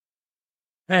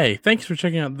Hey, thanks for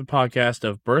checking out the podcast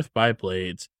of Birth by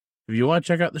Blades. If you want to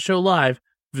check out the show live,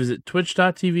 visit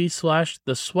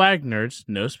twitch.tv/theswagnerds,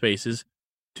 no spaces,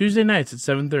 Tuesday nights at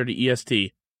 7:30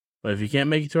 EST. But if you can't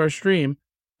make it to our stream,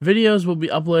 videos will be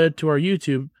uploaded to our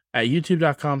YouTube at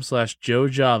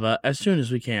youtube.com/joejava as soon as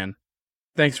we can.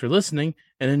 Thanks for listening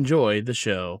and enjoy the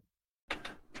show.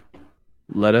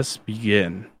 Let us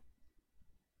begin.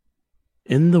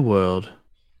 In the world,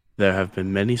 there have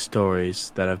been many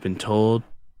stories that have been told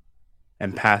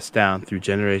and passed down through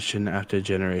generation after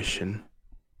generation,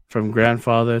 from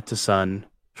grandfather to son,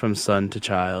 from son to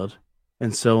child,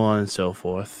 and so on and so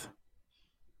forth.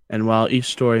 And while each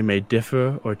story may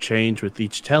differ or change with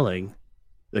each telling,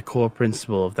 the core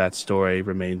principle of that story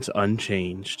remains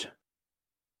unchanged.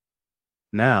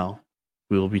 Now,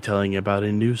 we will be telling about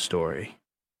a new story.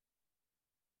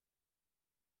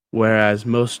 Whereas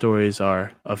most stories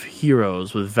are of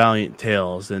heroes with valiant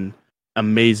tales and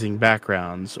amazing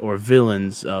backgrounds, or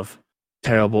villains of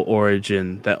terrible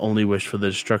origin that only wish for the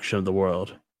destruction of the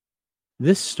world,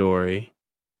 this story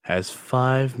has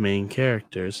 5 main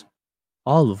characters,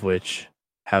 all of which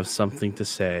have something to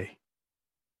say.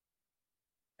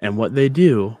 And what they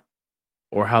do,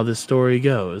 or how the story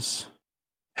goes,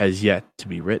 has yet to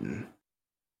be written.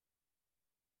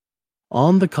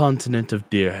 On the continent of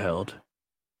Deerheld,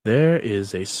 there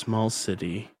is a small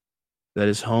city that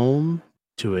is home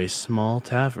to a small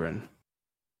tavern,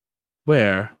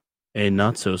 where a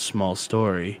not-so-small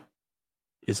story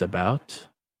is about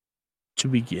to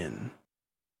begin.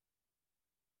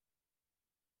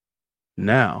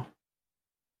 Now,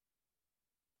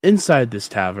 inside this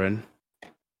tavern,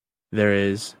 there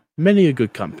is many a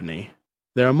good company.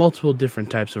 There are multiple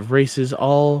different types of races,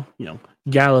 all,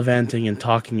 gallivanting and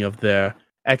talking of their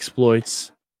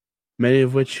exploits, many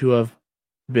of which who have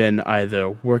been either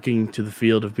working to the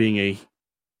field of being a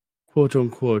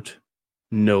quote-unquote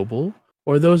noble,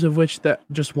 or those of which that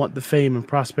just want the fame and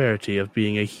prosperity of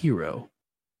being a hero.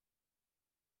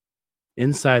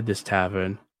 Inside this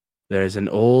tavern, there is an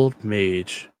old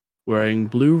mage wearing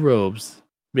blue robes,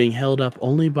 being held up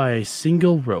only by a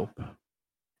single rope,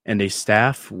 and a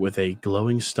staff with a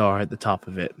glowing star at the top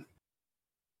of it.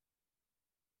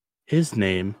 His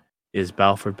name is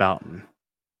Balford Boughton,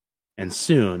 and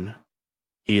soon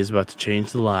he is about to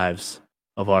change the lives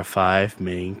of our 5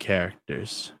 main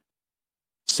characters.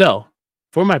 So,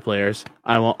 for my players,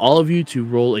 I want all of you to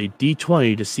roll a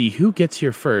d20 to see who gets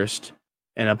here first,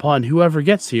 and upon whoever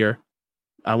gets here,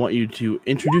 I want you to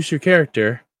introduce your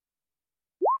character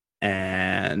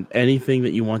and anything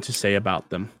that you want to say about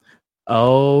them.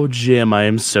 Oh, Jim, I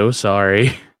am so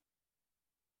sorry.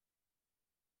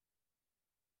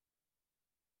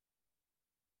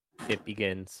 It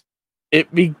begins.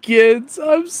 It begins.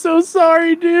 I'm so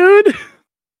sorry, dude.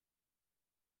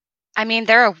 I mean,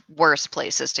 there are worse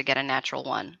places to get a natural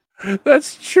one.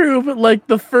 That's true, but like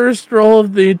the first roll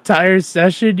of the entire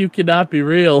session, you cannot be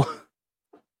real.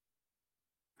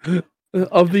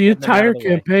 Of the entire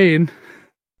campaign.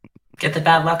 Get the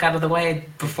bad luck out of the way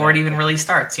before it even really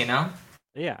starts, you know?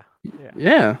 Yeah.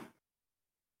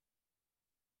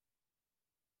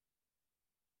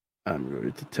 I'm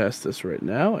going to test this right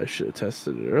now. I should have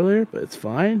tested it earlier, but it's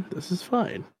fine. This is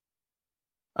fine.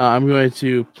 I'm going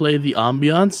to play the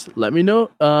ambiance. Let me know.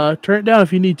 Turn it down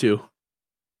if you need to.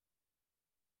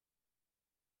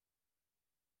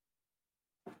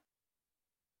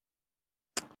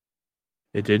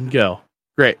 It didn't go.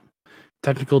 Great.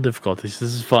 Technical difficulties.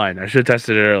 This is fine. I should have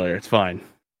tested it earlier. It's fine.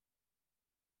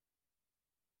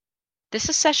 This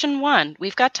is session 1.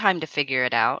 We've got time to figure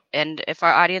it out. And if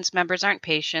our audience members aren't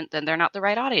patient, then they're not the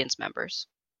right audience members.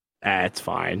 It's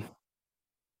fine.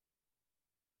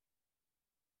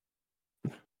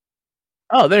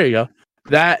 Oh, there you go.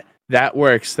 That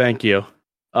works. Thank you.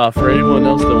 For anyone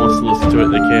else that wants to listen to it,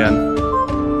 they can.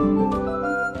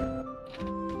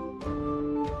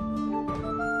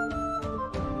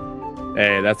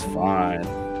 Hey, that's fine.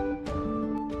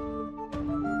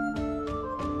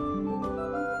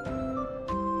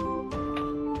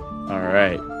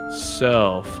 Alright,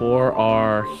 so for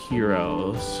our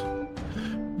heroes,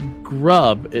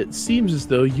 Grub, it seems as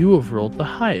though you have rolled the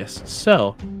highest.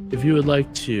 So, if you would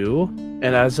like to,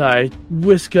 and as I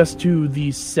whisk us to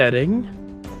the setting,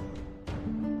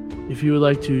 if you would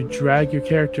like to drag your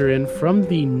character in from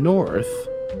the north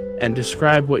and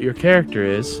describe what your character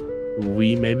is,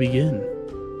 we may begin.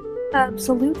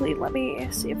 Absolutely. Let me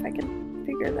see if I can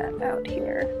figure that out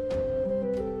here.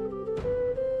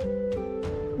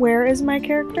 Where is my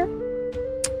character?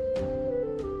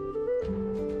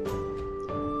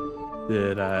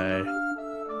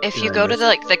 If you go to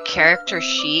the character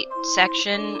sheet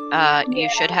section, you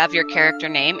should have your character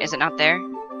name. Is it not there?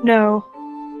 No.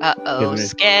 Uh-oh,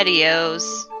 Goodness.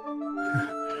 Scadios.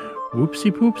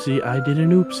 Whoopsie poopsie, I did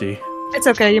an oopsie. It's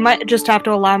okay. You might just have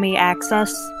to allow me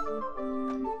access.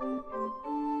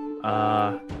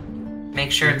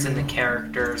 Make sure it's in the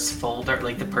characters folder,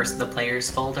 like the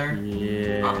player's folder.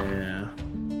 Yeah.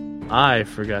 I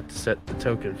forgot to set the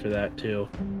token for that too.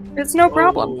 It's no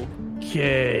problem.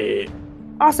 Okay.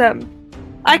 Awesome.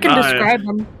 I can Alright. describe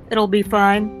them. It'll be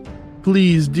fine.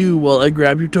 Please do while I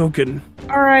grab your token.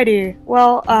 Alrighty.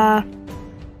 Well,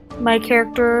 my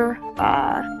character,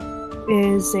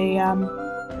 is a,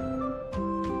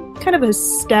 kind of a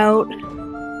stout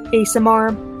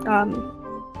ASMR.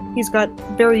 He's got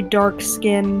very dark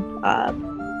skin,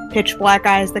 pitch black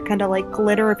eyes that kind of like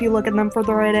glitter if you look at them from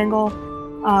the right angle.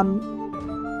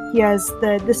 He has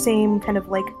the same kind of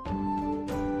like,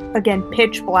 again,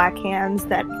 pitch black hands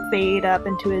that fade up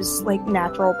into his like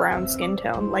natural brown skin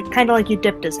tone, like kind of like you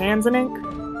dipped his hands in ink.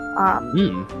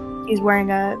 He's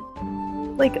wearing a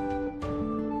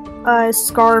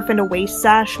scarf and a waist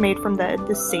sash made from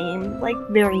the same like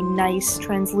very nice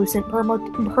translucent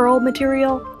pearl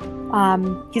material.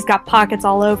 He's got pockets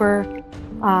all over,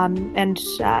 and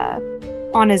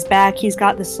on his back he's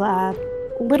got this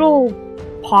little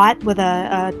pot with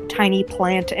a tiny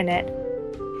plant in it.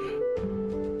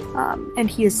 And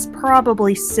he is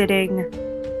probably sitting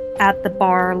at the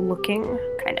bar looking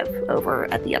kind of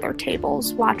over at the other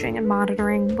tables, watching and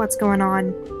monitoring what's going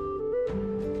on.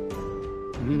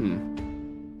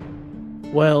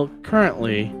 Well,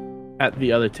 currently, at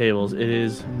the other tables, it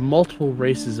is multiple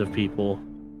races of people,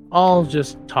 all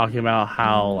just talking about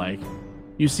how, like,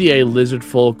 you see a lizard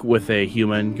folk with a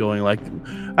human going like,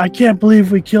 I can't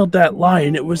believe we killed that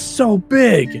lion, it was so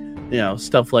big! You know,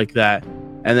 stuff like that.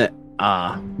 And then,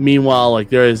 meanwhile, like,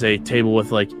 there is a table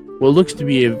with, like, what looks to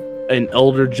be an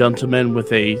older gentleman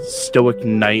with a stoic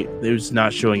knight who's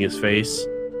not showing his face.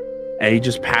 And he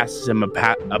just passes him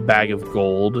a bag of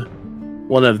gold.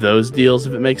 One of those deals,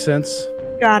 if it makes sense.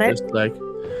 Got it. Just like,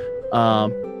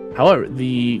 however,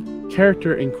 the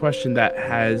character in question that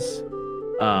has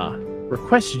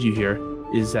requested you here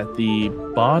is at the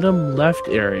bottom left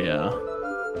area.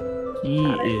 He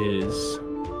is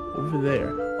over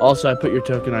there. Also, I put your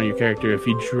token on your character. If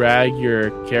you drag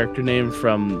your character name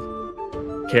from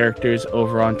characters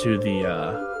over onto the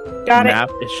map,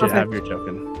 it should Perfect. have your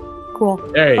token. Cool.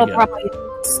 There you I'll go. probably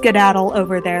skedaddle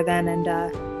over there then and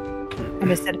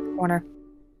just sit at the corner.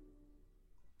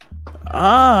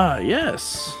 Ah,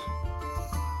 yes.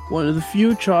 One of the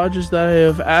few charges that I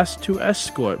have asked to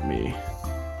escort me.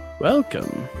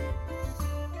 Welcome.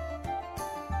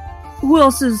 Who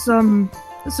else is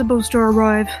supposed to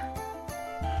arrive?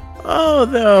 Oh,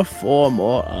 there are 4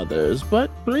 more others, but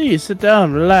please sit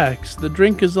down, relax. The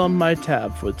drink is on my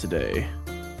tab for today.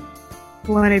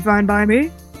 Plenty fine by me.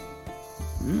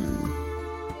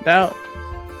 Now,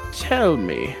 tell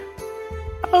me,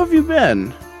 how have you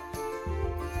been?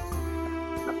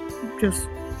 Just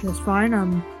fine.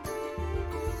 I'm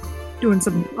doing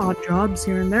some odd jobs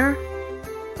here and there.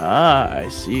 Ah, I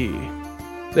see.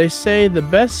 They say the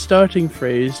best starting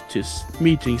phrase to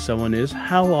meeting someone is,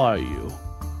 how are you?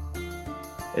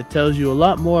 It tells you a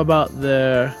lot more about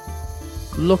their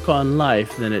look on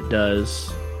life than it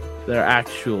does their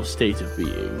actual state of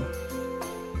being.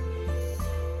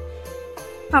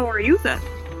 How are you then?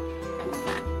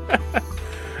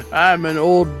 I'm an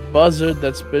old buzzard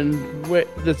that's been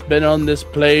on this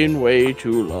plane way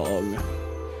too long.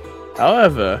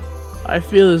 However, I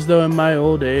feel as though in my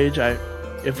old age,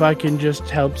 if I can just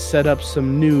help set up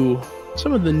some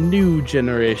of the new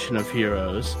generation of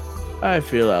heroes, I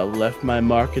feel I've left my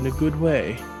mark in a good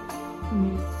way.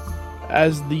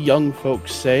 As the young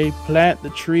folks say, plant the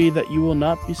tree that you will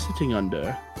not be sitting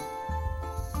under.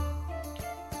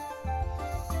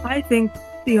 I think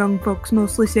the young folks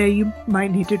mostly say you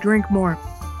might need to drink more.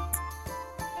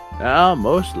 Ah,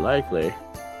 most likely.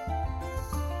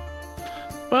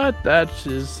 But that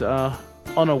is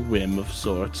on a whim of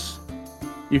sorts.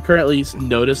 You currently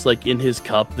notice, like, in his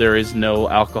cup there is no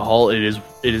alcohol. It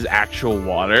is actual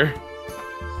water.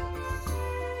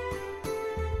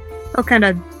 I'll kind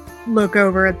of look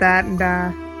over at that and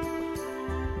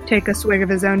take a swig of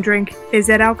his own drink. Is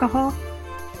it alcohol?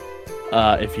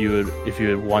 If you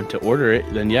would want to order it,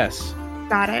 then yes.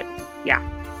 Got it. Yeah.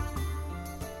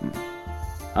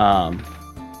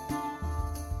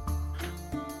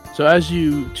 So as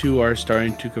you two are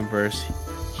starting to converse,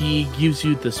 he gives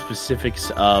you the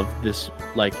specifics of this,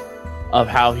 like, of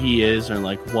how he is and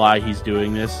like why he's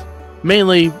doing this.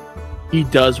 Mainly, he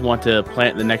does want to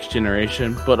plant the next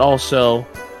generation, but also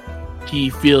he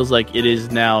feels like it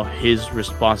is now his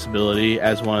responsibility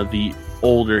as one of the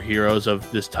older heroes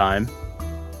of this time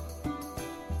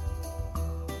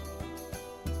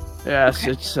Yes,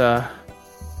 Okay.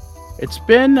 it's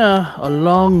been a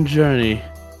long journey,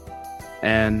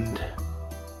 and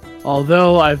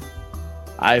although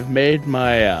I've made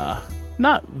my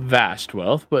not vast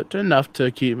wealth, but enough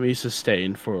to keep me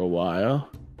sustained for a while,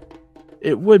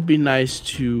 it would be nice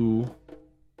to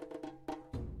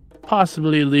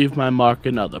possibly leave my mark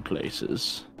in other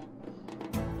places.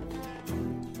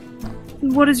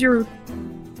 What is your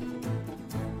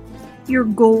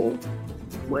goal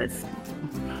with?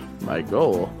 My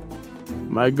goal?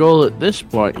 My goal at this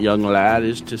point, young lad,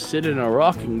 is to sit in a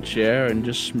rocking chair and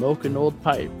just smoke an old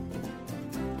pipe.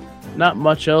 Not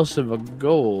much else of a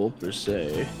goal, per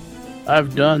se.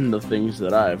 I've done the things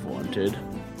that I've wanted.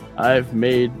 I've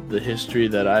made the history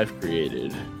that I've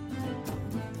created.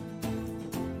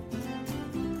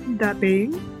 That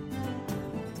being?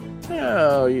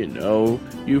 Oh, you know,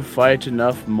 you fight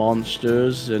enough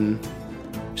monsters and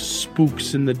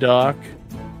spooks in the dark.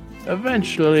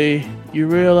 Eventually, you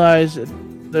realize that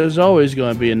there's always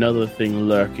going to be another thing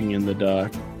lurking in the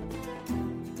dark.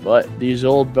 But these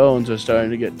old bones are starting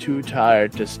to get too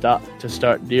tired to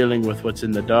start dealing with what's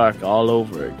in the dark all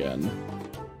over again.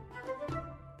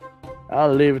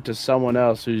 I'll leave it to someone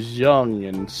else who's young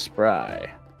and spry.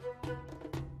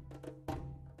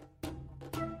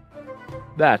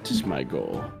 That is my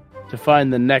goal. To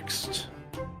find the next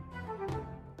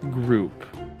group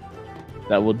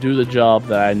that will do the job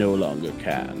that I no longer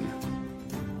can.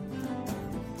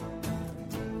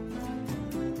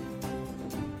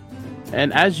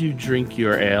 And as you drink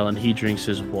your ale and he drinks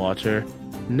his water,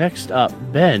 next up,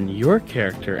 Ben, your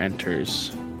character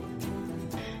enters.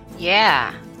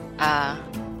 Yeah.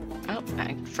 Oh,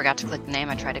 I forgot to click the name.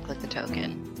 I tried to click the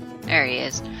token. There he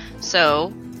is.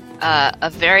 So, a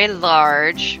very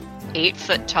large, 8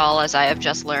 foot tall, as I have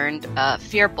just learned,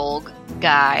 Fearbolg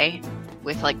guy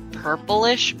with like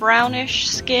purplish brownish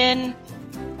skin,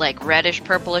 like reddish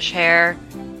purplish hair.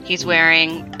 He's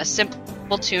wearing a simple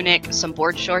tunic, some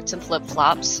board shorts and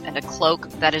flip-flops, and a cloak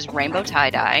that is rainbow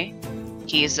tie-dye.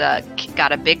 He's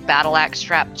got a big battle axe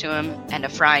strapped to him and a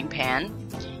frying pan,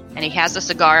 and he has a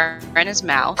cigar in his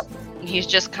mouth. And he's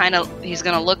just he's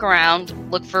gonna look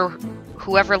around, look for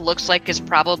whoever looks like is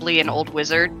probably an old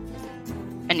wizard,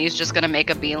 and he's just gonna make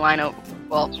a beeline.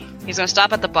 He's gonna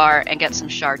stop at the bar and get some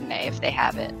Chardonnay if they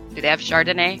have it. Do they have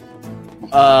Chardonnay?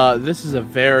 This is a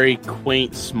very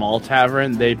quaint small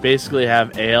tavern. They basically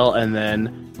have ale and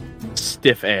then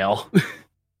stiff ale.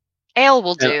 Ale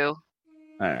will do.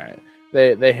 Alright.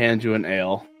 They hand you an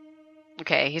ale.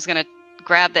 Okay, he's gonna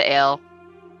grab the ale.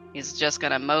 He's just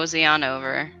gonna mosey on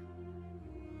over.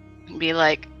 And be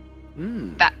like,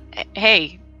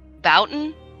 hey,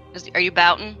 Boughton? Are you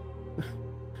Boughton?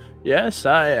 Yes,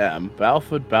 I am.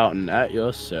 Balford Boughton at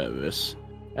your service.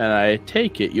 And I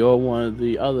take it you're one of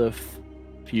the other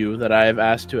few that I have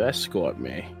asked to escort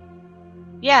me.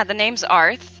 Yeah, the name's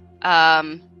Arth.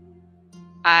 I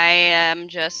am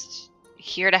just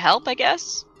here to help, I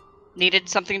guess. Needed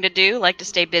something to do, like to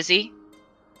stay busy.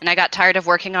 And I got tired of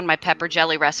working on my pepper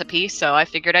jelly recipe, so I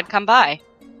figured I'd come by.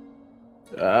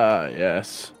 Ah,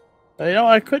 yes. You know,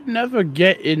 I could never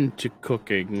get into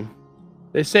cooking.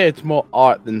 They say it's more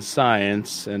art than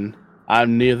science, and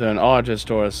I'm neither an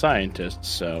artist or a scientist,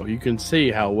 so you can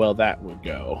see how well that would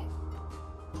go.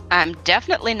 I'm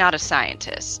definitely not a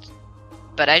scientist,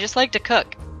 but I just like to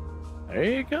cook. There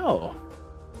you go.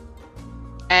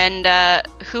 And,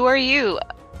 who are you,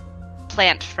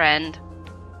 plant friend?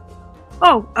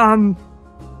 Oh,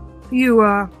 you,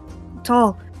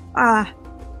 tall.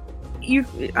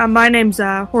 My name's,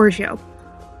 Horatio.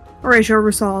 Horatio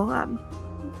Russell.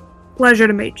 Pleasure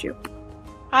to meet you.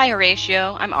 Hi,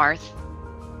 Horatio. I'm Arth.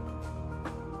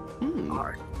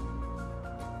 Arth.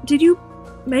 Did you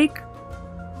make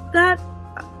that?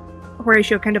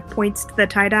 Horatio kind of points to the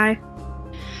tie-dye.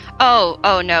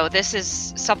 Oh no, this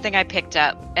is something I picked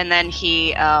up. And then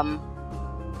he,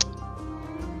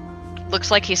 looks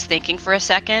like he's thinking for a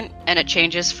second, and it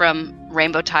changes from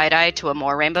rainbow tie-dye to a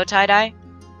more rainbow tie-dye.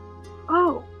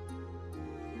 Oh.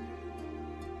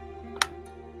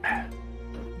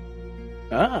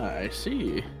 Ah, I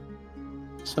see.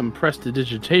 Some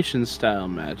prestidigitation style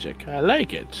magic. I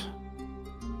like it.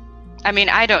 I mean,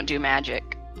 I don't do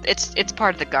magic. It's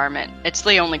part of the garment. It's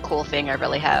the only cool thing I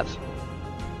really have.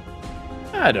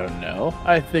 I don't know.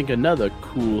 I think another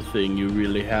cool thing you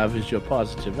really have is your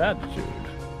positive attitude.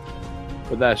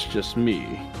 But that's just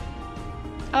me.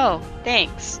 Oh,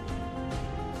 thanks.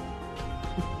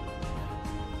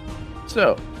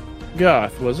 So,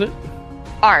 Garth, was it?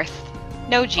 Arth.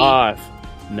 No G. Arth.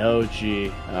 No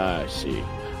G. I see.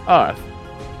 Arth.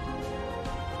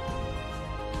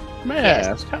 May I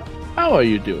ask, how are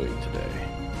you doing today?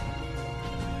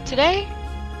 Today?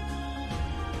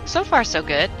 So far, so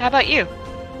good. How about you?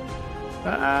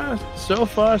 So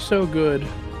far so good.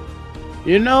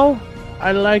 You know,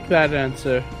 I like that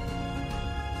answer.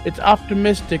 It's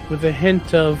optimistic with a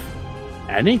hint of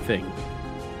anything.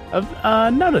 Of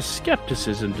not a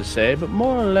skepticism to say, but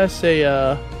more or less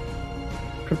a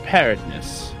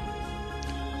preparedness.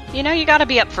 You know, you gotta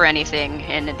be up for anything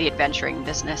in the adventuring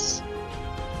business.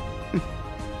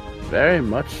 Very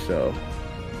much so.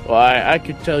 Why, I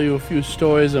could tell you a few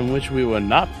stories on which we were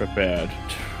not prepared.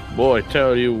 Boy,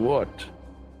 tell you what.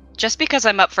 Just because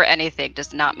I'm up for anything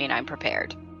does not mean I'm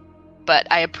prepared. But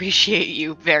I appreciate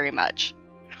you very much.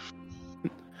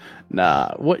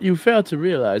 Nah, what you fail to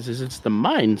realize is it's the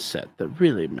mindset that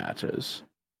really matters.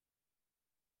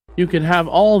 You can have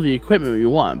all the equipment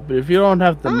you want, but if you don't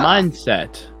have the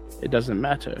mindset, it doesn't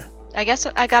matter. I guess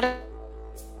I gotta...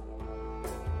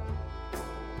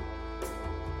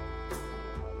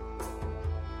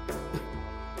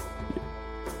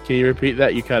 Can you repeat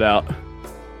that? You cut out.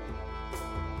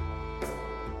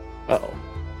 Uh-oh.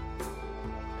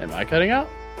 Am I cutting out?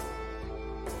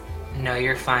 No,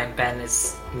 you're fine. Ben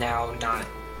is now not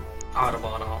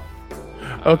audible at all.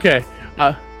 Okay.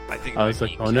 I think I was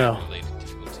like, oh cat no. related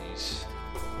difficulties.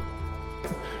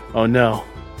 Oh no.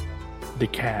 The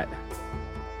cat.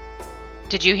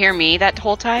 Did you hear me that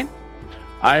whole time?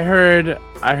 I heard,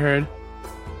 I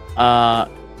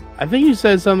think you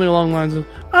said something along the lines of,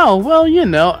 oh, well, you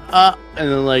know, and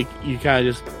then, like, you kind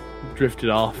of just drifted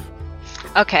off.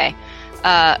 Okay.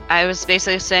 I was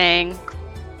basically saying,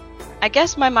 I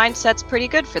guess my mindset's pretty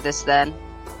good for this then.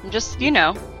 I'm just, you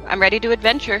know, I'm ready to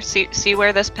adventure, see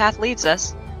where this path leads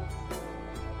us.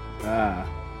 Ah.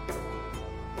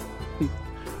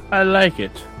 I like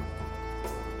it.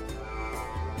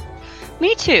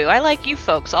 Me too. I like you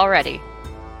folks already.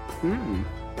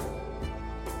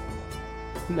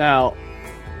 Now,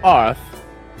 Arth,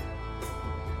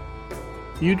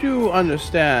 you do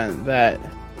understand that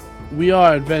we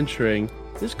are adventuring.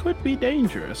 This could be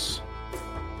dangerous.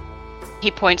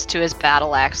 He points to his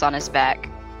battle axe on his back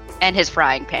and his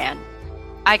frying pan.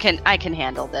 I can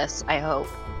handle this, I hope.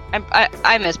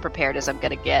 I'm as prepared as I'm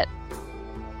gonna get.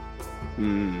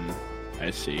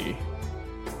 I see.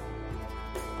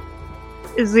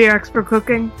 Is the axe for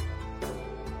cooking?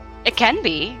 It can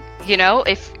be. You know,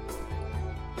 if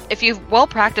you've well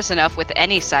practiced enough with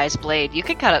any size blade, you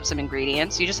can cut up some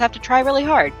ingredients. You just have to try really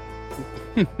hard.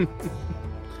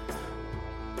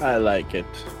 I like it.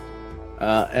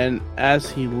 And as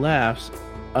he laughs,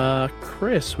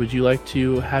 Chris, would you like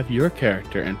to have your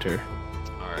character enter?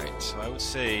 Alright, so I would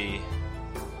say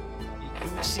you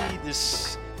can see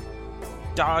this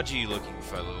dodgy looking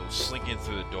fellow slinking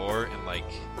through the door and like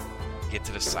get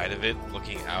to the side of it,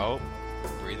 looking out,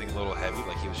 breathing a little heavy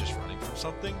like he was just running from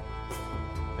something.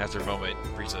 After a moment,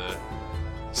 breathes a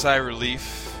sigh of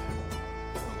relief,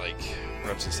 and, like,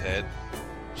 rubs his head,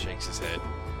 shakes his head,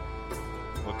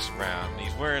 looks around, and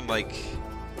he's wearing, like,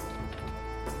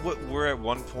 what were at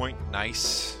one point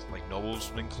nice, like,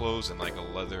 nobleman clothes and, like, a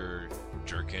leather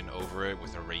jerkin over it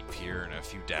with a rapier and a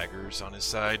few daggers on his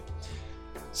side.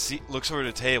 Looks over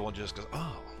the table and just goes,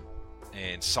 oh,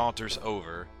 and saunters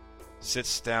over,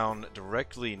 sits down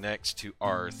directly next to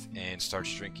Arth and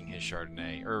starts drinking his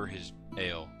Chardonnay, or his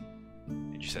ale.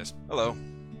 And she says, hello.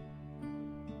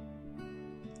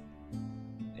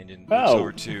 And then looks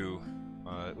over to,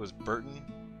 it was Burton?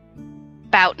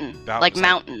 Boughton. Like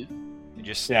mountain. And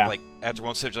just, like, after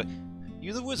one sip, she's like,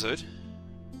 you the wizard?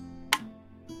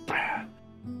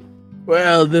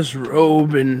 Well, this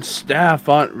robe and staff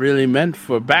aren't really meant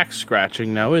for back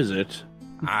scratching now, is it?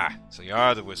 Ah, so you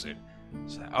are the wizard.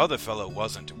 So that other fellow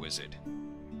wasn't a wizard.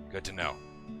 Good to know.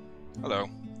 Hello.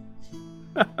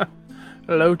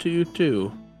 Hello to you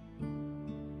too.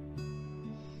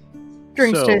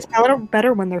 Drinks taste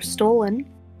better when they're stolen.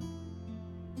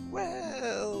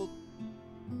 Well,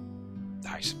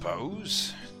 I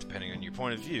suppose, depending on your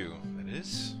point of view, that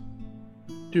is.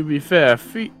 To be fair,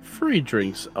 free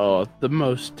drinks are the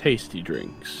most tasty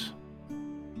drinks.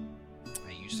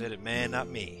 Hey, you said it, man, not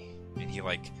me. And he,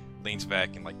 like, leans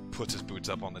back and, like, puts his boots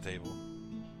up on the table.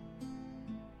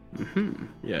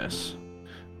 Yes.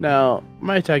 Now,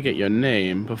 might I get your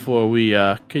name before we,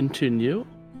 continue?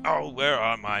 Oh, where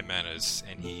are my manners?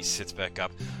 And he sits back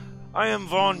up. I am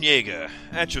Von Jaeger,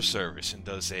 at your service, and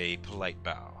does a polite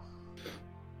bow.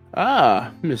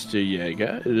 Ah, Mr.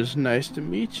 Jaeger, it is nice to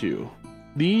meet you.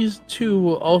 These two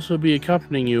will also be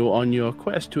accompanying you on your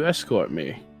quest to escort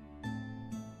me.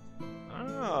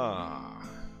 Ah,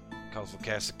 colorful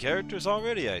cast of characters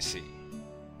already, I see.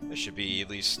 This should be at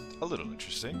least a little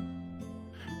interesting.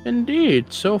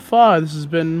 Indeed, so far this has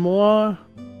been more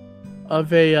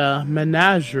of a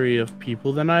menagerie of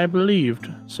people than I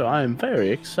believed, so I am very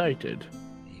excited.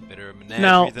 Better a menagerie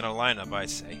Now- than a lineup, I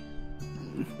say.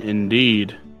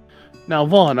 Indeed. Now,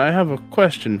 Vaughn, I have a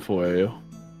question for you.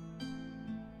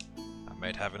 I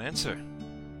might have an answer.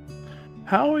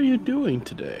 How are you doing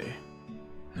today?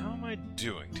 How am I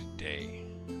doing today?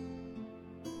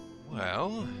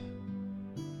 Well,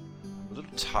 I'm a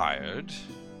little tired.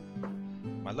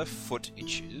 My left foot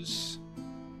itches.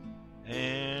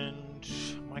 And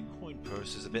my coin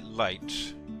purse is a bit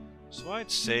light. So I'd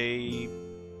say,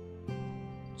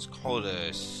 let's call it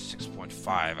a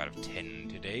 6.5 out of 10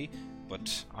 today.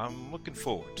 But I'm looking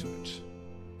forward to it.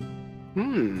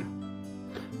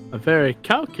 A very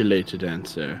calculated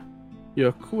answer.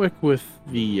 You're quick with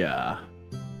the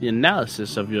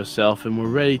analysis of yourself and were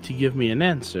ready to give me an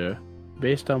answer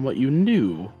based on what you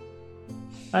knew.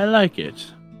 I like it.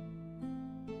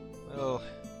 Well,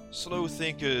 slow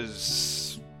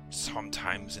thinkers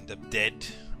sometimes end up dead,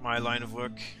 my line of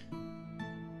work.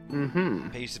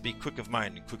 Pays to be quick of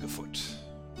mind and quick of foot.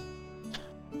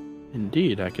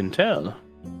 Indeed, I can tell.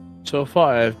 So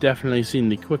far, I've definitely seen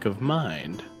the quick of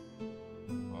mind.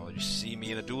 Well, you see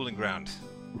me in a dueling ground.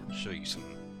 I'll show you some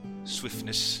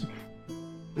swiftness.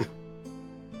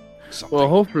 Something. Well,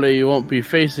 hopefully you won't be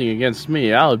facing against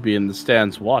me. I'll be in the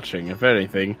stands watching, if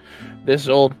anything. This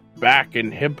old back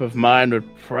and hip of mine would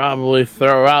probably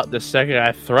throw out the second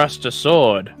I thrust a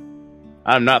sword.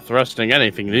 I'm not thrusting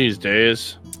anything these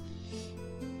days.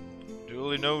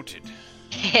 Duly noted.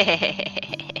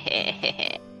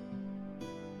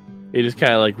 He just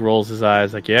kind of like rolls his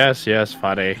eyes like, yes,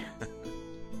 funny.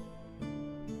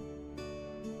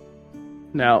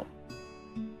 Now,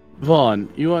 Vaughn,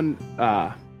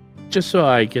 just so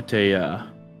I get a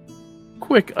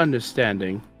quick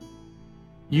understanding,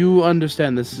 you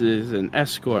understand this is an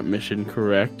escort mission,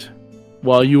 correct?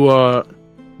 While you are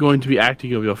going to be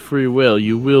acting of your free will,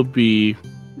 you will be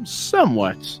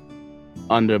somewhat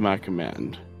under my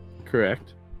command,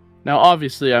 correct? Now,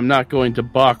 obviously, I'm not going to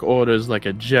bark orders like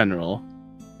a general,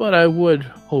 but I would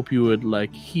hope you would,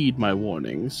 heed my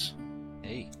warnings.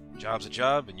 Hey, job's a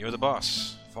job, and you're the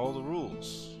boss. Follow the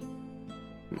rules.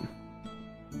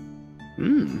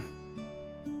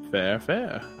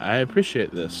 Fair. I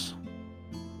appreciate this.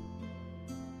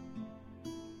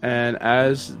 And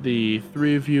as the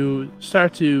three of you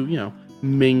start to,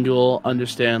 mingle,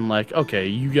 understand, okay,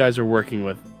 you guys are working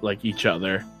with, each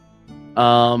other.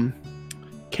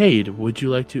 Cade, would you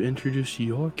like to introduce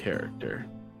your character?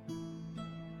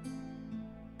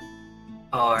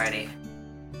 Alrighty.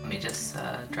 Let me just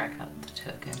drag out the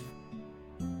token.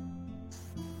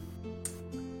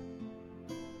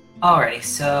 Alrighty,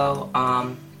 so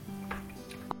my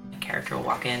character will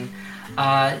walk in.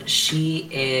 She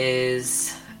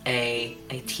is a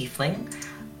tiefling.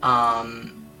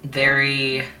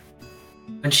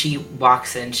 When she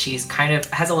walks in, she's kind of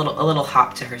has a little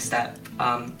hop to her step,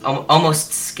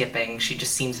 almost skipping. She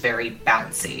just seems very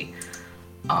bouncy.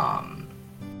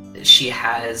 She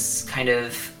has kind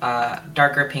of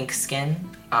darker pink skin,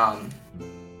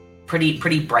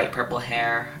 pretty bright purple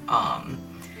hair,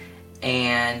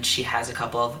 and she has a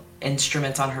couple of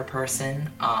instruments on her person.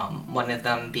 One of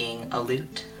them being a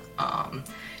lute.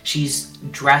 She's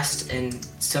dressed in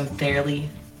some fairly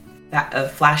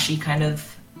flashy kind of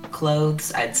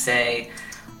clothes. I'd say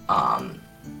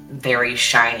very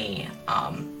shiny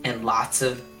and lots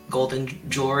of golden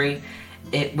jewelry.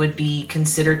 It would be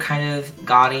considered kind of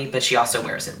gaudy, but she also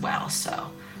wears it well.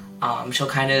 So she'll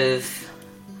kind of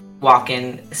walk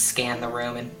in, scan the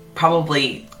room, and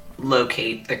probably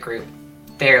locate the group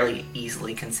fairly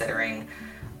easily considering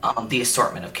the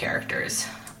assortment of characters.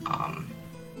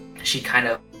 She'd kind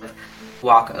of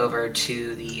walk over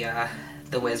to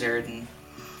the wizard and,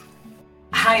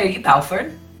 "Hi, are you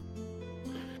Balford?"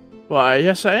 Why,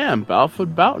 yes I am,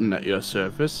 Balford Boughton at your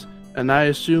service, and I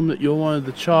assume that you're one of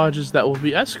the charges that will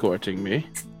be escorting me.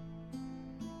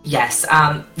 Yes,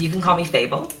 you can call me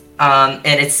Fable, and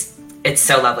it's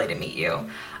so lovely to meet you.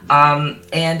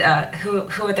 And who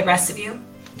are the rest of you?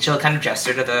 She'll kind of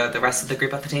gesture to the rest of the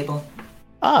group at the table.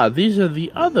 These are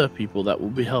the other people that will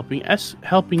be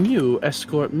helping you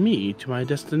escort me to my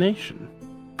destination.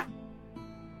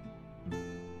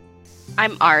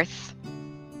 I'm Arth.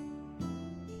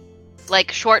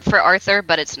 Short for Arthur,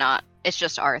 but it's not. It's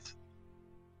just Arth.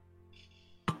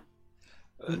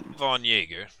 Von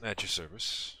Jaeger, at your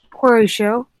service.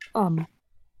 Horatio.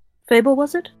 Fable,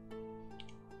 was it?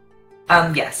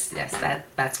 Yes,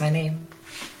 that's my name.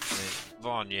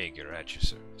 Von Jaeger, at your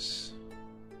service.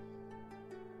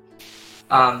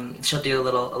 She'll do a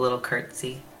little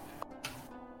curtsy.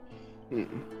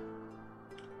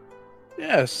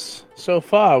 Yes, so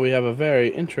far we have a very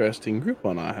interesting group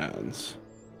on our hands.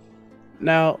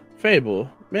 Now, Fable,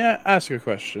 may I ask a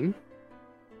question?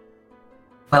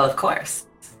 Well, of course.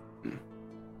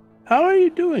 How are you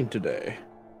doing today?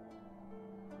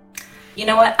 You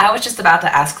know what? I was just about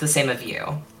to ask the same of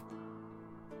you.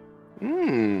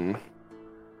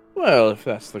 Well, if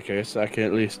that's the case, I can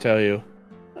at least tell you.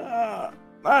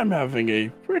 I'm having a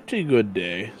pretty good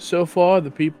day. So far,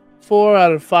 4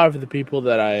 out of 5 of the people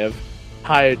that I have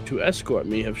hired to escort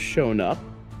me have shown up.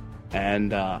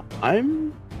 And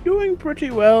I'm doing pretty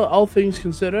well, all things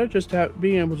considered, just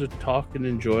being able to talk and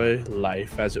enjoy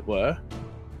life, as it were.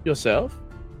 Yourself?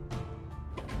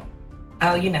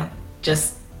 Oh,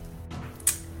 just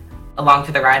along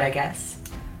for the ride, I guess.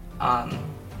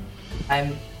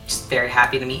 I'm just very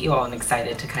happy to meet you all and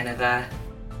excited to kind of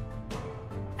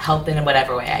help in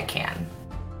whatever way I can.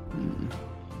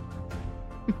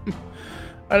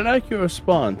 I like your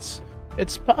response.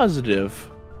 It's positive,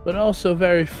 but also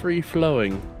very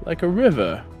free-flowing, like a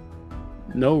river.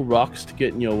 No rocks to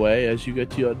get in your way as you get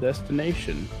to your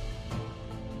destination.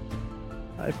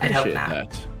 I appreciate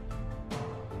that.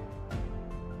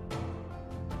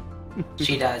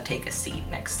 She'd take a seat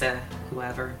next to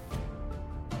whoever.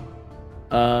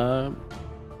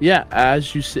 Yeah,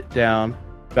 as you sit down,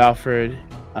 Balford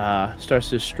starts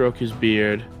to stroke his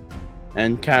beard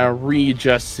and kind of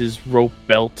readjusts his rope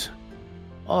belt.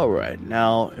 Alright,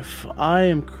 now, if I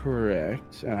am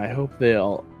correct, and I hope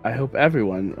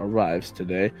everyone arrives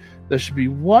today, there should be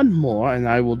one more, and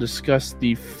I will discuss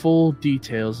the full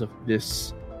details of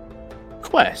this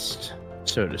quest,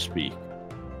 so to speak.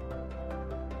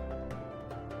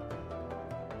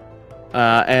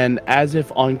 And as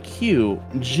if on cue,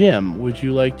 Jim, would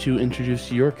you like to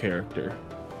introduce your character?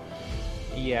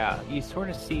 Yeah, you sort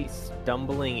of see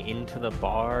stumbling into the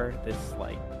bar this,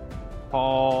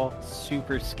 tall,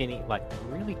 super skinny,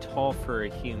 really tall for a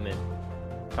human.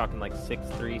 Talking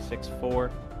 6'3",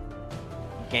 6'4".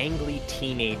 Gangly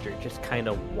teenager just kind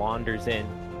of wanders in,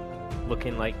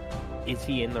 looking like, is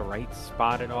he in the right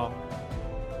spot at all?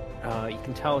 You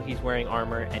can tell he's wearing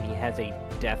armor, and he has a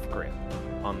death grip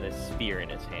on this spear in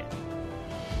his hand.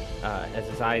 As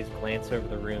his eyes glance over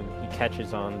the room, he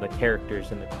catches on the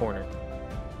characters in the corner.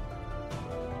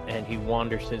 And he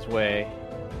wanders his way.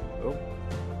 Oh.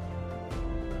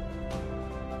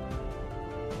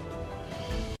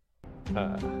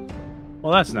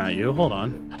 Well, that's not you. Hold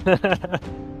on.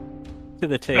 To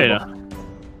the table.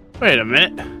 Wait a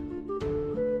minute.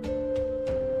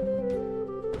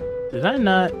 Did I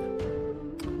not?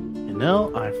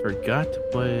 I forgot to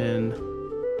put in...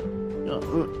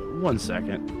 one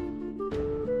second.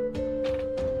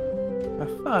 I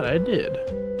thought I did.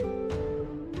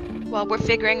 While we're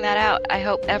figuring that out, I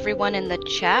hope everyone in the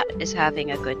chat is having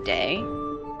a good day.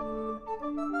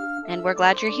 And we're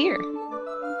glad you're here.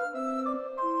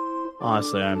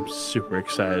 Honestly, I'm super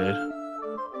excited.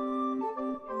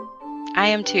 I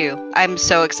am too. I'm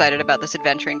so excited about this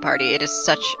adventuring party. It's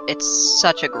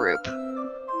such a group.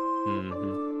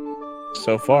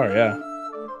 So far, yeah.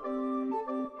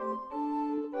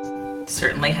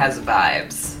 Certainly has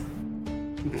vibes.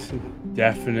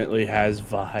 Definitely has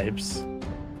vibes.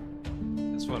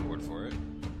 That's one word for it.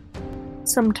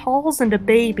 Some talls and a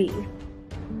baby.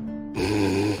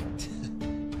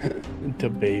 The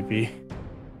baby.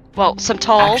 Well, some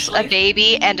talls, Actually- a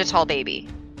baby, and a tall baby.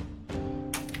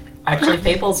 Actually,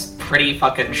 Fable's pretty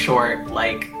fucking short,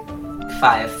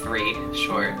 5'3"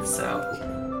 short, so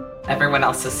everyone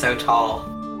else is so tall.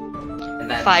 And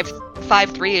then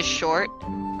 5'3" is short.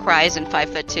 Cries in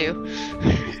 5'2".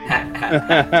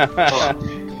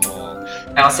 Well,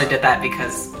 I also did that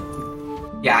because,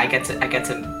 yeah, I get to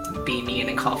be mean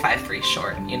and call 5'3"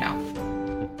 short,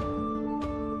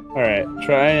 Alright,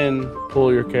 try and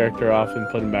pull your character off and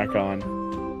put him back on.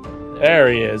 There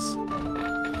he is.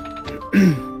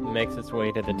 Makes its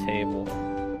way to the table.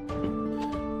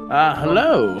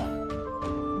 Hello.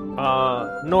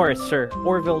 Norris, sir.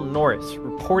 Orville Norris,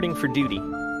 reporting for duty.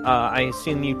 I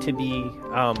assume you to be,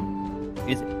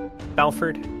 is it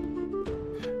Balford?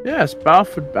 Yes,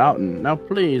 Balford Boughton. Now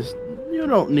please, you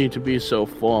don't need to be so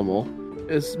formal.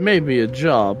 It's maybe a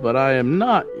job, but I am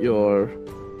not your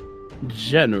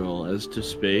general, as to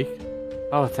speak.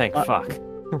 Oh, thank fuck.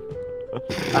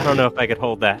 I don't know if I could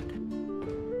hold that.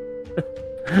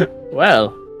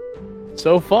 Well,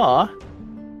 so far,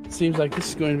 it seems like this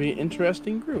is going to be an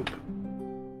interesting group.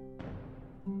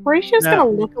 Horatius Now- gonna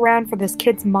look around for this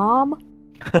kid's mom.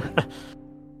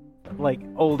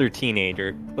 Older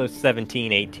teenager, close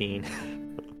 17, 18.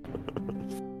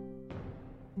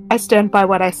 I stand by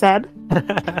what I said.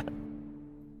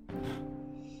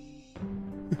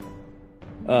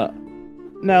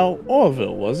 Now,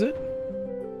 Orville, was it?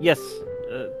 Yes,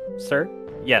 sir?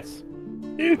 Yes.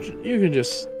 You can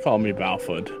just call me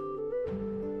Balfoot.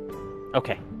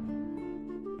 Okay.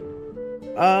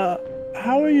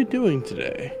 How are you doing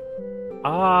today?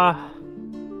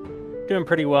 Doing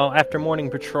pretty well. After morning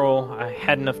patrol, I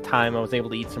had enough time. I was able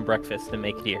to eat some breakfast and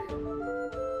make it here.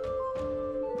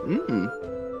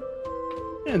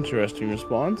 Interesting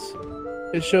response.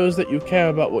 It shows that you care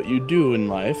about what you do in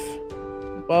life,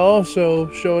 while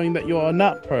also showing that you are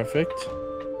not perfect,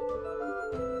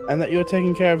 and that you're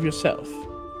taking care of yourself.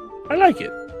 I like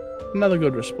it. Another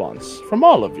good response from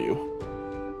all of you.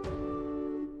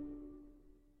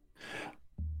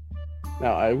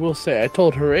 Now, I will say, I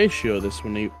told Horatio this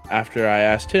after I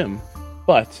asked him,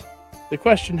 but the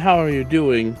question, how are you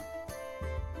doing,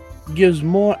 gives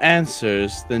more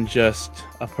answers than just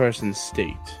a person's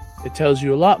state. It tells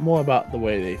you a lot more about the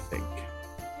way they think.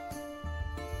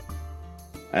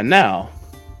 And now,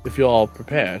 if you're all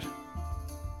prepared,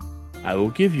 I will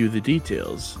give you the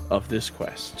details of this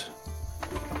quest.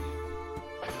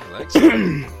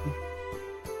 Excellent.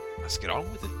 Let's get on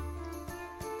with it.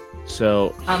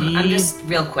 So, I'm just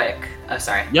real quick. Oh,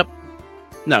 sorry. Yep.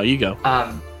 No, you go.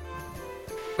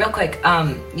 Real quick.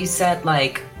 You said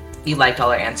like you liked all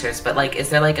our answers, but like, is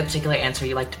there like a particular answer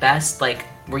you liked best? Like,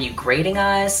 were you grading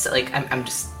us? Like, I'm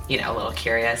just a little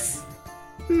curious.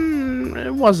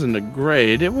 It wasn't a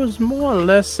grade. It was more or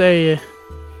less a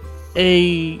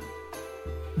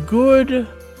good,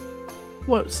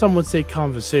 what some would say,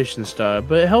 conversation starter,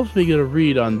 but it helps me get a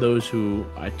read on those who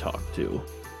I talk to.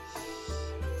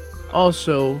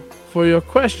 Also, for your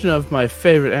question of my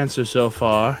favorite answer so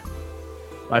far,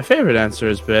 my favorite answer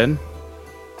has been,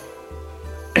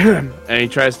 and he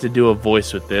tries to do a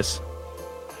voice with this,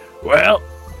 well,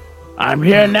 I'm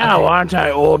here now, aren't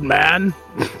I, old man?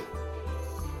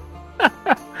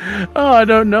 Oh, I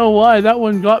don't know why, that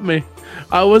one got me.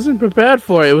 I wasn't prepared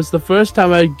for it. It was the first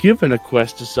time I'd given a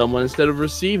quest to someone instead of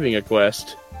receiving a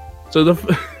quest. So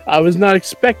I was not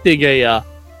expecting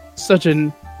such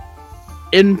an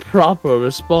improper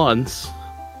response.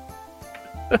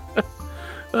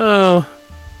 Oh,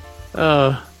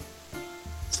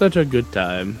 such a good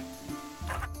time.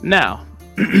 Now,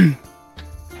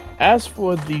 as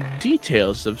for the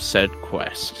details of said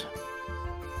quest,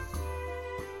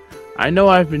 I know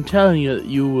I've been telling you that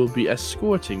you will be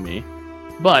escorting me,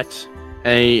 but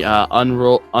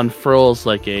unfurls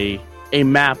like a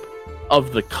map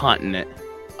of the continent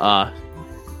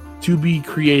to be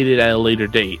created at a later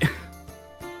date.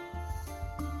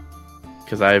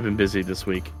 Because I have been busy this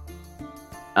week.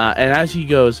 And as he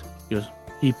goes,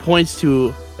 he points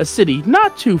to a city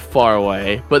not too far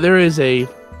away, but there is a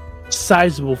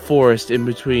sizable forest in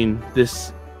between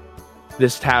this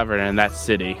tavern and that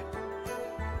city.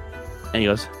 And he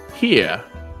goes, here,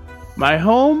 my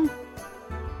home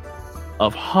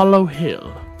of Hollow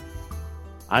Hill.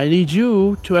 I need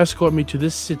you to escort me to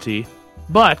this city,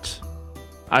 but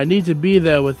I need to be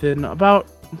there within about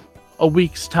a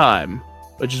week's time,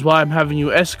 which is why I'm having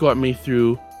you escort me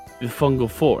through the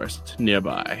fungal forest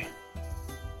nearby.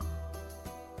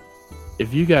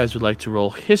 If you guys would like to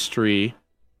roll history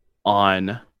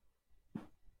on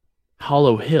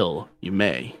Hollow Hill, you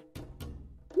may.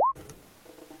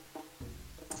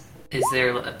 Is there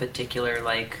a particular,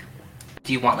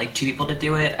 do you want, two people to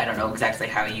do it? I don't know exactly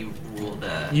how you rule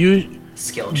the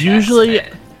skill checks.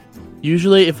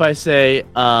 Usually if I say,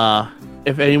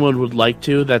 if anyone would like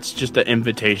to, that's just an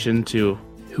invitation to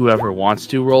whoever wants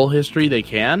to roll history, they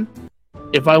can.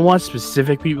 If I want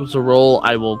specific people to roll,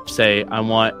 I will say I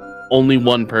want only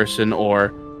one person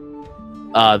or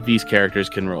these characters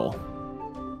can roll.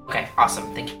 Okay,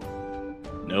 awesome. Thank you.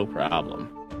 No problem.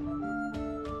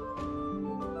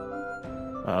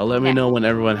 Let me know when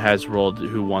everyone has rolled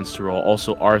who wants to roll.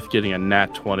 Also, Arth getting a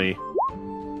nat 20.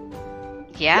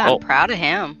 Yeah, I'm proud of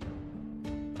him.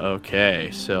 Okay,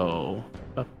 so...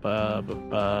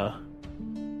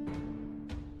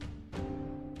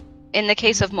 In the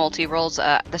case of multi-rolls,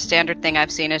 the standard thing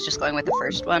I've seen is just going with the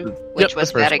first one, which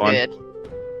was very good.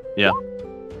 Yeah.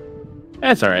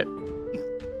 That's alright.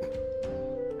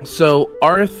 So,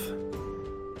 Arth,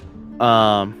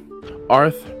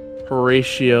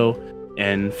 Horatio,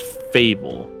 and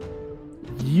Fable,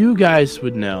 you guys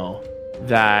would know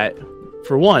that,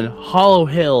 for one, Hollow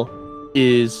Hill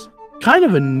is kind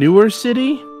of a newer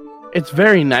city. It's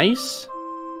very nice,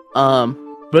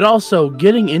 but also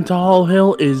getting into Hollow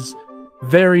Hill is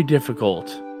very difficult.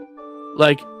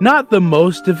 Not the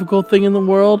most difficult thing in the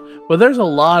world, but there's a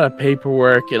lot of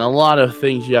paperwork and a lot of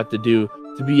things you have to do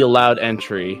to be allowed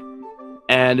entry.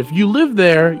 And if you live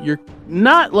there, you're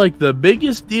not the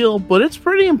biggest deal, but it's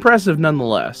pretty impressive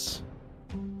nonetheless.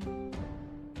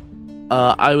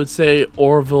 I would say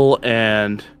Orville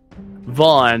and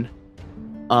Vaughn.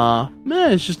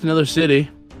 Man, it's just another city.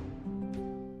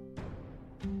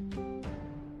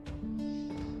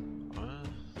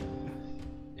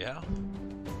 Yeah.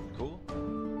 Cool.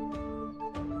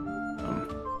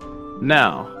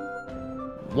 Now,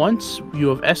 once you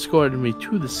have escorted me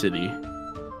to the city,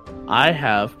 I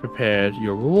have prepared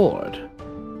your reward.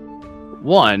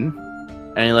 One,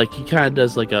 and like he kind of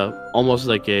does like almost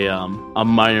like a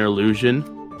minor illusion,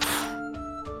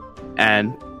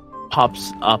 and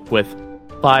pops up with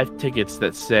 5 tickets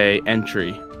that say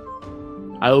entry.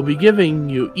 I will be giving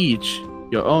you each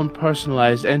your own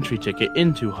personalized entry ticket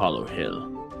into Hollow Hill,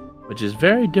 which is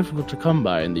very difficult to come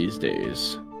by in these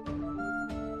days.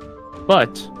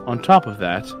 But on top of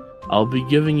that, I'll be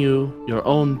giving you your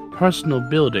own personal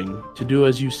building to do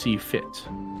as you see fit.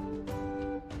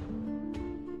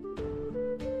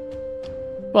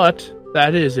 But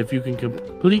that is if you can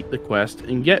complete the quest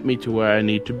and get me to where I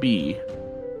need to be.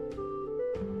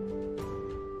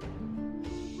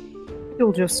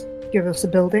 You'll just give us a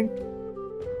building?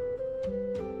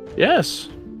 Yes.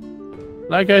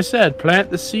 Like I said, plant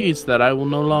the seeds that I will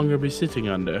no longer be sitting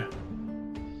under.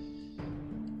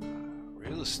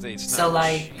 Real estate's not So,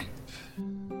 like- cheap.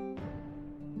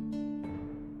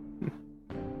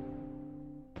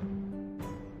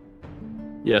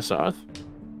 Yes, Arth?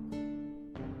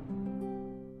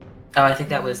 Oh, I think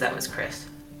that was Chris.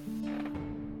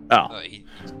 Oh,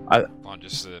 Vaughn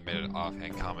just made an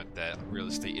offhand comment that real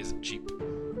estate isn't cheap.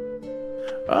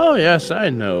 oh yes, I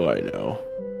know.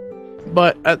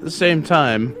 But at the same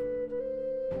time,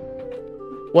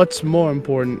 what's more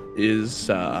important is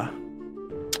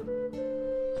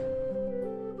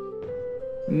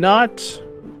not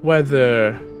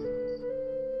whether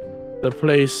the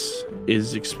place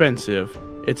is expensive.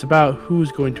 It's about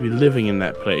who's going to be living in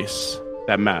that place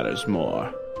that matters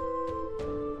more.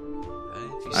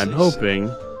 If you I'm say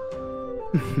hoping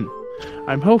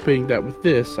I'm hoping that with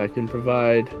this I can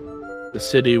provide the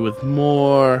city with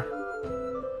more,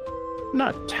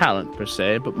 not talent per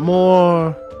se, but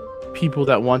more people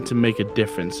that want to make a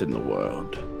difference in the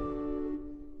world.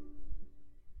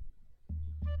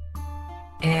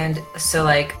 And so,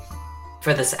 like,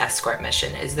 for this escort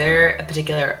mission, is there a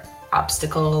particular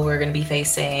obstacle we're going to be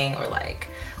facing, or like,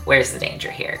 where's the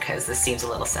danger here? Because this seems a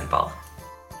little simple.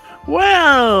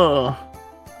 Well,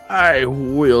 I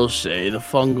will say the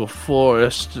fungal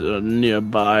forest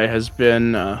nearby has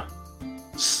been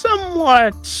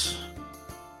somewhat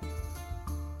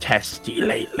testy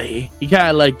lately. He kind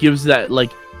of like gives that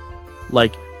like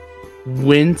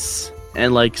wince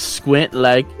and like squint,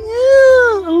 like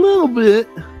yeah, a little bit.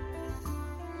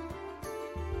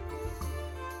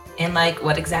 And like,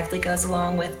 what exactly goes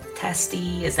along with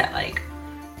testy? Is that like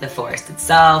the forest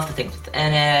itself, the things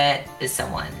within it? Is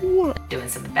someone doing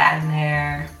something bad in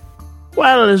there?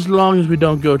 Well, as long as we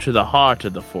don't go to the heart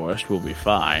of the forest, we'll be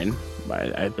fine.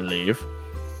 I believe.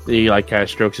 He like kind of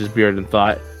strokes his beard in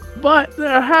thought. But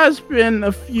there has been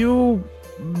a few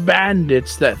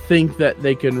bandits that think that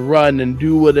they can run and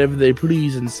do whatever they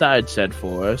please inside said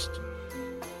forest.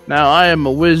 Now, I am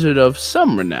a wizard of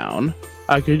some renown.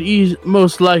 I could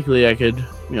most likely,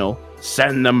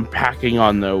 send them packing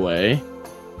on their way.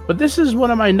 But this is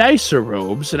one of my nicer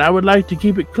robes, and I would like to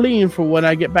keep it clean for when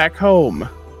I get back home.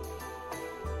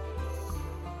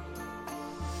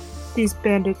 These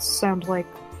bandits sound like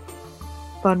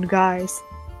fun guys.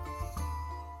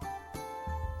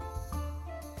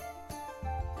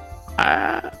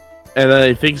 And then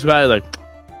he thinks about it like,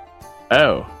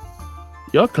 oh,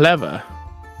 you're clever.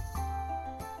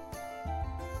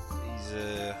 These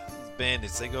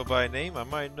bandits, they go by name, I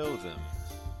might know them.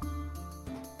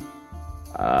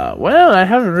 Well, I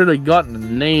haven't really gotten a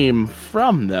name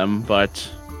from them, but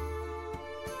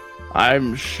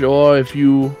I'm sure if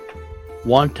you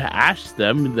want to ask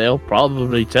them, they'll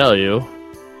probably tell you.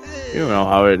 You know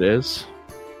how it is.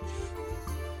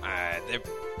 They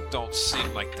don't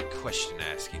seem like the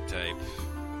question-asking type.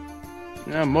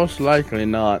 Yeah, most likely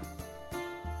not.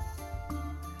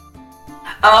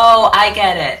 Oh, I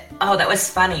get it. Oh, that was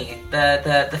funny.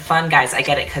 The fun guys, I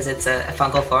get it, because it's a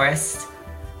fungal forest.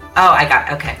 Oh, I got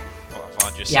it. Okay. Oh,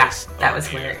 Vaughn just Yeah, says, that "Oh, was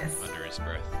dear," hilarious. under his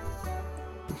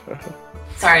breath.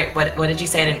 Sorry, what did you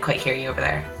say? I didn't quite hear you over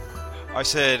there. I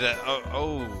said,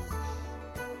 oh,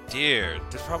 deer.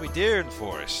 There's probably deer in the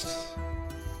forest.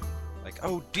 Like,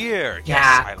 oh, deer. Yes,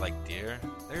 Yeah. I like deer.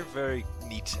 They're very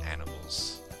neat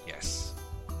animals. Yes.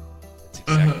 That's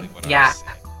exactly what Yeah. I was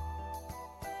saying.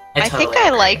 I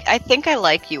totally think I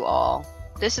like you all.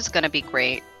 This is gonna be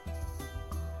great.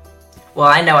 Well,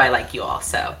 I know I like you all,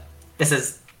 so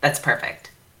that's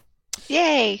perfect.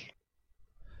 Yay!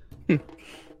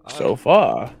 So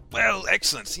far. Well,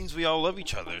 excellent. Seems we all love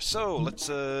each other. So, let's,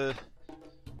 is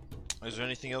there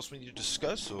anything else we need to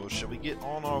discuss, or shall we get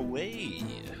on our way?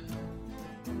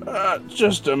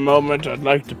 Just a moment. I'd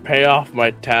like to pay off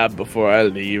my tab before I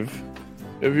leave.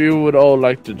 If you would all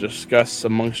like to discuss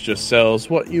amongst yourselves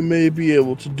what you may be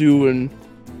able to do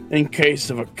in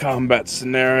case of a combat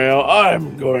scenario,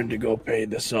 I'm going to go pay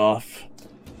this off.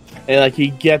 And, he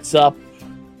gets up,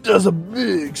 does a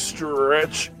big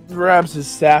stretch, grabs his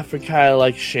staff, and kind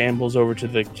of, shambles over to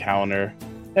the counter,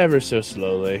 ever so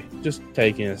slowly, just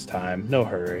taking his time, no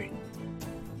hurry.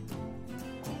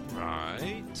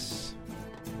 Right.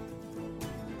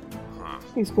 Huh.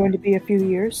 He's going to be a few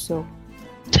years, so.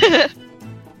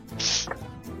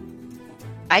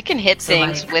 I can hit So,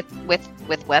 things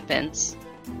with weapons.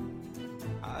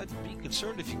 I'd be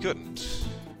concerned if you couldn't.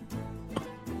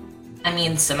 I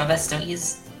mean, some of us don't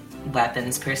use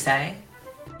weapons per se.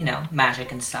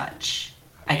 Magic and such.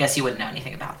 I guess you wouldn't know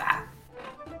anything about that.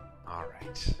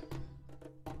 Alright.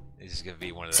 This is gonna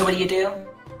be one of the... So what do you do?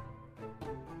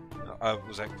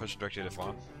 Was that question directed at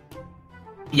Flan?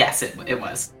 Yes, it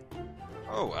was.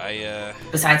 Oh,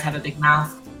 Besides have a big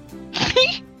mouth.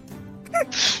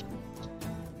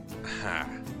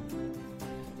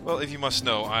 Well, if you must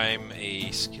know, I'm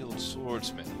a skilled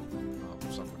swordsman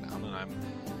of some renown, and I'm,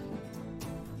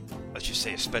 let's just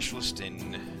say, a specialist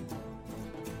in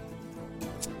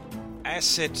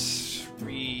asset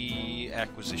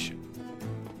reacquisition.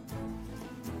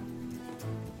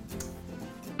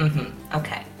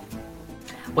 Okay.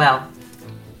 Well,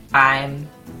 I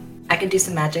can do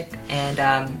some magic, and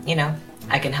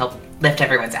I can help lift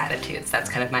everyone's attitudes. That's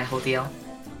kind of my whole deal.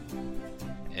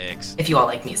 Excellent. If you all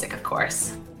like music, of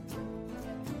course.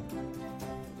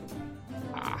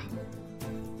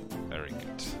 Very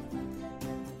good.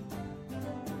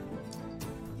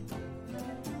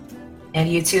 And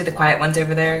you two, the quiet ones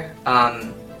over there,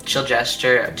 she'll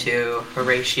gesture to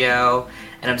Horatio,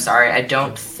 and I'm sorry, I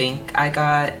don't think I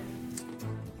got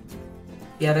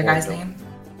the other guy's name?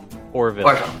 Orville.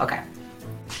 Orville, okay.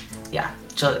 Yeah,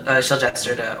 she'll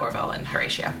gesture to Orville and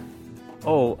Horatio.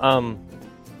 Oh,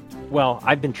 well,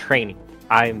 I've been training.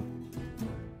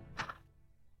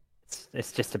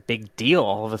 It's just a big deal.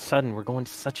 All of a sudden, we're going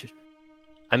to such a...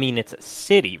 I mean, it's a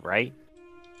city, right?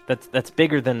 That's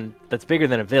bigger than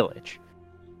a village.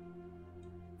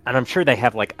 And I'm sure they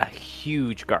have, a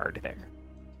huge guard there.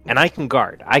 And I can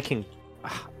guard. I can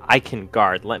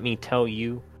guard. Let me tell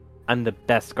you, I'm the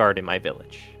best guard in my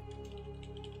village.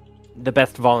 The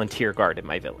best volunteer guard in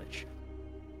my village.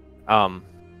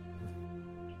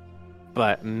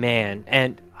 But man,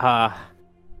 and I'm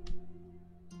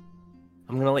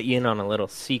gonna let you in on a little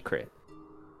secret.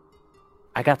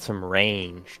 I got some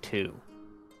range too.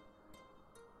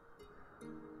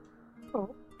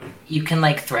 Oh. You can,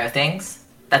 throw things?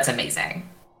 That's amazing.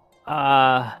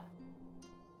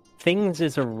 Things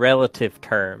is a relative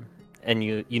term, and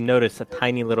you notice a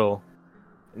tiny little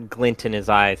glint in his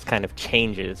eyes kind of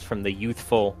changes from the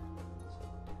youthful,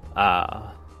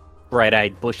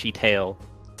 bright-eyed, bushy tail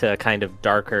to a kind of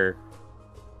darker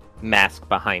mask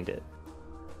behind it.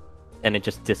 And it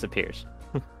just disappears.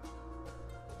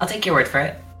 I'll take your word for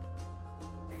it.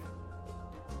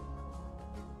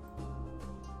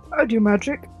 I do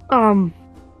magic.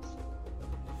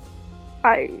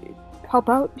 I help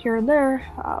out here and there.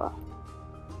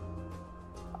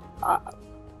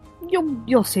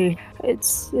 You'll see.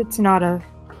 It's not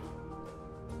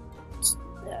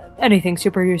anything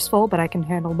super useful, but I can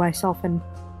handle myself in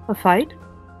a fight.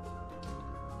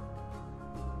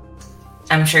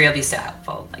 I'm sure you'll be so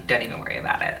helpful. Don't even worry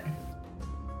about it.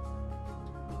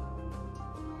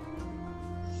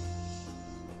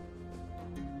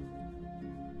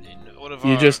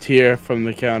 You just hear from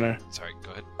the counter. Sorry,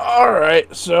 go ahead.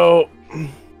 Alright, so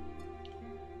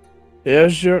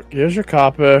here's your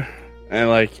copper,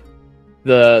 and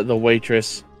the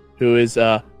waitress, who is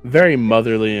very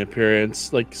motherly in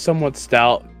appearance, somewhat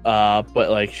stout,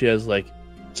 but she has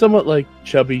somewhat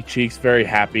chubby cheeks, very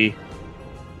happy.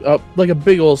 A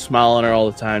big old smile on her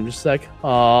all the time, just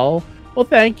oh, well,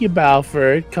 thank you,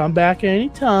 Balford. Come back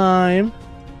anytime.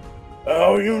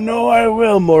 Oh, I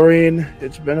will, Maureen.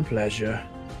 It's been a pleasure.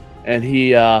 And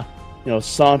he,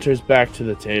 saunters back to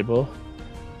the table.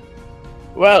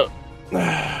 Well,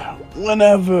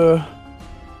 whenever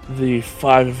the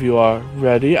 5 of you are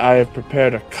ready, I have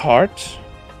prepared a cart.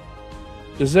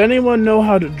 Does anyone know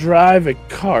how to drive a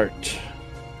cart?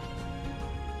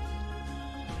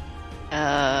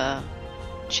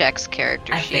 Checks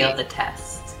character I sheet. failed the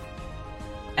test.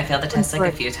 I failed the test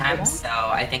a few times, so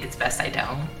I think it's best I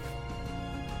don't.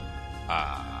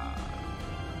 I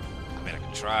mean, I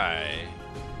can try.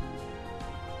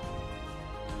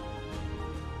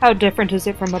 How different is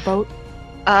it from a boat?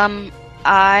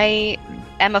 I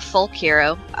am a folk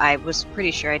hero. I was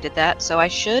pretty sure I did that, so I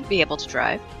should be able to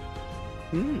drive.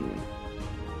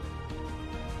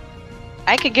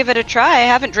 I could give it a try. I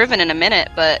haven't driven in a minute,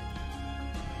 but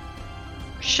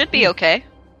should be okay.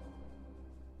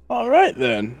 All right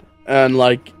then. And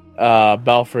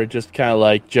Balfour just kind of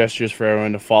like gestures for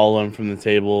everyone to follow him from the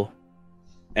table,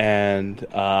 and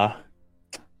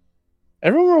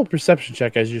everyone roll a perception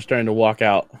check as you're starting to walk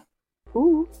out.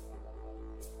 Ooh.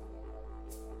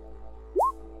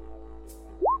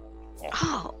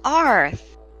 Oh,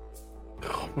 Arth.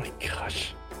 Oh my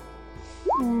gosh.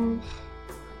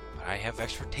 I have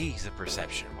expertise in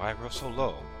perception. Why roll so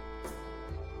low?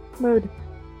 Mood.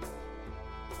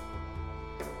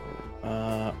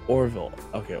 Orville.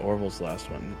 Okay, Orville's the last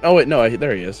one. Oh wait, no,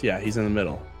 there he is. Yeah, he's in the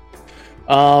middle.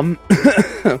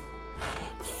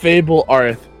 Fable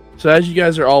Arth. So as you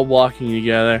guys are all walking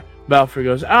together, Balfour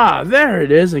goes, there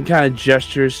it is, and kind of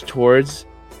gestures towards,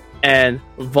 and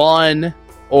Vaughn,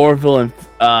 Orville, and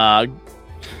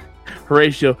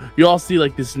Horatio, you all see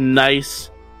like this nice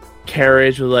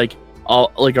carriage with like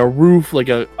a roof, like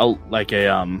a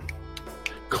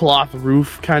cloth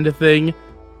roof kind of thing,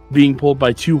 being pulled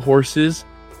by two horses.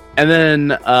 And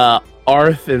then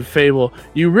Arth and Fable,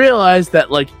 you realize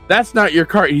that like that's not your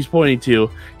cart he's pointing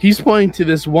to. He's pointing to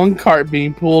this one cart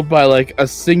being pulled by like a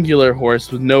singular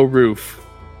horse with no roof.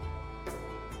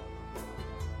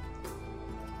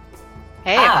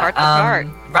 Hey, a cart's a cart.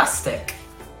 Rustic.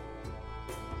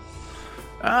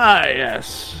 Ah,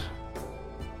 yes.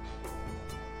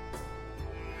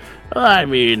 I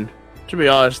mean, to be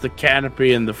honest, the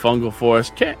canopy in the fungal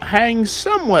forest hangs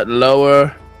somewhat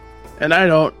lower, and I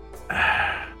don't...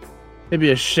 It'd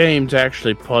be a shame to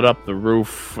actually put up the roof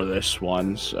for this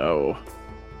one, so...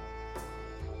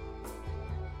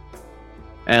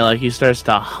 And, like, he starts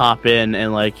to hop in,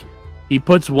 and, like, he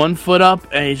puts one foot up,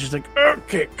 and he's just like,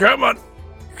 okay, come on.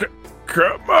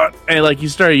 Come on. And, like, he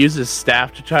started to use his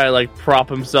staff to try to, like, prop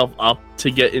himself up to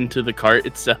get into the cart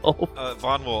itself.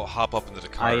 Vaughn will hop up into the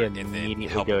cart and then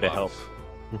immediately go to help.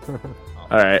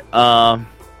 Alright,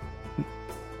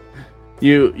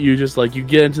 You just, like, you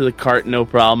get into the cart, no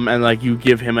problem, and, like, you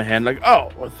give him a hand, like,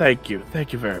 oh, well, thank you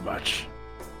very much.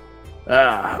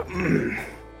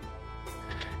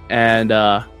 And,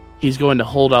 he's going to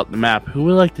hold out the map. Who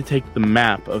would like to take the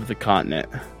map of the continent?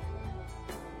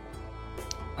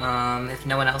 If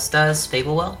no one else does,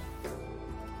 Fable will.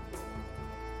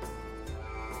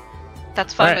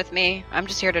 That's fine Alright. with me. I'm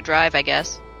just here to drive, I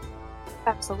guess.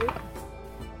 Absolutely.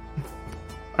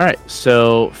 Alright,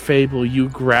 so, Fable, you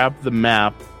grab the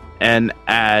map, and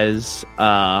as,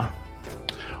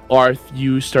 Arth,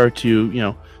 you start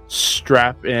to,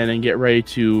 strap in and get ready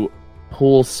to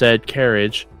pull said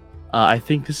carriage. I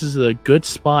think this is a good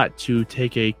spot to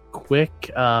take a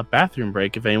quick, bathroom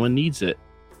break if anyone needs it.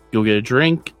 Go get a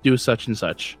drink, do such and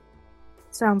such.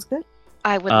 Sounds good.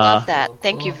 I would love that. Cool,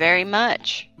 Thank you cool. very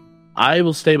much. I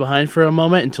will stay behind for a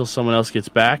moment until someone else gets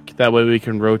back. That way we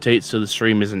can rotate so the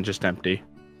stream isn't just empty.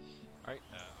 Alright,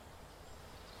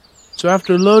 So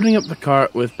after loading up the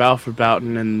cart with Balfour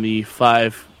Boughton and the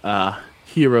 5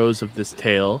 heroes of this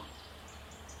tale,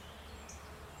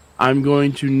 I'm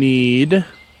going to need...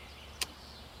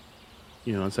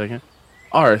 Give me 1 second.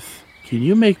 Arth, can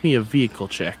you make me a vehicle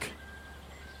check?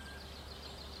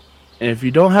 And if you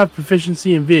don't have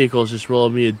proficiency in vehicles, just roll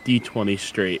me a d20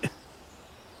 straight.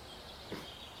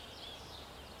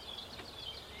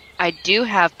 I do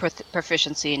have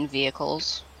proficiency in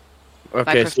vehicles.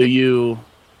 Okay, so you...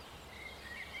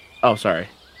 Oh, sorry.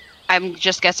 I'm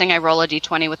just guessing I roll a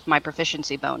d20 with my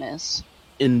proficiency bonus.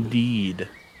 Indeed.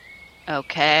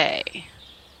 Okay.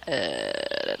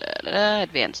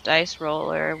 Advanced dice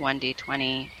roller,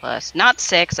 1d20 plus... Not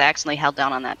 6, I accidentally held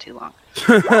down on that too long.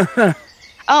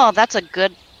 Oh, that's a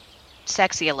good,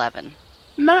 sexy 11.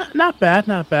 Not bad,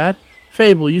 not bad.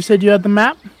 Fable, you said you had the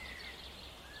map?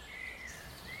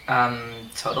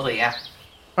 Totally, yeah.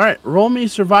 Alright, roll me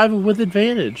survival with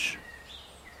advantage.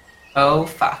 Oh,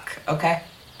 fuck. Okay.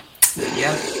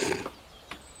 Yep.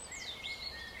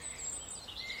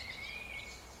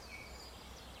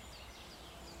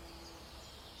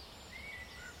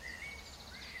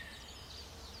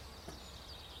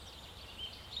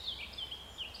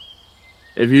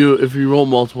 If you roll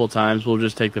multiple times, we'll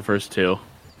just take the first 2.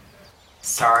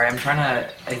 Sorry, I'm trying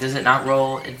to... does it not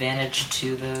roll advantage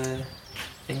to the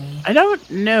thingy? I don't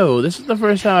know. This is the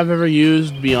first time I've ever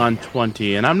used Beyond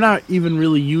 20, and I'm not even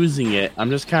really using it.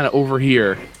 I'm just kind of over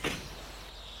here.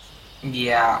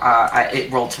 Yeah,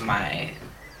 it rolled to my...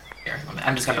 Here,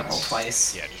 I'm just gonna roll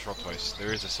twice. Yeah, just roll twice.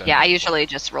 There is a setting. Yeah, I usually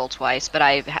just roll twice, but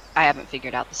I haven't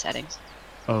figured out the settings.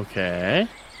 Okay.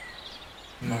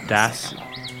 And then the Das- second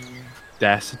one.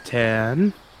 That's a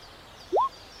 10.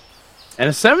 And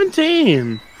a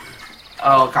 17.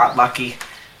 Oh, got lucky.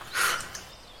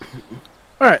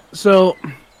 Alright, so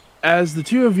as the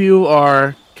two of you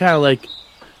are kind of like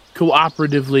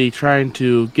cooperatively trying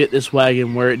to get this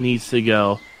wagon where it needs to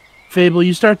go, Fable,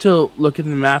 you start to look at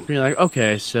the map and you're like,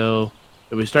 okay, so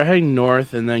if we start heading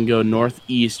north and then go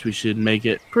northeast, we should make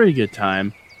it pretty good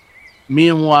time.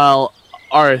 Meanwhile,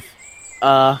 Arth,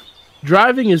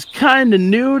 driving is kind of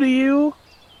new to you.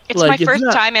 It's Like, my it's first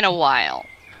not- time in a while.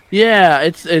 Yeah,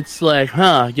 it's like,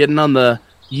 getting on the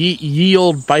ye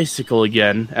old bicycle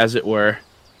again, as it were.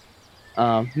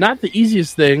 Not the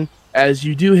easiest thing, as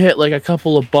you do hit like a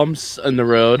couple of bumps in the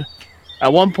road.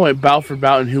 At one point, Balfour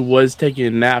Boughton, who was taking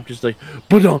a nap, just like,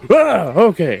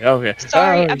 okay.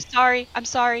 Sorry, I'm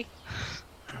sorry.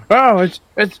 Oh,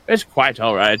 it's quite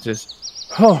all right.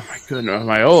 Just, oh my goodness,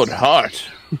 my old heart.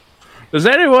 Does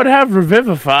anyone have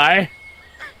Revivify?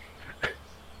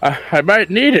 I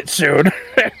might need it soon.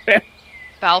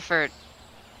 Balford,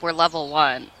 we're level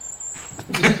 1.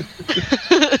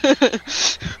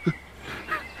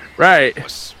 Right.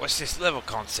 What's this level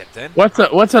concept then? What's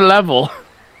a level?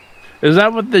 Is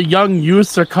that what the young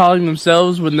youths are calling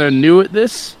themselves when they're new at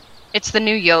this? It's the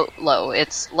new YOLO.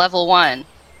 It's level 1.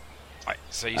 Right,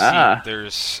 so you see,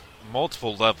 there's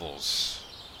multiple levels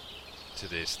to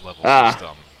this level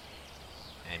system,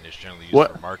 and it's generally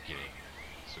used for marketing.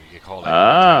 So you could call that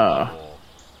a level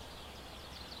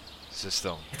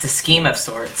system. It's a scheme of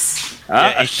sorts.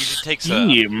 Yeah, it usually takes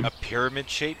a pyramid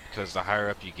shape because the higher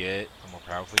up you get, the more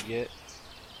powerful you get.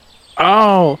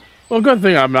 Oh, well, good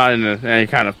thing I'm not in any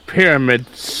kind of pyramid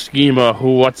scheme or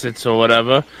or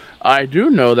whatever. I do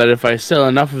know that if I sell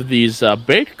enough of these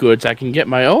baked goods, I can get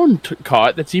my own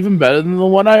cart that's even better than the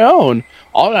one I own.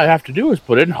 All I have to do is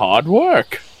put in hard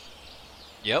work.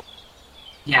 Yep.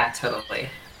 Yeah, totally.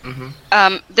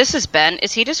 This is Ben.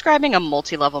 Is he describing a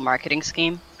multi-level marketing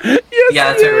scheme? Yes, Yeah,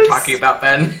 that's what we're talking about,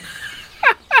 Ben.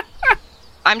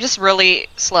 I'm just really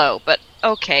slow, but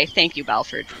okay. Thank you,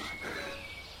 Balford.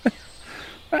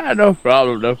 No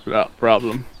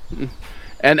problem.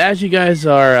 And as you guys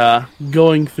are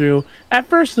going through, at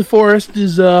first the forest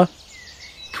is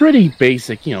pretty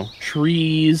basic,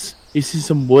 trees. You see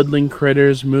some woodland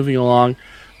critters moving along.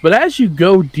 But as you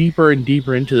go deeper and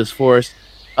deeper into this forest,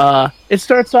 it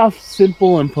starts off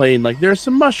simple and plain. Like, there are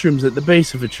some mushrooms at the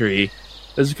base of a tree.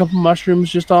 There's a couple mushrooms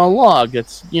just on a log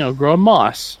that's, growing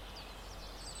moss.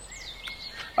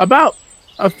 About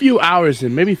a few hours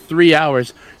in, maybe 3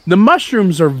 hours, the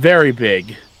mushrooms are very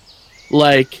big.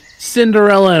 Like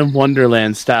Cinderella and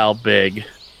Wonderland style big.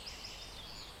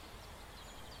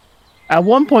 At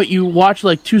one point, you watch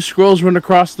like 2 squirrels run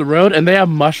across the road, and they have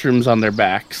mushrooms on their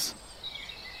backs.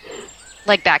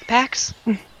 Like backpacks?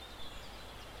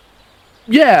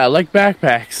 Yeah, like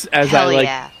backpacks.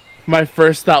 Yeah. My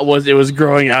first thought was it was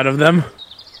growing out of them.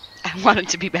 I want it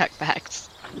to be backpacks.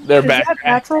 They're Is that backpacks.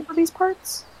 natural for these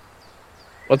parts?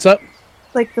 What's up?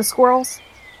 Like the squirrels?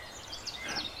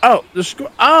 Oh,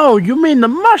 oh, you mean the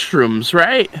mushrooms,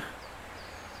 right?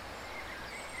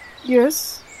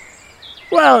 Yes.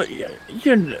 Well,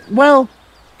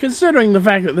 considering the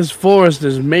fact that this forest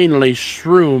is mainly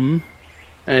shroom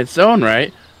in its own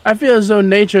right, I feel as though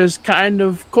nature has kind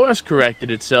of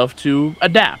course-corrected itself to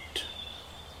adapt.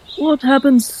 What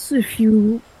happens if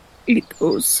you eat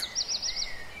those?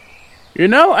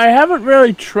 I haven't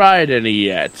really tried any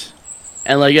yet.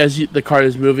 And as the cart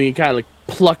is moving, it kind of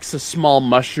plucks a small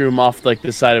mushroom off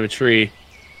the side of a tree.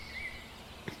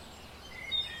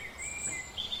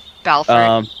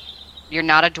 Balford, you're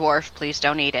not a dwarf. Please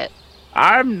don't eat it.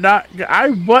 I'm not. He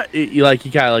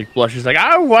kind of blushes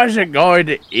I wasn't going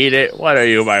to eat it. What are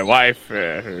you, my wife?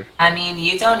 I mean,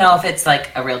 you don't know if it's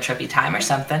a real trippy time or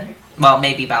something. Well,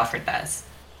 maybe Balford does.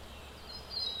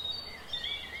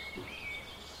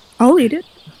 I'll eat it.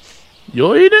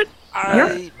 You'll eat it?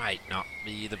 I might not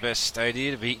be the best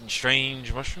idea to be eating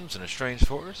strange mushrooms in a strange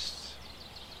forest.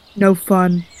 No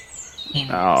fun.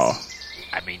 Oh.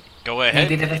 I mean, go ahead.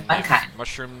 Maybe they're the fun If kind.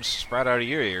 mushrooms sprout out of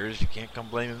your ears, you can't come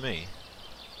blaming me.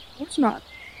 Of course not.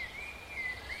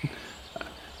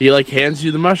 He hands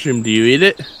you the mushroom. Do you eat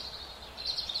it?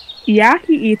 Yeah,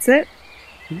 he eats it.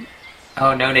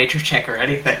 Oh, no nature check or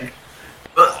anything.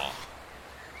 Ugh.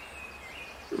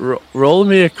 Roll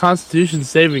me a Constitution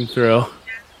saving throw.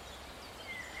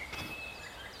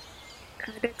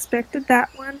 Kind of expected that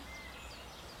one.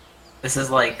 This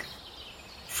is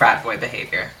frat boy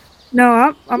behavior.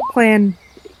 No, I'm playing.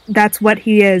 That's what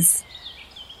he is.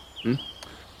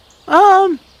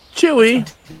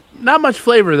 Chewy. Not much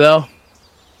flavor though.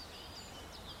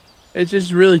 It's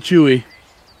just really chewy.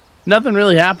 Nothing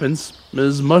really happens.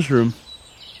 There's a mushroom.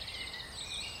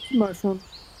 Mushroom.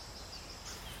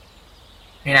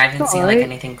 You're not even seeing like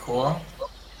Alright. anything cool.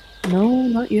 No,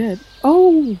 not yet.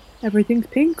 Oh, everything's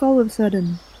pink all of a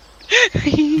sudden.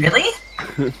 Really?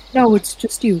 No, it's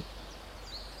just you.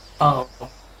 Oh.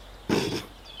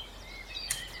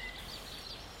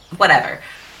 Whatever.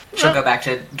 She'll go back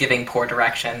to giving poor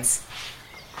directions.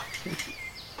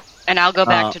 And I'll go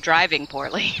back to driving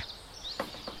poorly.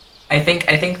 I think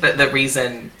that the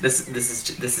reason this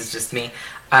is just me.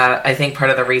 I think part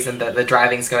of the reason that the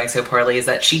driving's going so poorly is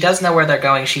that she does know where they're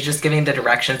going. She's just giving the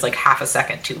directions like half a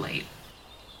second too late.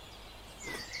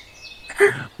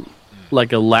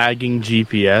 Like a lagging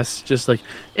GPS, just like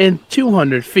in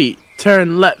 200 feet,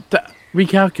 turn left,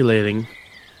 recalculating.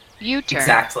 U-turn.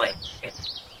 Exactly.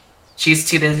 She's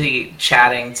too busy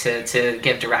chatting to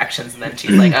give directions, and then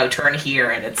she's like, "Oh, turn here,"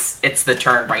 and it's the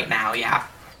turn right now. Yeah.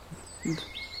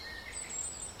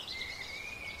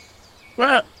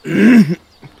 Well,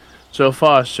 so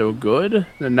far so good.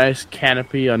 The nice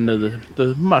canopy under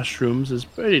the mushrooms is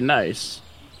pretty nice.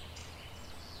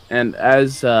 And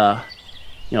as a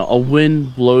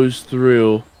wind blows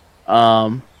through,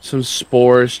 some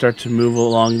spores start to move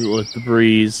along with the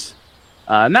breeze.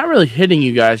 Not really hitting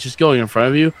you guys, just going in front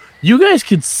of you. You guys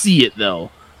could see it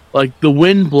though. Like the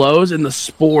wind blows and the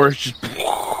spores just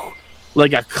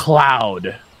like a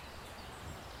cloud.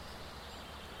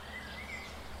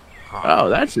 Oh,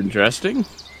 that's interesting.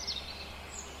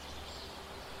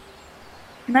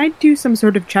 Can I do some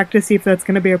sort of check to see if that's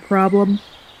going to be a problem?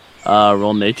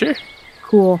 Roll nature.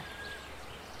 Cool.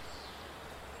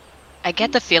 I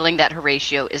get the feeling that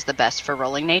Horatio is the best for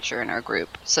rolling nature in our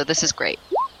group, so this is great.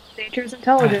 Nature's I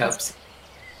hope intelligence.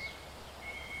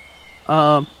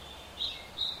 so.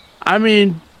 I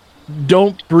mean,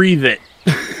 don't breathe it.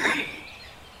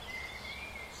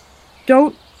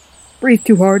 Don't breathe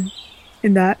too hard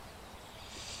in that.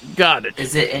 Got it.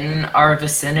 Is it in our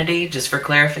vicinity, just for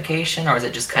clarification, or is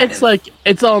it just kind It's of... like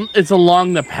it's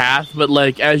along the path, but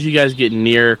like as you guys get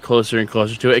near, closer and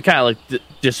closer to it, it kind of like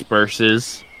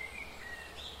disperses.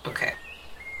 Okay.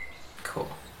 Cool.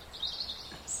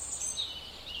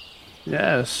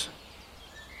 Yes.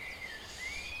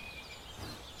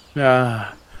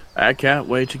 I can't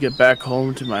wait to get back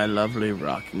home to my lovely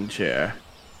rocking chair.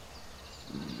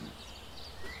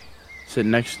 Sit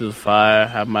next to the fire,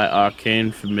 have my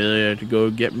arcane familiar to go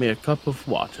get me a cup of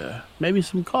water. Maybe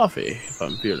some coffee if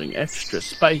I'm feeling extra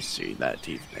spicy that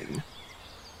evening.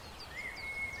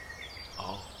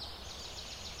 Oh.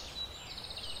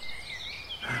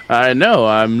 I know,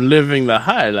 I'm living the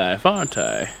high life, aren't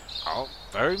I? Oh,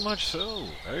 very much so.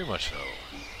 Very much so.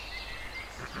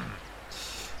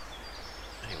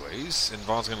 Anyways, and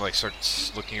Vaughn's gonna like start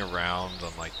looking around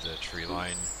on like the tree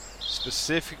line,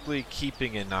 specifically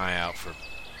keeping an eye out for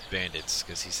bandits,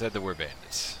 because he said there were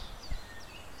bandits.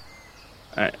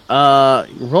 Alright,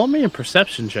 roll me a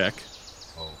perception check.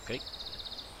 Okay.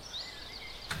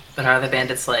 But are the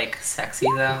bandits, like, sexy,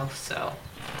 though? So,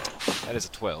 That is a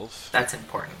 12. that's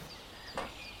important.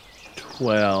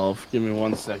 12. Give me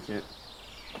 1 second.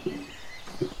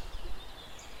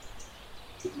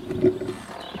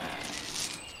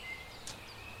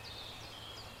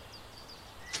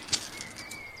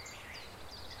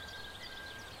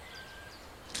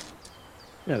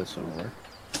 Yeah, this one will work.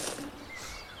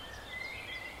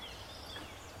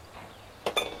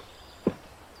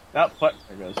 Oh, what?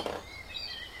 There it goes.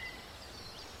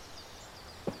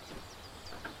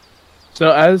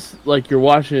 So as like you're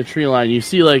watching a tree line, you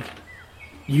see like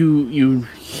you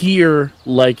hear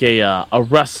like a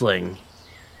rustling,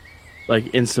 like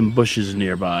in some bushes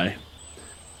nearby.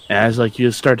 And as like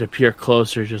you start to peer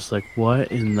closer, just like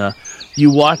what in the?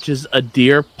 You watch as a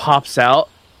deer pops out,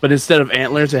 but instead of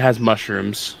antlers, it has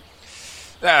mushrooms.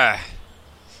 Ah.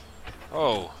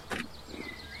 Oh.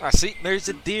 Ah, see, there's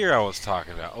a deer I was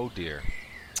talking about. Oh dear.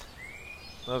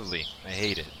 Lovely. I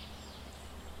hate it.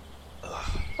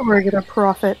 Ugh. We're gonna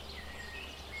profit.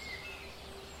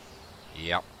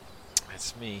 Yep.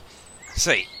 That's me.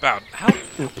 Say, about how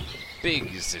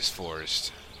big is this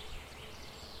forest?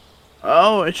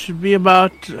 Oh, it should be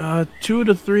about 2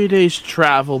 to 3 days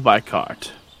travel by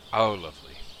cart. Oh,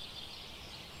 lovely.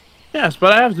 Yes,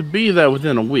 but I have to be there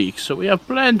within a week, so we have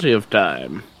plenty of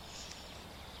time.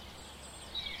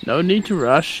 No need to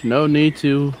rush, no need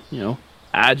to,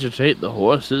 agitate the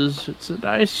horses. It's a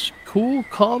nice, cool,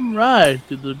 calm ride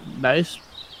through the nice,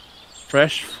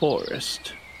 fresh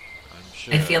forest. I'm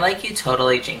sure. I feel like you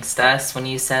totally jinxed us when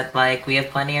you said, like, we have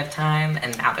plenty of time,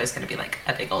 and now there's gonna be, like,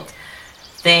 a big old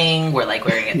thing where like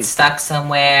we're gonna get stuck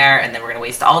somewhere, and then we're gonna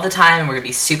waste all the time, and we're gonna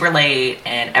be super late,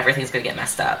 and everything's gonna get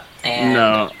messed up. And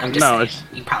I'm just saying,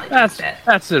 you probably jinxed it.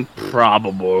 That's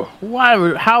improbable.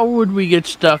 How would we get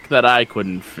stuck that I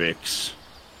couldn't fix?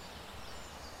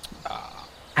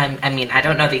 I mean, I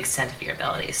don't know the extent of your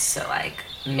abilities, so like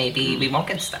maybe we won't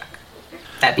get stuck.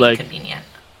 That'd be Like, convenient.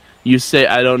 You say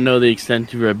I don't know the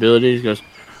extent of your abilities. He goes,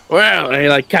 well, and he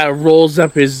like kind of rolls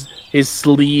up his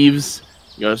sleeves.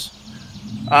 He goes,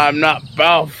 I'm not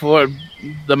Balfour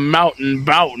the Mountain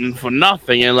Boughton for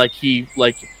nothing, and like he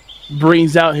like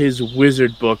brings out his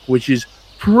wizard book, which is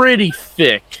pretty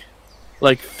thick,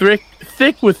 like thick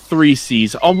with 3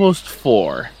 C's, almost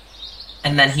 4.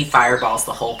 And then he fireballs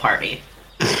the whole party.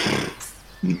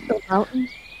 The mountain?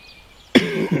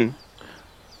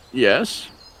 Yes.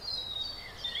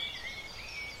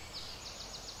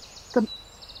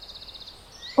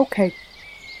 Okay.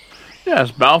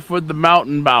 Yes, Balfour the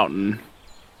Mountain Boughton.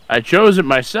 I chose it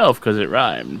myself because it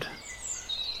rhymed.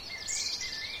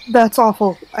 That's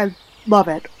awful. I love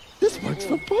it. This works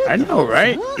for both. I know,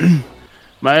 right?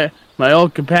 my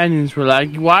old companions were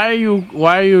like, "Why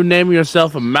are you naming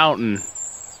yourself a mountain?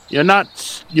 You're not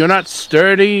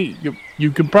sturdy.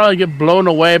 You can probably get blown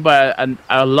away by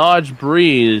a large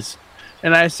breeze."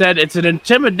 And I said, "It's an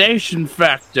intimidation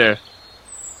factor.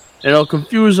 It'll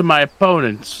confuse my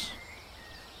opponents."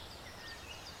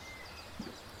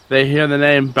 They hear the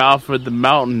name Balfour the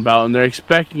Mountain Boughton. They're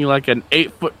expecting like an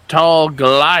 8-foot-tall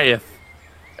Goliath.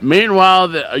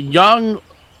 Meanwhile, a young,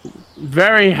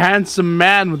 very handsome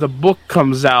man with a book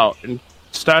comes out and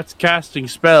starts casting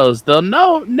spells. They'll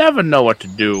never know what to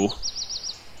do.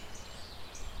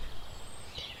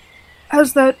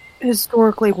 Has that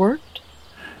historically worked?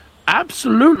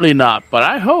 Absolutely not, but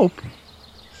I hope.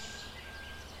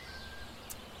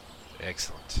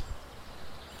 Excellent.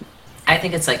 I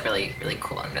think it's like really, really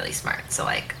cool and really smart. So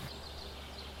like,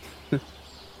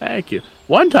 Thank you.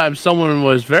 One time someone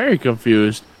was very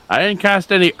confused. I didn't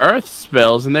cast any earth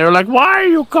spells, and they were like, "Why are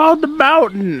you called the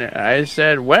mountain?" I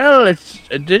said, "Well, it's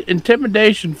an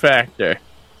intimidation factor."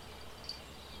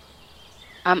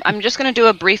 I'm just going to do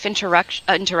a brief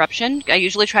interruption. I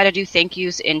usually try to do thank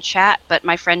yous in chat, but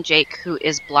my friend Jake, who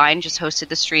is blind, just hosted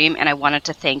the stream, and I wanted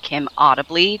to thank him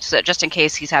audibly, so just in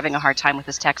case he's having a hard time with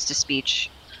his text-to-speech.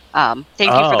 Thank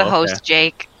you for the host,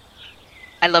 Jake.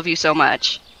 I love you so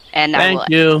much. And I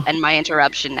will end my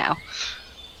interruption now.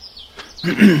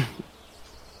 And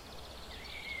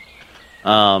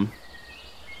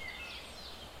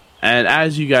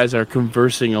as you guys are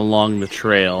conversing along the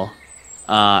trail,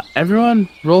 everyone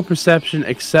roll perception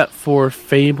except for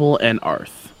Fable and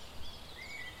Arth.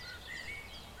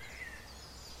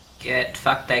 get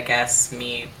fucked, I guess.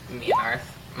 Me and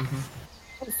Arth. Mm-hmm.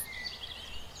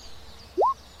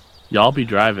 Y'all be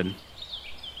driving.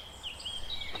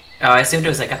 Oh, I assumed it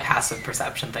was like a passive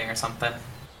perception thing or something.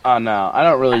 Oh no, I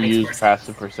don't really That makes use more sense.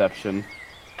 passive perception.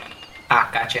 Ah,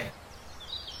 gotcha.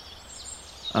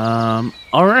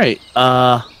 Alright,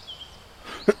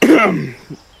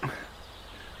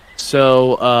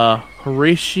 so,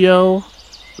 Horatio,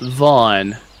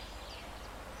 Vaughn,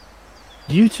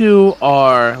 you two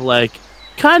are, like,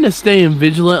 kind of staying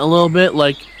vigilant a little bit,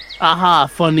 like,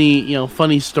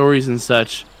 funny stories and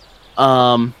such.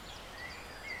 Vaughn,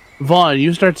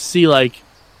 you start to see, like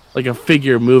a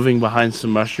figure moving behind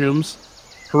some mushrooms.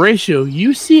 Horatio,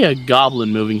 you see a goblin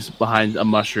moving behind a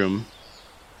mushroom.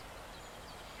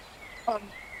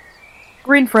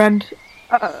 Green friend.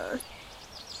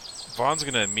 Vaughn's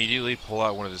gonna immediately pull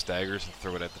out one of his daggers and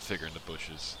throw it at the figure in the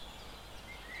bushes.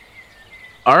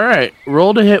 Alright,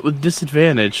 roll to hit with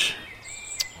disadvantage.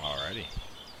 Alrighty.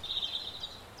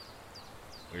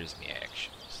 Where's me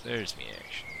actions? There's me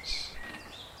actions.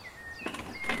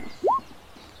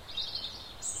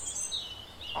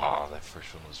 Oh, that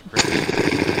first one was a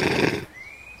crit.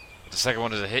 The second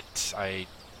one is a hit, I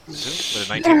assume, with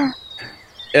a 19.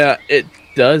 Yeah, it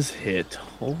does hit.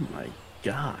 Oh my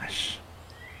gosh.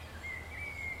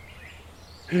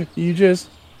 You just...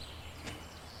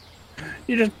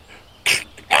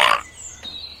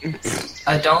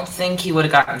 I don't think he would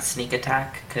have gotten sneak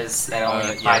attack, because that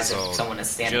only applies if someone is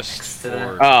standing just next to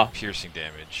for the... piercing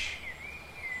damage.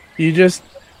 You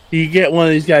get one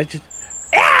of these guys just...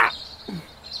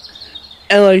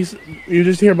 And like, you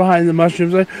just hear behind the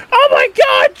mushrooms like, "Oh my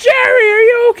god, Jerry, are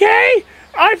you okay?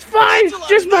 Oh, it's fine, it's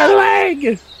just my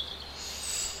leg!"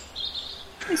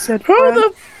 I said, Who friend.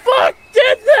 the fuck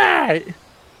did that?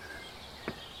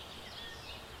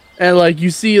 And like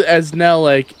you see as now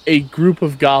like a group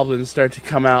of goblins start to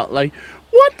come out like,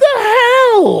 "What the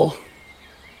hell?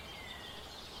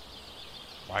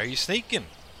 Why are you sneaking?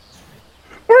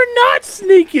 We're we're not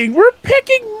sneaking. We're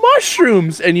picking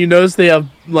mushrooms. And you notice they have,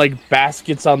 like,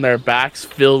 baskets on their backs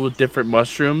filled with different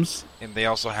mushrooms. And they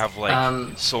also have,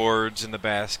 like, swords in the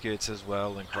baskets as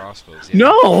well, and crossbows. Yeah.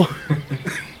 No!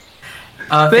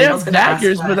 They Fable's have gonna ask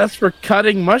daggers, that- but that's for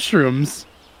cutting mushrooms.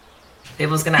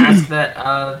 Fable's gonna ask that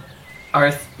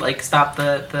Arth like stop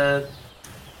the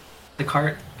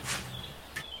cart.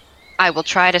 I will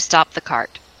try to stop the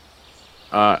cart.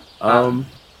 I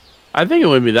think it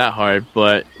wouldn't be that hard,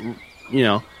 but you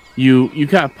know, you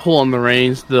kind of pull on the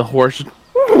reins, the horse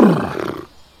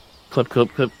clip,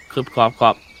 clip, clip, clip, clop,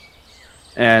 clop,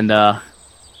 and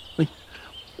like,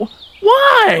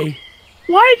 why?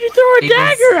 Why did you throw a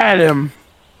dagger at him?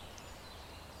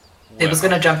 Fable's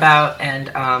gonna jump out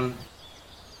and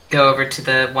go over to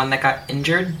the one that got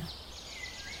injured.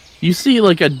 You see,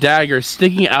 like, a dagger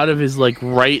sticking out of his, like,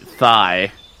 right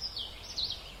thigh.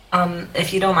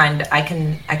 If you don't mind, I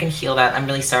can heal that. I'm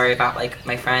really sorry about like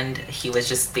my friend. He was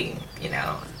just being,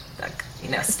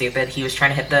 stupid. He was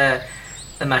trying to hit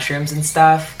the mushrooms and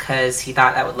stuff because he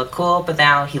thought that would look cool, but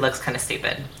now he looks kind of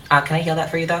stupid. Can I heal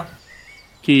that for you though?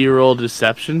 Can you roll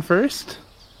deception first?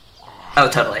 Oh,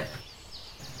 totally.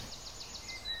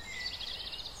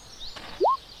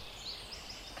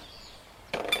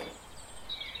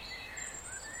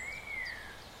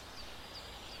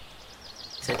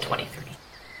 So 23.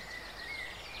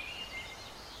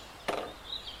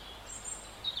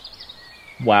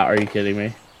 Wow, are you kidding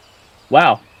me?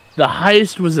 Wow, the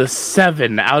highest was a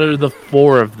 7 out of the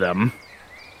 4 of them.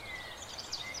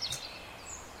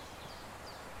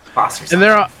 Boss or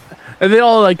And they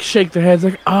all like shake their heads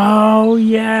like, "Oh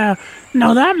yeah,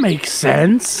 no, that makes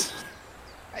sense."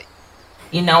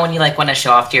 You know when you like want to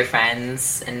show off to your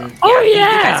friends and Oh, you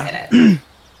yeah. guys get it.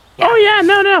 Yeah. Oh yeah,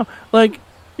 no, like,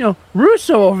 you know,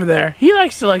 Russo over there, he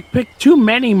likes to like pick too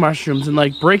many mushrooms and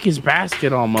like break his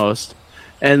basket almost.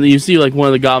 And you see like one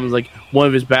of the goblins, like one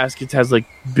of his baskets has like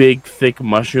big thick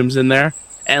mushrooms in there,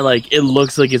 and like it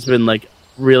looks like it's been like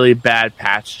really bad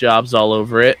patch jobs all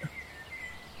over it.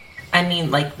 I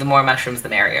mean, like the more mushrooms, the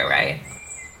merrier, right?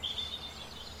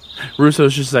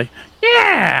 Russo's just like,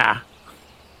 yeah.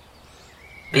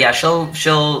 But yeah,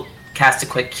 she'll cast a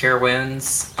quick cure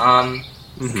wounds.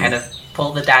 Kind of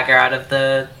pull the dagger out of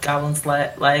the goblin's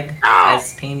leg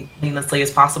as painlessly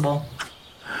as possible.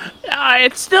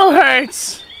 It still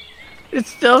hurts. It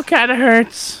still kind of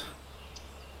hurts.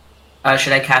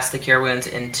 Should I cast the cure wounds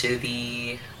into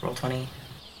the roll 20?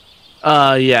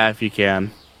 Yeah, if you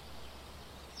can.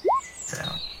 So.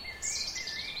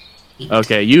 8.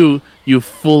 Okay, you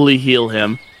fully heal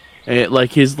him, and it,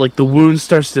 like the wound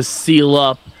starts to seal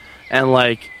up, and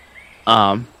like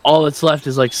all that's left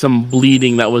is like some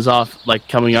bleeding that was off, like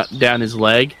coming up down his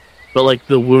leg, but like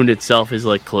the wound itself is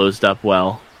like closed up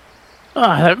well.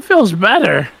 That feels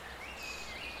better.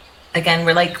 Again,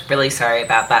 we're like really sorry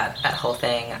about that whole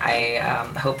thing. I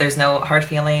hope there's no hard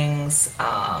feelings.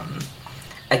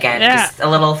 Again, just a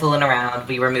little fooling around.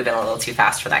 We were moving a little too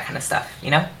fast for that kind of stuff,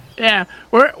 you know? Yeah,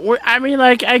 we're I mean,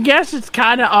 like, I guess it's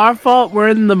kind of our fault. We're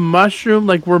in the mushroom,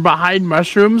 like, we're behind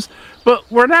mushrooms, but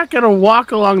we're not gonna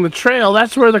walk along the trail.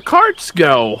 That's where the carts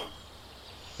go.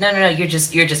 No, you're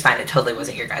just fine. It totally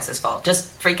wasn't your guys' fault.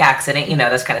 Just freak accident, you know,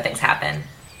 those kind of things happen.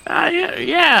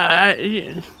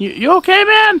 You okay,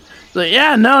 man? Like,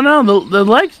 yeah, no, the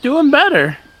leg's doing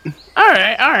better. All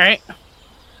right.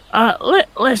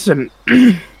 Listen,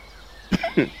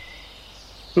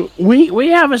 we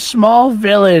have a small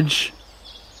village,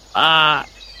 a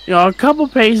couple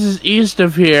paces east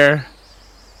of here.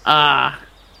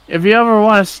 If you ever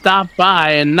want to stop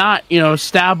by and not,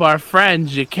 stab our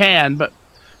friends, you can, but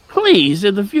please,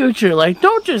 in the future, like,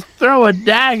 don't just throw a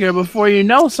dagger before you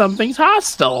know something's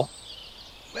hostile.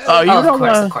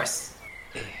 Of course.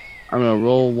 I'm gonna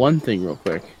roll one thing real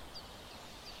quick.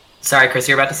 Sorry, Chris,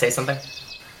 you're about to say something?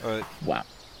 Wow.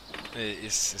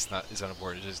 It's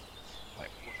unimportant. It's just like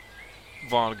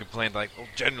Vaughn complained, like, well,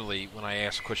 generally when I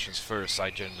ask questions first,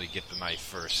 I generally get the knife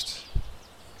first.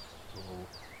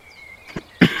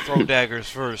 Throw daggers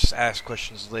first, ask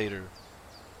questions later.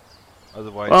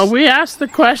 Otherwise, well, we asked the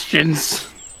questions.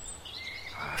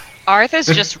 Arthur's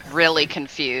just really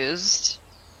confused.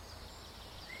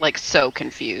 Like, so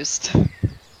confused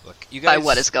look, you guys, by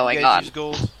what is going you guys on. Use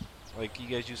gold? Like, you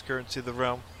guys use currency of the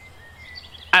realm?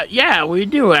 Yeah, we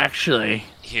do, actually.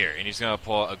 Here, and he's gonna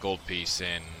pull out a gold piece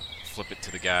and flip it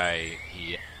to the guy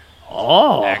he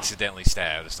accidentally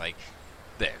stabbed. It's like,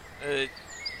 there.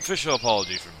 Official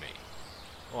apology from me.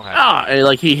 Won't happen. And,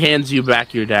 like, he hands you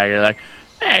back your dagger, like,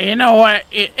 hey, you know what?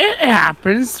 It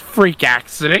happens. Freak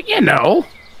accident, you know.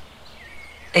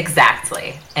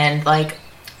 Exactly. And, like,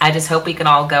 I just hope we can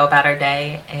all go about our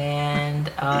day and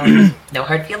no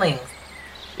hard feelings.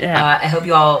 Yeah. I hope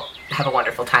you all have a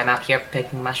wonderful time out here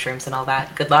picking mushrooms and all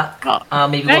that. Good luck.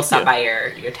 Maybe we'll stop by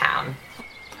your town.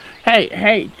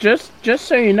 Hey, just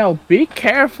so you know, be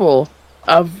careful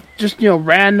of just,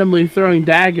 randomly throwing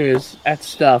daggers at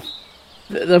stuff.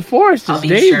 The forest is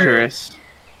dangerous. Sure.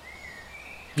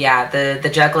 Yeah, the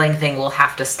juggling thing will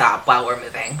have to stop while we're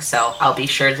moving, so I'll be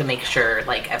sure to make sure,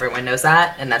 everyone knows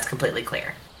that, and that's completely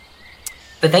clear.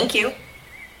 But thank you.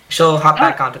 She'll hop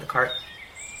back onto the cart.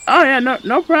 Oh, yeah,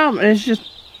 no problem. It's just,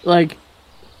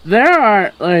 there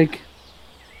are,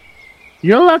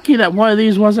 you're lucky that one of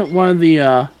these wasn't one of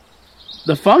the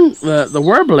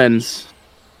werblins.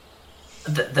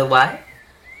 The what?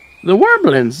 The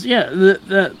werblins, yeah,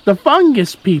 the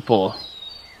fungus people.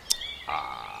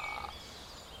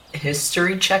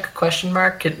 History check, question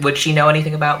mark? Would she know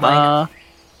anything about,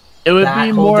 it would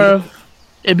be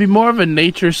more of a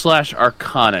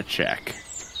nature/arcana check.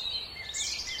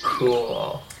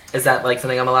 Cool. Is that,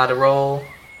 something I'm allowed to roll?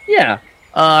 Yeah.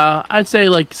 I'd say,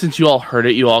 since you all heard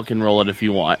it, you all can roll it if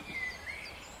you want.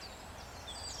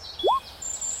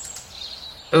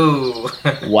 Ooh.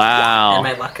 Wow. And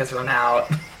my luck has run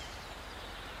out.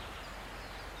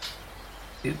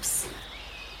 Oops.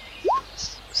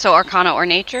 So Arcana or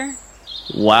Nature?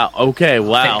 Wow. Okay,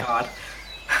 wow. Thank God.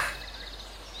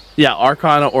 Yeah,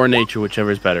 Arcana or Nature,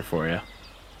 whichever is better for you.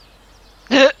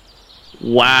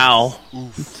 Wow.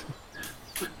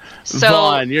 So,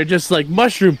 Vaughn, you're just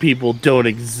mushroom people don't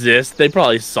exist. They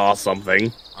probably saw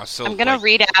something. I'm gonna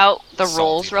read out the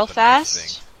rolls real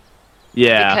fast.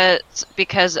 Yeah.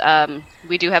 Because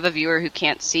we do have a viewer who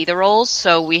can't see the rolls,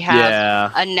 so we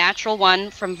have a natural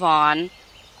 1 from Vaughn.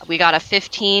 We got a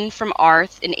 15 from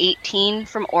Arth, an 18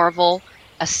 from Orville,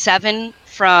 a 7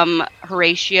 from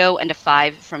Horatio, and a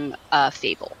 5 from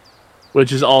Fable.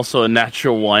 Which is also a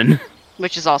natural 1.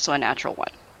 Which is also a natural 1.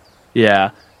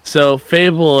 Yeah. So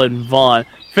Fable and Vaughn.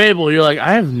 Fable, you're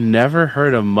I have never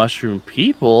heard of mushroom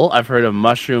people. I've heard of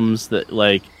mushrooms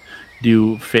that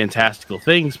do fantastical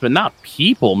things, but not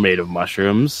people made of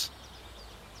mushrooms.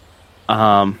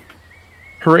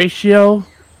 Horatio,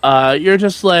 you're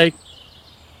just I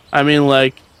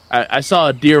saw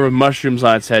a deer with mushrooms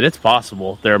on its head. It's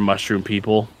possible there are mushroom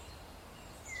people.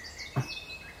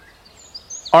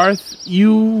 Arth,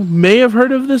 you may have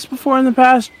heard of this before in the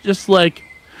past. Just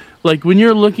when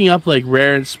you're looking up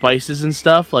rare spices and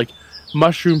stuff,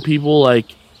 mushroom people,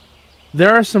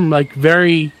 there are some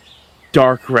very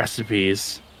dark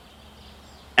recipes,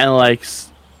 and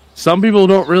some people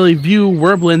don't really view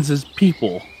werblins as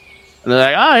people, and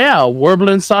they're oh yeah,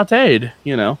 werblin sautéed,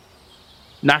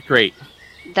 not great.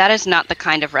 That is not the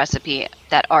kind of recipe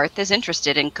that Arth is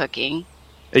interested in cooking.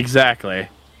 Exactly.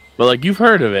 But you've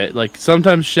heard of it.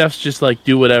 Sometimes chefs just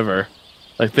do whatever.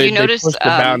 They push the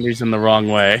boundaries in the wrong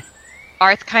way.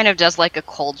 Arth kind of does a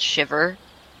cold shiver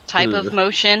type of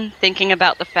motion, thinking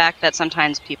about the fact that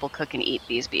sometimes people cook and eat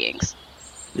these beings.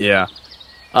 Yeah.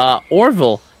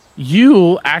 Orville,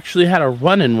 you actually had a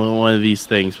run-in with one of these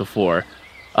things before.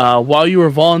 While you were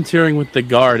volunteering with the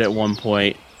guard at one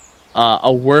point,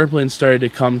 a werblin started to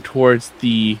come towards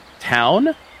the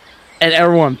town, and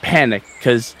everyone panicked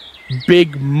because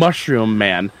big mushroom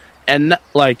man, and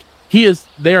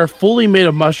they are fully made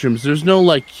of mushrooms. There's no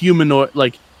humanoid,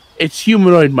 it's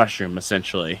humanoid mushroom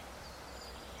essentially.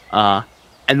 And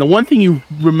the one thing you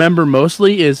remember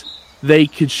mostly is they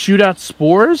could shoot out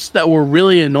spores that were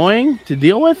really annoying to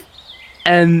deal with,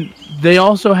 and they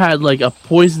also had a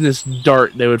poisonous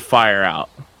dart they would fire out.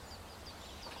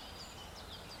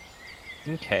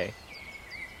 Okay.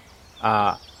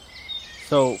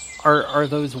 So are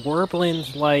those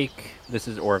werblins this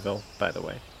is Orville, by the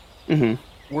way.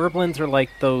 Mm-hmm. Werblins are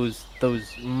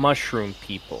those mushroom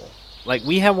people.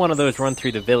 We had one of those run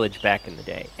through the village back in the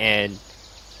day, and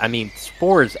I mean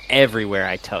spores everywhere,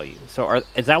 I tell you. So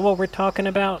is that what we're talking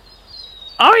about?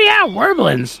 Oh yeah,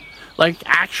 werblins.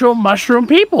 Actual mushroom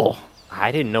people.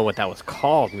 I didn't know what that was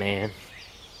called, man.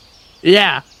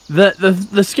 Yeah.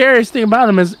 The scariest thing about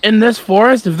them is in this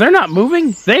forest, if they're not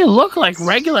moving, they look like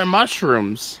regular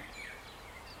mushrooms.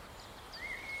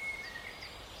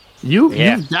 You've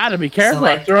got to be careful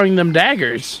at throwing them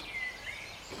daggers.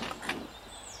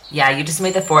 Yeah, you just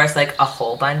made the forest a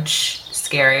whole bunch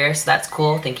scarier, so that's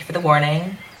cool. Thank you for the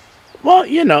warning. Well,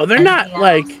 they're not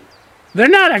they're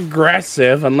not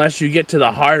aggressive unless you get to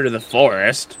the heart of the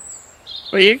forest.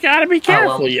 But you got to be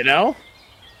careful,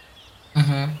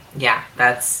 Mm-hmm. Yeah,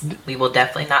 we will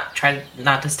definitely not try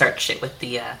not to start shit with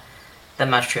the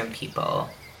mushroom people.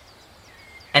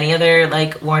 Any other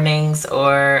warnings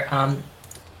or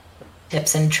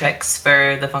tips and tricks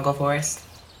for the fungal forest?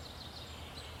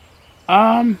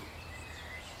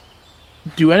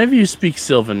 Do any of you speak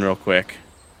Sylvan real quick?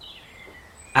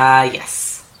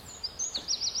 Yes.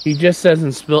 He just says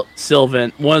in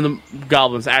Sylvan, one of the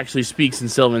goblins actually speaks in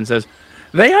Sylvan and says,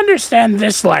 they understand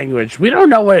this language. We don't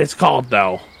know what it's called,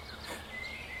 though.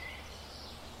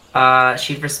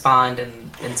 She'd respond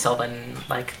in Sylvan,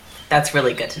 like, that's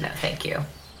really good to know, thank you.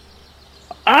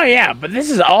 Oh, yeah, but this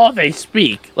is all they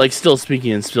speak. Like, still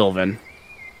speaking in Sylvan.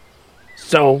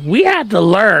 So, we had to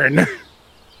learn.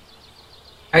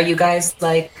 Are you guys,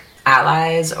 like,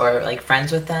 allies or, like,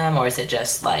 friends with them? Or is it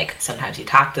just, like, sometimes you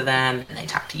talk to them and they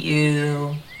talk to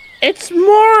you? It's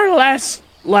more or less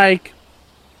like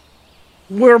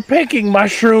we're picking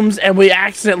mushrooms and we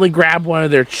accidentally grab one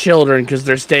of their children because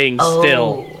they're staying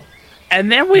still.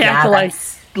 And then we have to, like,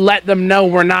 let them know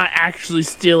we're not actually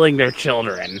stealing their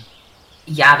children.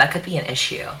 Yeah, that could be an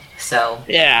issue. So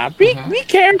yeah, be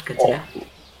careful. Good to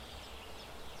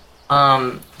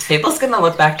know. Fable's gonna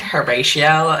look back to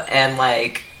Horatio and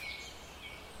like.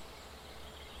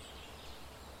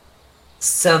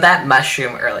 So that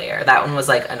mushroom earlier, that one was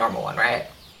like a normal one, right?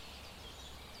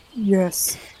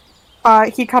 Yes.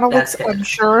 He kind of looks good.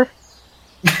 unsure.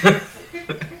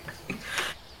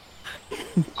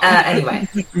 Anyway.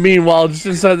 Meanwhile, just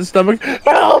inside the stomach,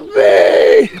 help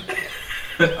me!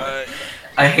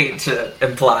 I hate to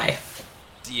imply.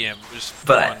 DM, just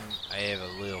but one, I have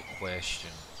a little question.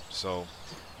 So,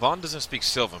 Vaughn doesn't speak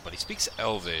Sylvan, but he speaks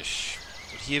Elvish.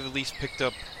 Would he have at least picked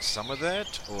up some of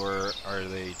that, or are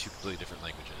they two completely different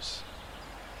languages?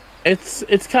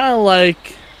 It's kind of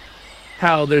like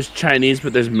how there's Chinese,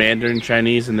 but there's Mandarin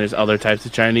Chinese, and there's other types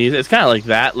of Chinese. It's kind of like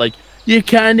that. Like, you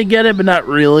kind of get it, but not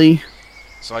really.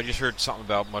 So I just heard something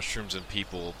about mushrooms and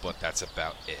people, but that's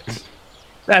about it.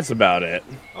 That's about it.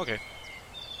 Okay.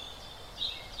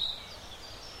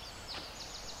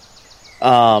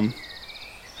 All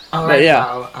right.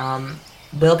 Yeah. Well,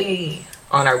 we'll be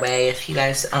on our way if you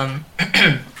guys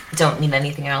don't need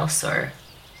anything else, or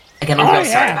again, I'm real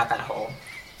sorry about that whole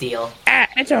deal.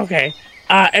 It's okay.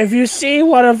 If you see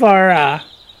one of our,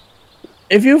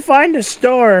 if you find a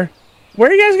store, where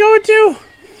are you guys going to?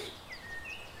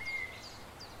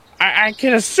 I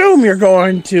can assume you're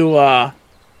going to,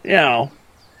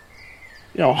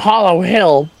 Hollow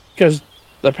Hill, because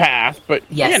the path, but,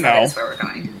 yes, you know. that is where we're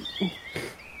going.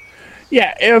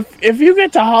 Yeah, if you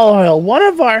get to Hollow Hill, one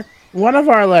of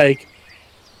our like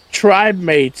tribe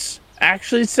mates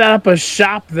actually set up a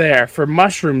shop there for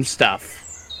mushroom stuff.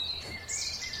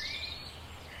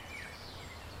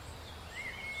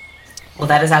 Well,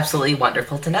 that is absolutely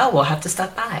wonderful to know. We'll have to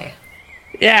stop by.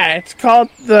 Yeah, it's called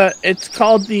the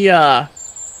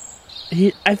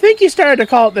I think he started to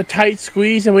call it the Tight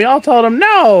Squeeze, and we all told him,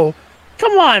 no,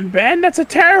 come on, Ben, that's a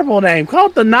terrible name. Call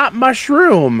it the Not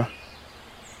Mushroom.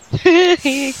 That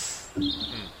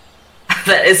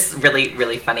is really,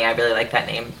 really funny. I really like that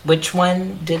name. Which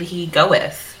one did he go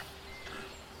with?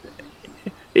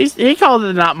 He called it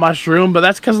the Not Mushroom, but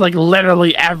that's because, like,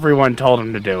 literally everyone told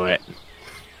him to do it.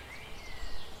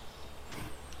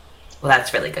 Well,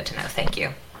 that's really good to know. Thank you.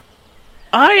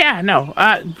 Oh, yeah, no.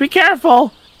 Be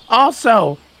careful.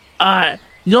 Also,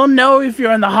 you'll know if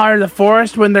you're in the heart of the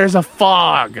forest when there's a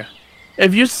fog.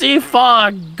 If you see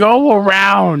fog, go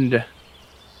around.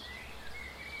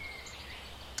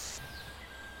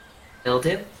 Will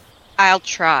do. I'll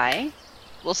try.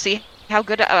 We'll see how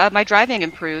good my driving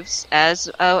improves as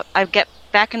I get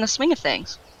back in the swing of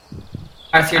things.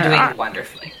 Arthur, you're doing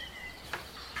wonderfully.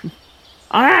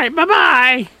 All right,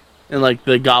 bye-bye. And, like,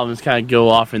 the goblins kind of go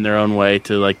off in their own way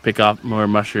to, like, pick up more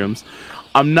mushrooms.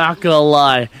 I'm not gonna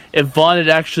lie. If Vaughn had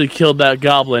actually killed that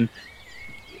goblin,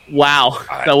 wow,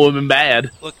 that would have been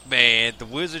bad. Look, man, the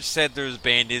wizard said there was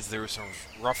bandits. There was some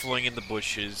ruffling in the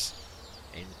bushes.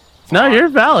 And No, you're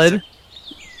valid.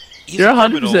 He's You're a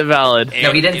 100% valid.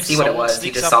 No, he didn't if see what it someone was. He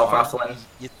sneaks just up saw on ruffling.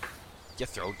 You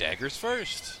throw daggers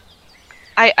first.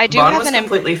 I do Vaughn have was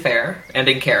completely fair and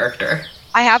in character.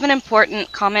 I have an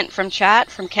important comment from chat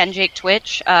from Ken Jake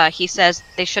Twitch. He says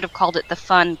they should have called it the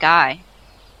Fun Guy.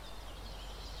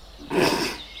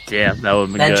 Yeah, that would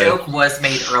have been That good. joke was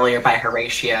made earlier by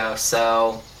Horatio,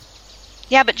 so...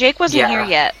 Yeah, but Jake wasn't here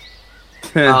yet.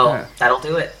 Oh, that'll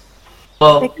do it. They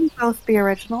Well, can both be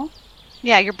original.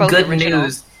 Yeah, you're both good original.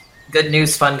 news. Good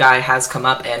news, Fun Guy has come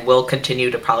up and will continue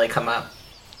to probably come up.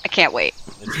 I can't wait.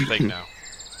 It's fake now.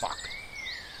 Fuck.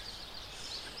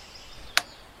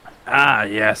 Ah,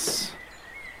 yes.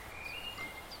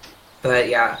 But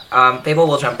yeah, Fable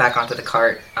will jump back onto the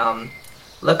cart,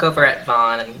 look over at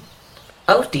Vaughn, and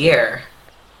oh dear,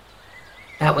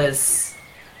 that was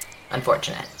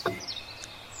unfortunate.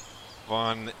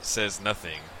 Vaughn says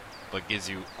nothing, but gives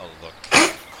you a look.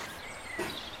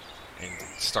 and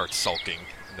starts sulking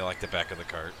into like the back of the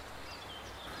cart.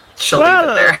 She'll leave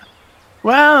it there.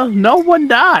 Well, no one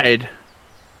died.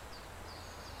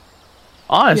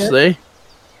 Honestly.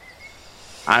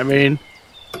 I mean,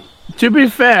 to be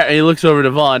fair, and he looks over to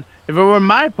Vaughn, if it were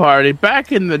my party,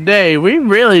 back in the day, we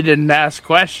really didn't ask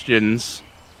questions.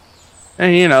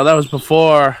 And, that was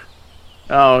before,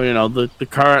 the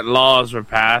current laws were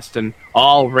passed and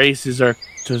all races are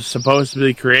supposed to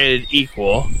be created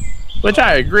equal. Which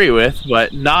I agree with,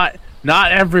 but not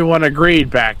everyone agreed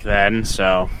back then,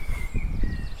 so...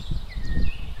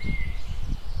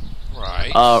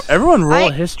 Right. Everyone roll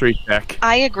a history check.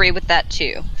 I agree with that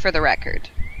too, for the record.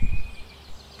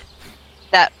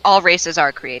 That all races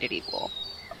are created equal.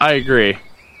 I agree.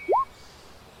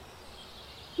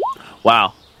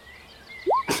 Wow.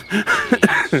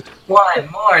 One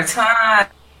more time.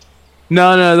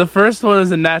 No, the first one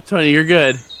is a nat 20. You're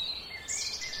good.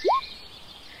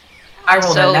 I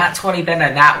rolled a nat 20, then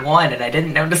a nat 1, and I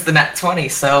didn't notice the nat 20,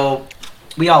 so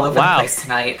we all over the place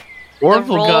tonight.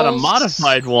 Orville got a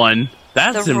modified one.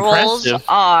 That's the impressive. Rolls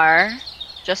are,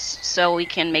 just so we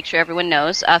can make sure everyone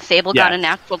knows, Fable got a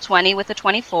natural 20 with a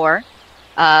 24.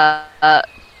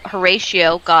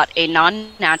 Horatio got a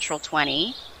non-natural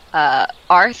 20.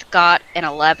 Arth got an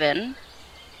 11.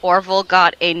 Orville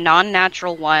got a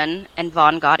non-natural 1. And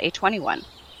Vaughn got a 21.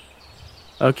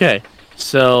 Okay,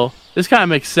 so this kind of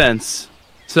makes sense.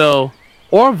 So,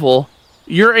 Orville,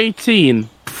 you're 18.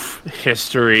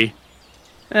 History.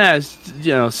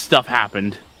 Stuff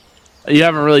happened. You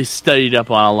haven't really studied up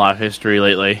on a lot of history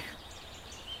lately.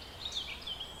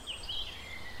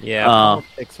 Yeah,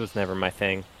 politics was never my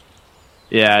thing.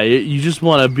 Yeah, you just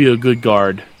want to be a good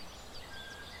guard.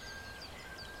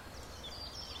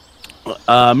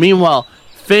 Meanwhile,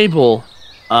 Fable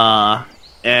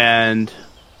and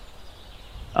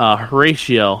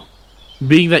Horatio,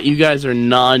 being that you guys are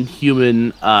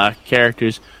non-human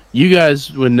characters, you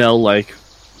guys would know,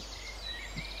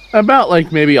 about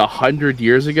maybe 100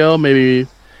 years ago, maybe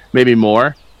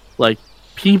more,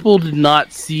 people did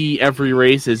not see every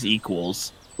race as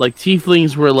equals.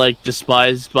 Tieflings were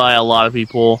despised by a lot of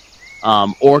people.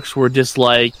 Orcs were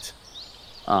disliked.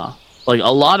 There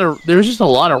was just a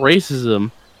lot of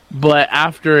racism. But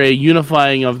after a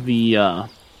unifying of the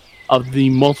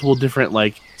multiple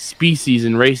different species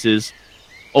and races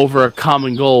over a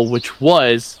common goal, which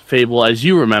was Fable, as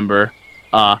you remember,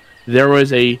 there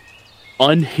was a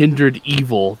unhindered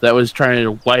evil that was trying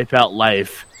to wipe out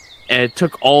life, and it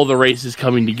took all the races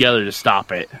coming together to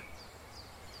stop it.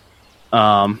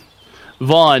 Vaughn,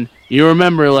 you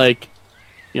remember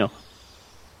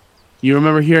you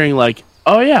remember hearing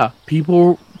oh yeah,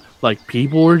 people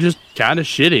were just kind of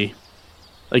shitty.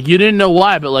 You didn't know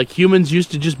why, but humans used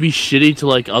to just be shitty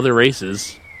to other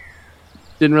races.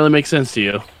 Didn't really make sense to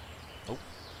you.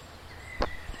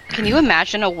 Can you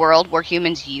imagine a world where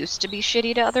humans used to be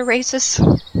shitty to other races?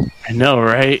 I know,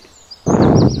 right?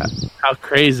 How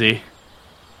crazy.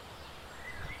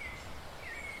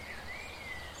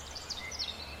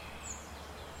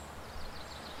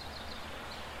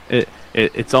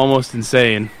 It's almost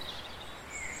insane.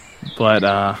 But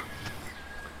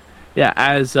yeah,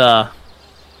 as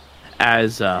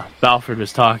Balford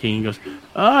was talking, he goes,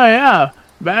 "Oh yeah,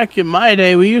 back in my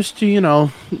day, we used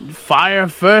to, fire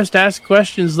first, ask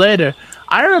questions later.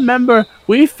 I remember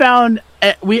we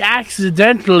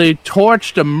accidentally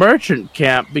torched a merchant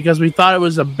camp because we thought it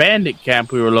was a bandit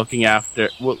camp we were looking out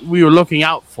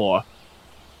for.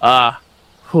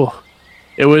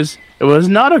 It was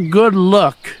not a good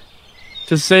look,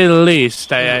 to say the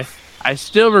least. I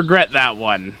still regret that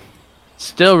one.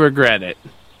 Still regret it."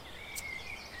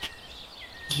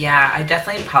 Yeah, I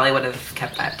definitely probably would have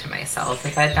kept that to myself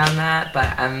if I'd done that,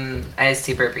 but I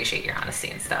super appreciate your honesty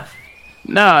and stuff.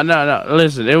 No.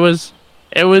 Listen, it was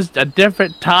a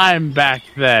different time back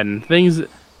then. Things,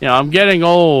 I'm getting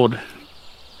old.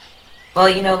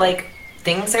 Well,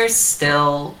 things are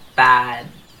still bad,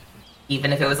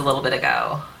 even if it was a little bit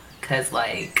ago. 'Cause,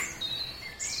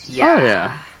 yeah. Oh,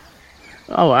 yeah.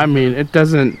 Oh, I mean, it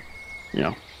doesn't,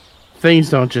 things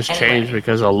don't just change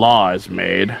because a law is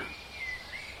made.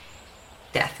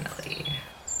 Definitely.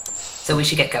 So we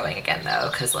should get going again, though,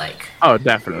 because, Oh,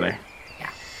 definitely. Yeah.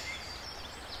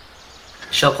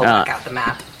 She'll pull back out the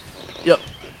map. Yep.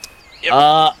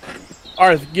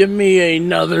 Arth, give me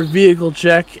another vehicle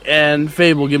check, and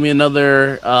Fable, give me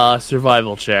another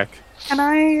survival check. Can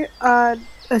I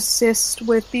assist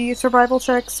with the survival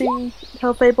check, seeing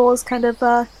how Fable is kind of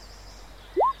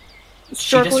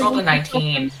She just rolled a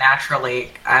 19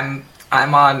 naturally. I'm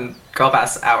on girl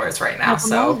boss hours right now,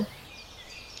 so.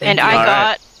 And I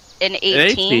got an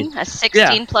 18, a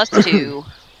 16 plus 2.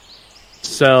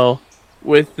 So,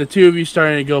 with the two of you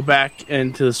starting to go back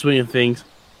into the swing of things,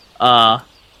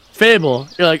 Fable,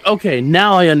 you're like, okay,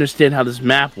 now I understand how this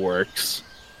map works.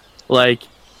 Like,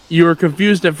 you were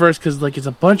confused at first because, like, it's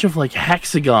a bunch of, like,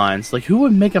 hexagons. Like, who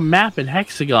would make a map in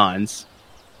hexagons?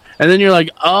 And then you're like,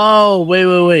 oh,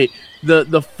 wait.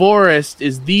 The forest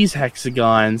is these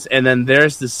hexagons, and then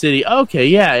there's the city. Okay,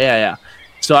 yeah.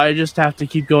 So I just have to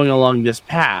keep going along this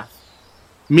path.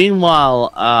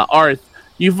 Meanwhile, Arth,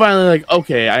 you finally like,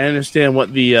 okay, I understand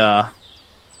what the, I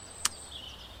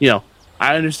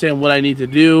understand what I need to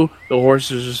do. The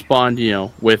horses respond,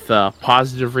 with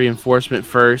positive reinforcement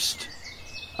first.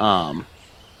 But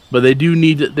they do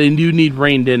need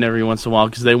reined in every once in a while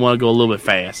because they want to go a little bit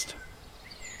fast.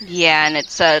 Yeah, and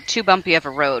it's too bumpy of a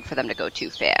road for them to go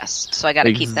too fast, so I got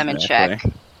to keep them in check.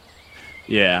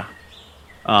 Yeah.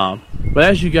 But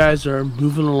as you guys are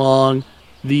moving along,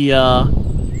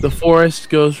 the forest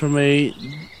goes from a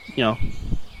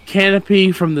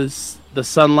canopy from the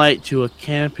sunlight to a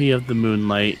canopy of the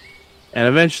moonlight, and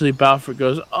eventually Balford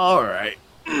goes, "All right,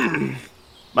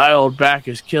 my old back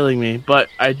is killing me, but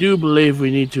I do believe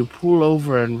we need to pull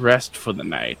over and rest for the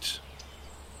night."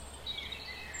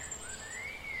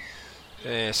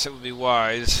 Yes, it would be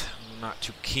wise. I'm not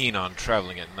too keen on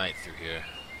traveling at night through here.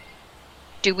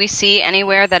 Do we see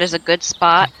anywhere that is a good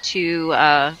spot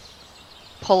to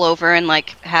pull over and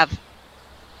have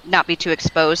not be too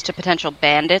exposed to potential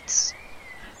bandits?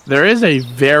 There is a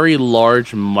very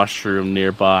large mushroom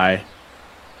nearby.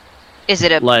 Is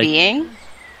it a being?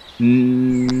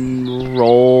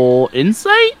 Roll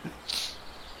insight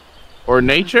or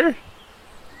nature,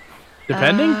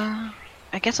 depending.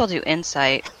 I guess I'll do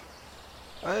insight.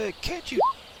 Can't you?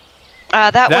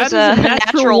 That was a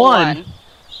natural one.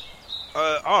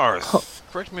 Arth,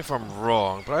 correct me if I'm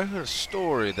wrong, but I heard a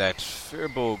story that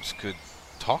firbolgs could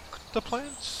talk to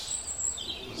plants?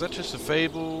 Is that just a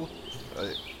fable?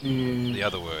 The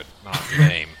other word, not the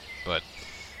name, but...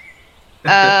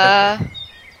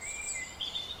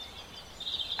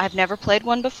 I've never played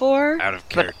one before. Out of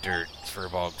character,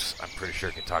 firbolgs, I'm pretty sure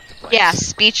can talk to plants. Yeah,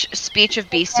 speech of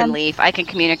beast and leaf. I can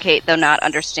communicate, though not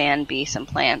understand beasts and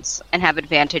plants, and have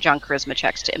advantage on charisma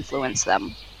checks to influence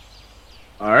them.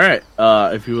 Alright,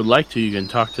 if you would like to, you can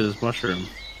talk to this mushroom.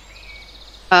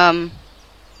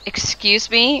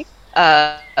 Excuse me,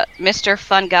 Mr.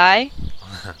 Fun Guy,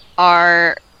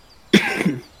 are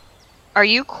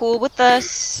you cool with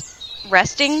us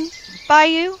resting by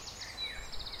you?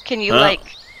 Can you,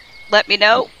 let me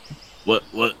know? What?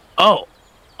 Oh,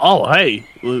 hey,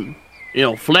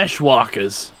 flesh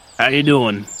walkers, how you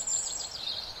doing?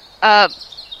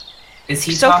 Is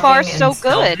he so talking far, in so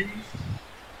good. Sylvan?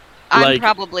 I'm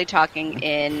probably talking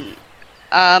in,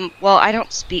 well, I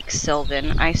don't speak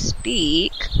Sylvan. I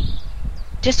speak...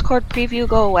 Discord preview,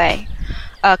 go away.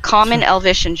 Common,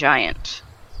 Elvish, and Giant.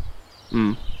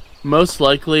 Most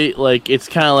likely, it's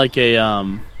kind of like a,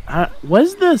 what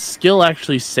does the skill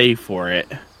actually say for it?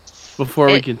 Before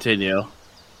we continue.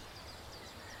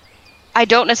 I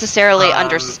don't necessarily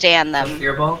understand them.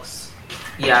 Firbolgs?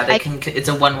 Yeah, they can. It's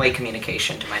a one-way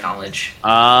communication, to my knowledge.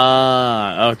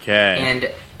 Okay. And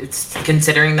it's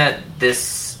considering that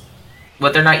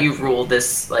whether or not you rule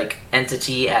this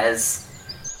entity as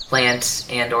plant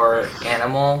and or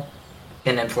animal,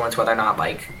 can influence whether or not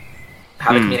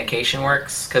how the communication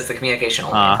works, because the communication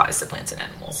only applies to plants and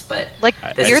animals. But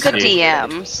you're the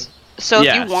DMs, so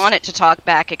if you want it to talk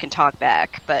back, it can talk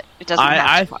back, but it doesn't.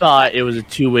 I thought it was a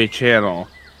two-way channel,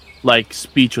 like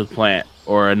speech with plant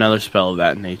or another spell of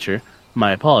that nature.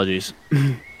 My apologies.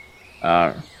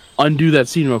 Undo that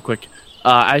scene real quick.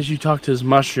 As you talk to this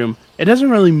mushroom, it doesn't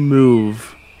really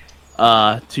move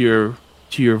to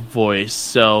your voice.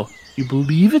 So you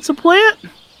believe it's a plant?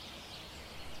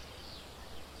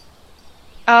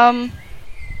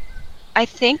 I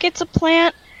think it's a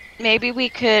plant. Maybe we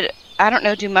could, I don't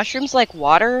know, do mushrooms like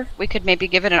water? We could maybe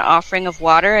give it an offering of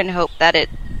water and hope that it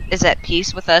is at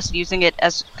peace with us using it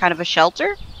as kind of a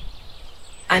shelter?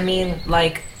 I mean,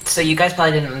 so you guys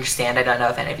probably didn't understand. I don't know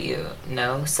if any of you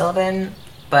know Sylvan,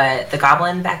 but the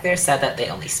goblin back there said that they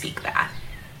only speak that.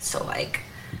 So,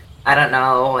 I don't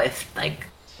know if,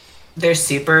 they're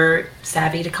super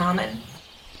savvy to common.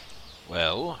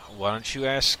 Well, why don't you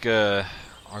ask, our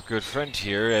good friend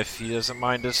here if he doesn't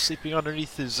mind us sleeping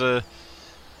underneath his, what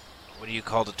do you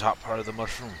call the top part of the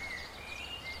mushroom?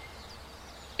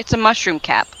 It's a mushroom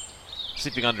cap.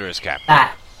 Sleeping under his cap.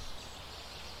 That.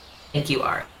 Thank you,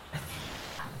 Art.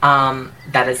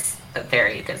 That is a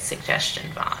very good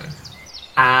suggestion,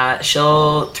 Vaughn.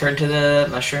 She'll turn to the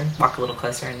mushroom, walk a little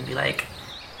closer, and be like,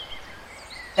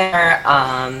 "There,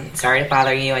 sorry to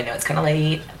bother you. I know it's kind of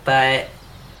late, but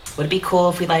Would it be cool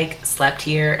if we like slept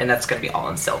here? And that's gonna be all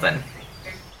in Sylvan.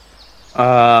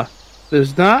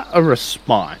 There's not a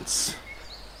response.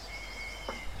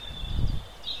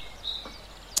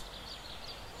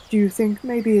 Do you think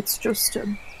maybe it's just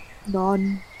a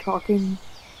non-talking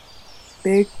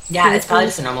big? Yeah, it's probably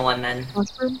just a normal one then.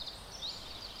 mushroom?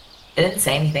 It didn't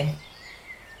say anything.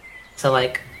 So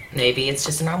like, maybe it's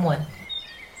just a normal one.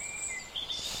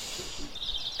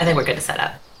 I think we're good to set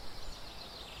up.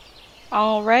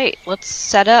 All right, let's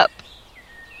set up.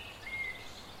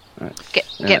 Alright.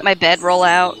 Get my bedroll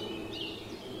out.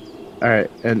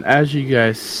 Alright, and as you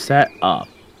guys set up,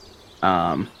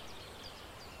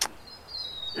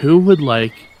 who would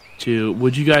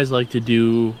you guys like to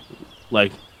do,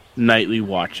 like, nightly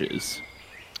watches?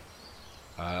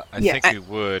 I Yeah, think we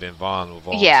would, and Vaughn will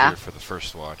volunteer Yeah. for the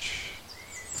first watch.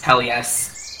 Hell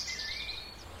yes.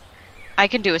 I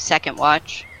can do a second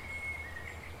watch.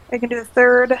 I can do a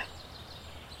third.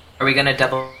 Are we gonna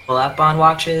double up on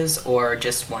watches or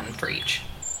just one for each?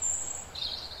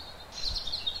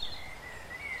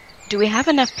 Do we have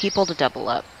enough people to double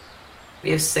up? We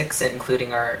have 6,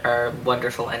 including our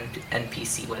wonderful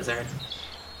NPC wizard.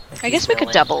 If I he's guess we could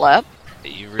willing. double up.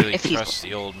 You really If he's- trust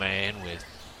the old man with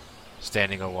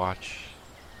standing a watch?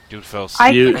 Dude fell I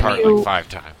asleep can apart do- like 5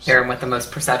 times. Pair him with the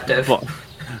most perceptive. Vaughn,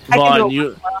 I can Vaughn,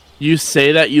 do you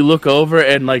say that, you look over,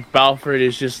 and, like, Balford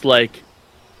is just, like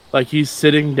he's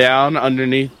sitting down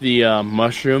underneath the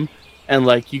mushroom, and,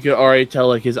 like, you can already tell,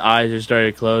 like, his eyes are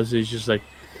starting to close. He's just like,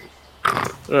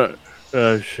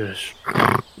 shush.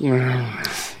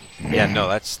 Yeah, no,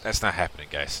 that's not happening,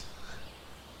 guys.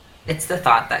 It's the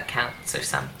thought that counts or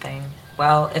something.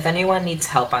 Well, if anyone needs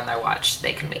help on their watch,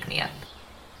 they can wake me up.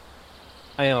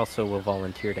 I also will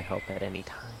volunteer to help at any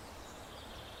time.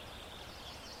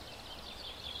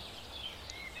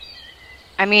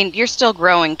 I mean, you're still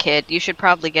growing, kid. You should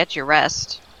probably get your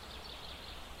rest.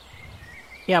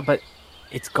 Yeah, but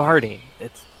it's guarding.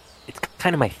 It's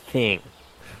kind of my thing.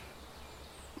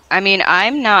 I mean,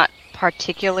 I'm not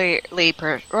particularly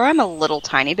or I'm a little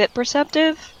tiny bit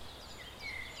perceptive.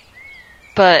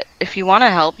 But if you want to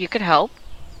help, you could help.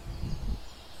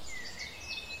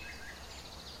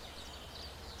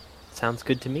 Sounds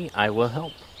good to me. I will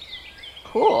help.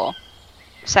 Cool.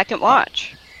 Second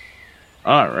watch.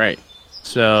 Alright.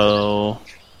 So,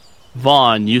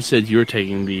 Vaughn, you said you were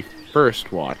taking the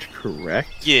first watch, correct?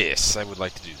 Yes, I would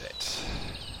like to do that.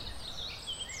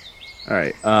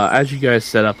 Alright, as you guys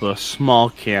set up a small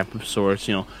camp of sorts,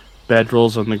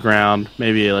 bedrolls on the ground,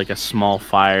 maybe like a small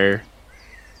fire.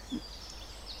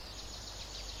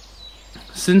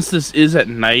 Since this is at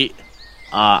night,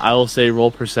 I will say roll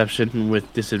perception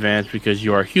with disadvantage because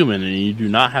you are human and you do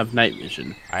not have night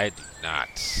vision. I do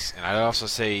not. And I'd also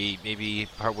say maybe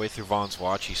partway through Vaughn's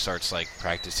watch, he starts like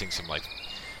practicing some like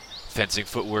fencing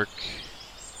footwork,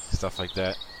 stuff like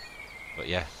that. But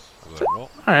yeah, I'll go ahead and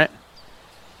roll. Alright.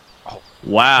 Oh.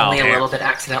 Wow. Only a little bit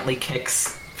accidentally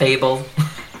kicks Fable.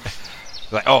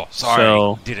 Like, oh, sorry,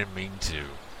 So- didn't mean to.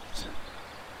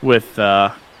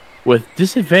 With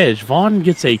disadvantage, Vaughn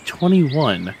gets a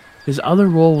 21. His other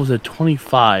roll was a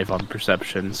 25 on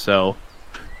perception. So,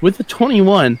 with the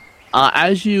 21,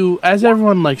 as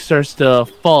everyone like starts to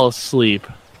fall asleep,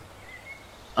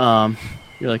 you're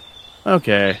like,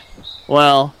 okay,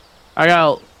 well, I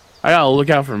gotta look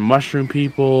out for mushroom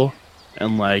people,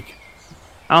 and like,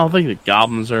 I don't think the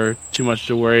goblins are too much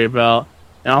to worry about.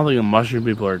 And I don't think the mushroom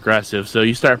people are aggressive. So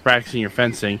you start practicing your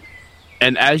fencing,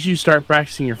 and as you start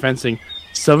practicing your fencing,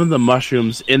 some of the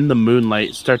mushrooms in the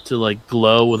moonlight start to like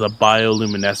glow with a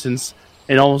bioluminescence.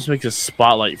 It almost makes a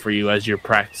spotlight for you as you're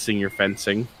practicing your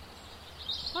fencing.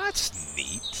 That's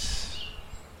neat.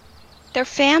 They're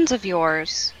fans of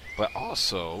yours. But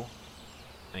also,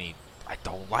 I mean, I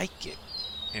don't like it.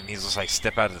 And he's just like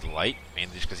step out of the light,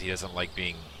 mainly just because he doesn't like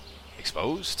being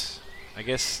exposed, I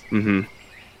guess. Mm-hmm.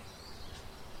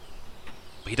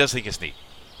 But he does think it's neat.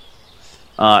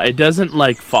 It doesn't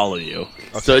like follow you,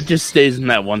 Okay. so it just stays in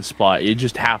that one spot. It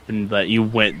just happened that you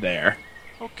went there.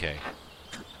 Okay.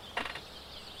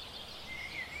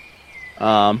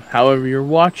 However, your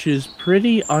watch is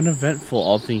pretty uneventful,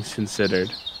 all things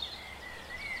considered.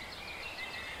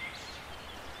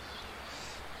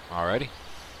 Alrighty.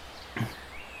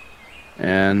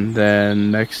 And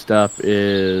then next up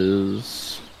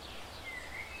is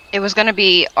It was going to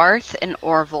be Arth and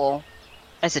Orville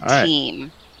as a Alright.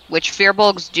 team, which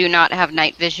Fearbolgs do not have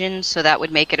night vision, so that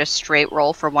would make it a straight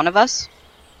roll for one of us.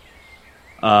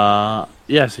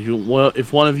 yes.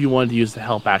 If one of you wanted to use the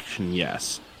help action,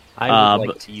 yes. I would like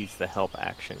but- to use the help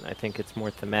action. I think it's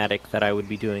more thematic that I would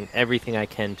be doing everything I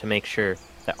can to make sure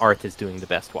that Arth is doing the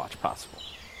best watch possible.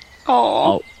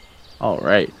 Oh, All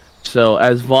right. So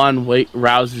as Vaughn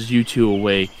rouses you two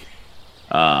awake,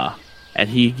 and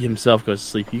he himself goes to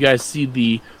sleep, you guys see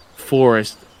the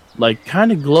forest like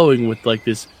kind of glowing with like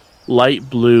this light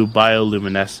blue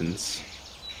bioluminescence.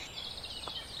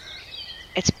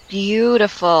 It's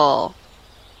beautiful.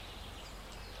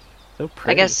 So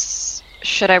pretty. I guess,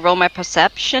 should I roll my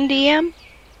perception, DM?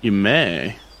 You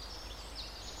may.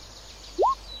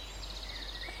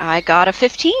 I got a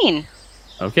 15.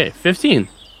 Okay, 15.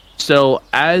 So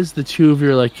as the two of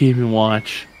you are like keeping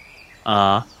watch,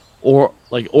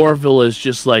 Orville is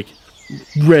just like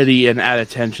ready and at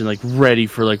attention, like ready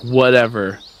for like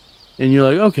whatever. And you're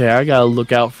like, okay, I gotta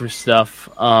look out for stuff.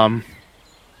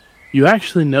 You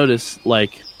actually notice,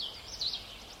 like,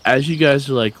 as you guys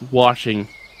are like watching,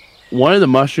 one of the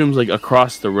mushrooms like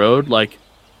across the road, like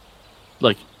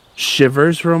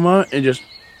shivers for a moment and just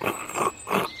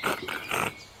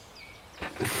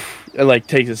and like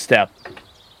takes a step,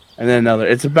 and then another.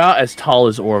 It's about as tall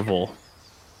as Orville.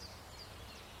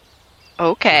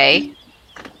 Okay.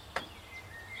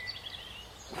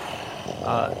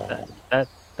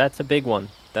 That's a big one.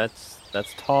 That's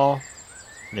tall,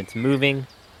 and it's moving.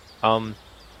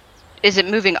 Is it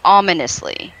moving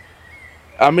ominously?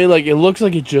 I mean, like, it looks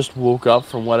like it just woke up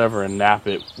from whatever a nap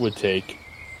it would take,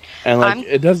 and like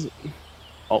it doesn't.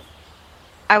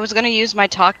 I was gonna use my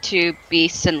talk to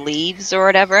beasts and leaves or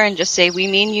whatever, and just say, "We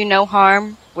mean you no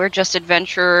harm. We're just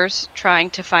adventurers trying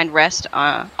to find rest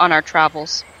on our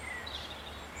travels."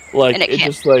 Like And it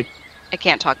just like I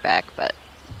can't talk back, but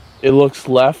it looks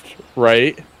left,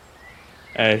 right,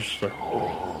 and it's just like,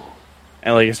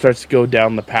 and like it starts to go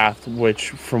down the path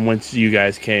from whence you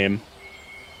guys came.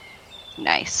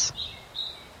 nice.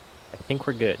 I think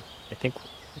we're good. I think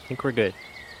we're good.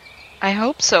 I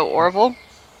hope so, Orville.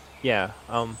 Yeah.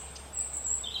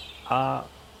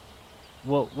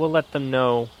 We'll let them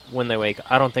know when they wake.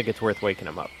 I don't think it's worth waking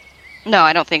them up. No,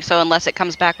 I don't think so, unless it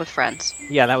comes back with friends.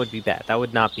 Yeah, that would be bad. That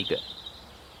would not be good.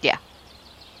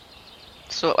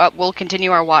 So we'll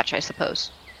continue our watch, I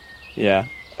suppose. Yeah.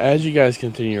 As you guys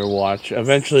continue your watch,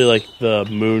 eventually, like, the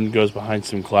moon goes behind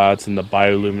some clouds and the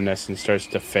bioluminescence starts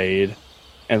to fade,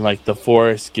 and like the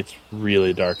forest gets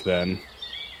really dark then.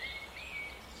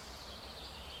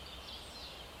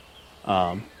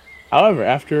 However,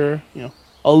 after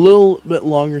a little bit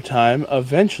longer time,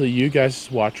 eventually you guys'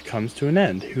 watch comes to an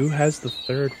end. Who has the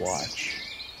third watch?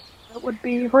 That would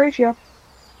be Horatio.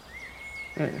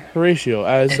 Horatio,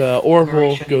 as If Orville Horatio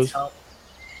needs goes. help-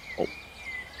 Oh.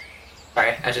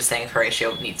 Sorry, I was just saying if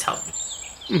Horatio needs help.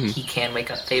 Mhm. He can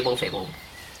wake up Fable. Fable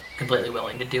completely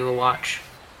willing to do a watch.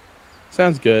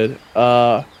 Sounds good.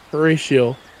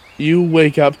 Horatio, you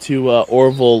wake up to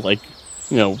Orville, like,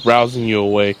 rousing you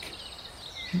awake.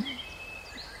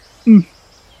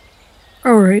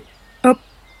 All right. Up.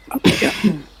 Yeah.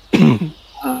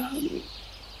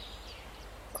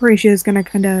 Horatio's gonna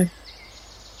kind of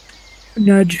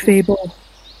nudge Fable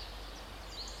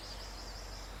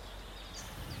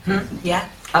Yeah.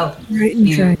 Oh, right in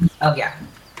you. try. Oh yeah.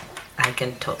 I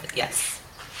can totally. Yes.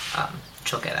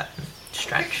 She'll get up and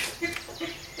stretch.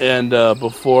 And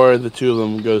before the two of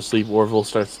them go to sleep, Orville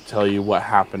starts to tell you what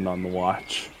happened on the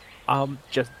watch.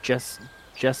 Just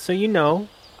so you know,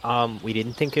 we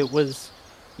didn't think it was,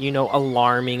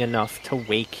 alarming enough to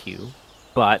wake you,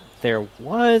 but there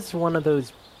was one of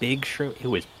those big shroom. It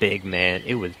was big, man.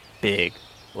 It was big,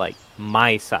 like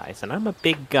my size, and I'm a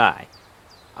big guy.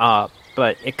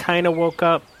 But it kind of woke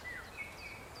up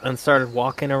and started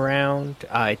walking around.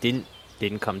 It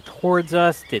didn't come towards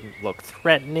us. Didn't look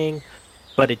threatening,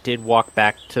 but it did walk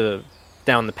back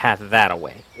down the path that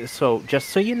way. So just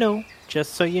so you know,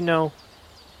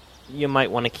 you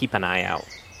might want to keep an eye out.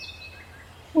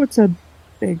 What's a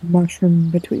big mushroom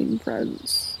between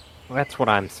friends? That's what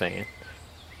I'm saying.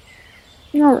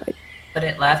 All right. But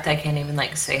it left. I can't even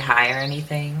say hi or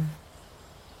anything.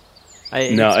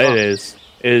 No, it is.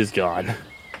 It is gone.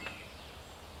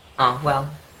 Oh well,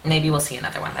 maybe we'll see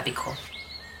another one. That'd be cool.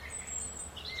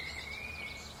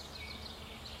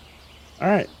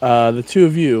 Alright, the two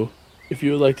of you, if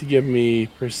you would like to give me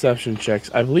perception checks,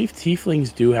 I believe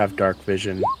tieflings do have dark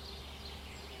vision.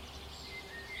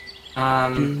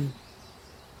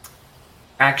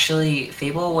 Actually,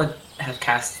 Fable would have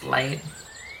cast light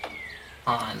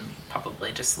on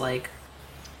probably just when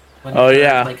Oh, her,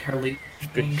 yeah. her loot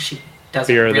thing. She doesn't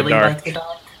Fear of the really dark. like the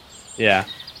dark. Yeah.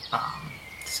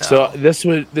 So, So this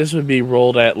would be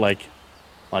rolled at like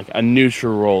a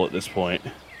neutral roll at this point.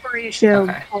 Horatio,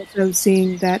 Okay. also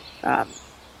seeing that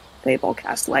Fable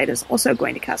cast light, is also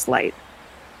going to cast light.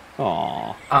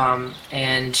 Aww.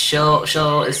 and she'll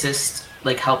assist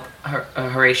help her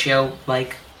Horatio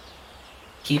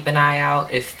keep an eye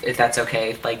out if that's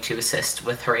okay, like to assist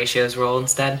with Horatio's role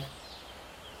instead?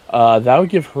 That would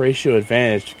give Horatio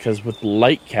advantage because with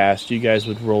light cast, you guys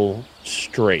would roll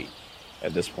straight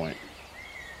at this point.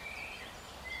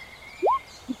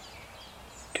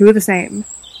 Two of the same.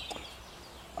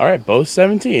 All right, both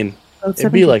 17. Both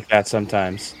It'd be 17. like that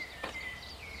sometimes.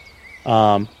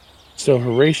 So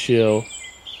Horatio,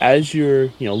 as you're,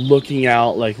 looking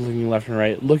out, like looking left and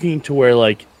right, looking to where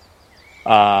like,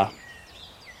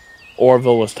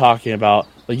 Orville was talking about,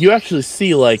 like you actually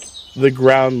see like the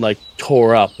ground like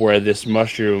tore up where this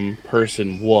mushroom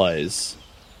person was,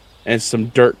 and some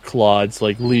dirt clods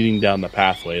like leading down the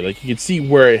pathway. Like you could see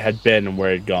where it had been and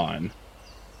where it had gone.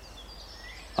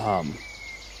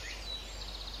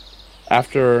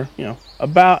 After,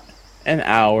 about an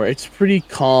hour, it's a pretty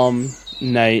calm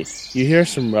night. You hear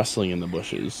some rustling in the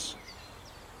bushes.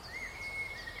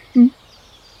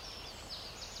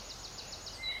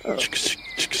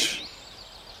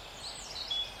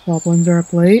 Goblins are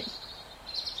up late.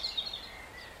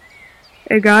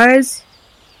 Hey guys.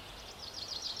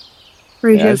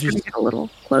 Horatio's gonna get a little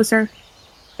closer.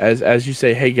 As you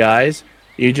say, hey guys,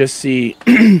 you just see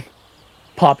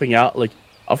popping out like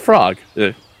a frog.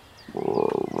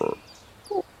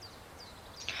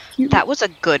 That was a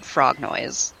good frog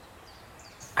noise.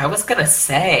 I was gonna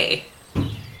say.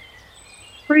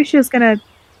 Horatio's gonna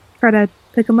try to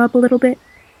pick him up a little bit.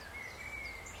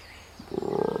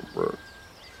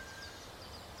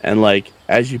 And like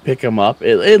as you pick him up,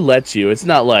 it lets you. It's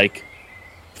not like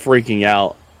freaking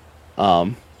out.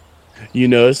 You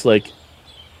notice like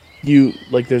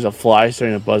there's a fly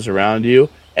starting to buzz around you,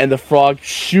 and the frog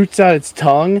shoots out its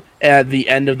tongue, and at the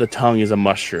end of the tongue is a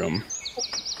mushroom.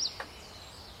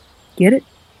 Get it?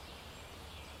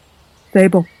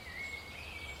 Fable.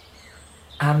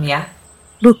 Yeah.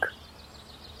 Look.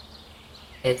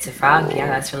 It's a frog. Yeah,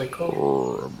 that's really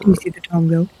cool. Do you see the tongue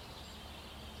go?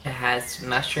 It has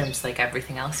mushrooms like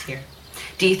everything else here.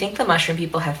 Do you think the mushroom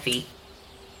people have feet?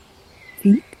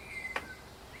 Feet?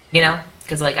 You know,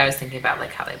 because like I was thinking about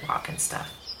like how they walk and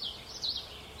stuff.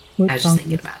 What I was just fungus?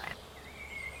 thinking about it.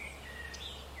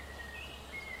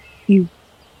 You.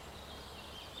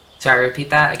 Sorry, repeat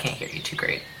that. I can't hear you too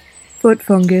great. Foot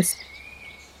fungus.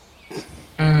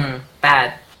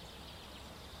 Bad.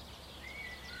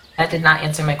 That did not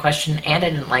answer my question, and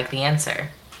I didn't like the answer.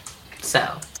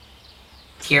 So,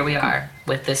 here we are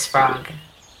with this frog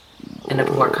in a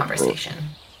poor conversation.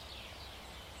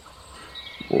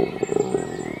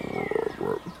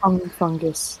 Tongue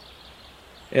fungus.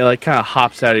 It like kind of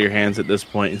hops out of your hands at this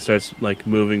point and starts like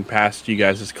moving past you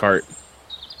guys' cart.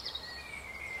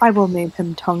 I will name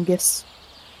him Tungus.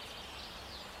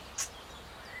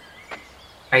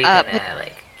 Are you gonna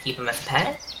like keep him as a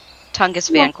pet?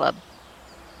 Tungus fan club.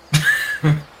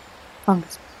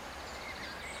 Fungus.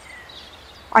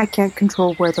 I can't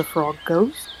control where the frog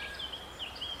goes.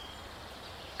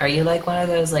 Are you like one of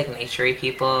those like nature-y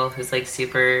people who's like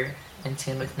super in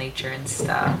tune with nature and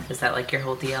stuff? Is that like your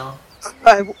whole deal?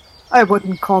 I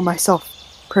wouldn't call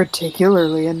myself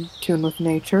particularly in tune with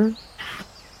nature.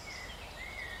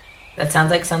 That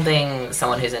sounds like something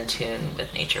someone who's in tune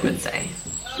with nature would say.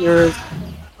 You're as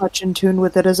much in tune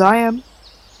with it as I am.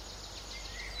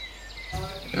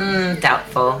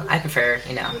 Doubtful. I prefer,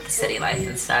 the city life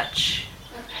and such.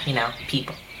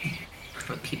 People.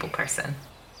 I'm a people person.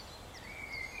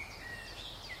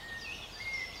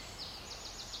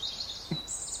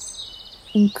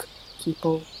 Think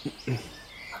people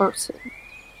person.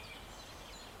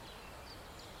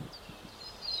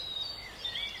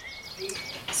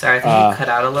 Sorry, I think you cut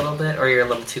out a little bit, or you're a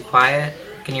little too quiet.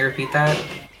 Can you repeat that?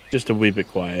 Just a wee bit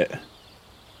quiet.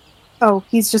 Oh,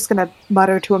 he's just gonna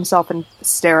mutter to himself and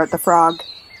stare at the frog.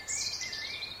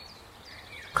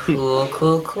 Cool.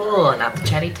 Not the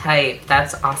chatty type.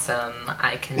 That's awesome.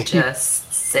 I can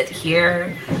just sit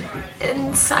here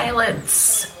in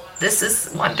silence. This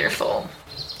is wonderful.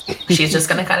 She's just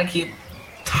gonna kind of keep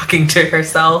talking to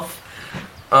herself.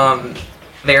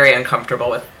 Very uncomfortable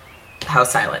with how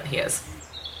silent he is.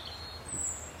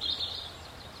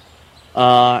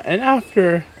 And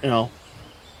after, a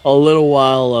little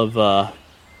while of,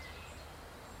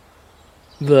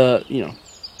 the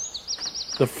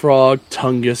frog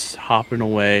Tungus hopping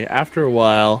away, after a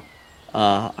while,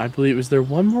 I believe, was there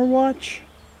one more watch?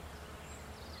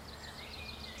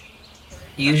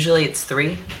 Usually it's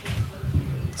 3. Okay,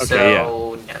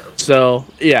 so, yeah. No. So,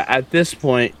 yeah, at this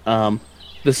point,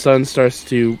 the sun starts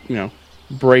to,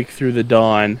 break through the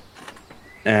dawn,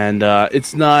 and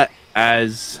it's not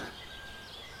as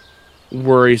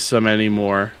worrisome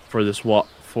anymore for this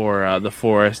the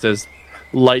forest as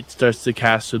light starts to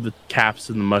cast through the caps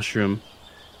of the mushroom,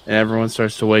 and everyone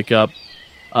starts to wake up.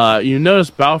 You notice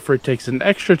Balfour takes an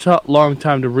extra long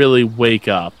time to really wake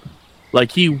up.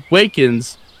 Like, he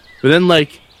wakens, but then,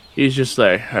 like, he's just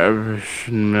like...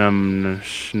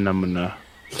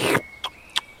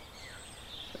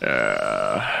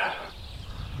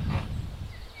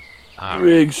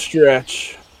 big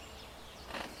stretch.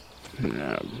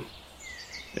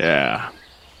 Yeah.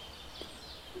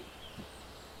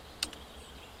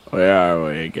 Where are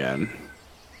we again?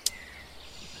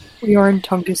 We are in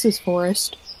Tungus's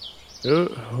forest.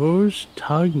 Who's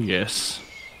Tungus?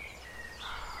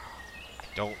 I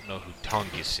don't know who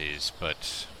Tongus is,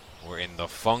 but we're in the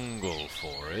fungal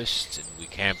forest, and we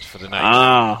camped for the night.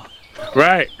 Ah,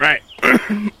 right.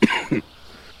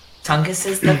 Tungus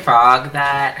is the frog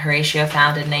that Horatio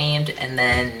found and named, and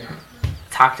then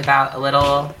talked about a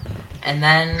little, and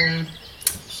then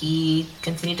he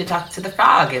continued to talk to the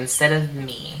frog instead of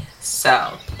me.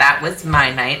 So that was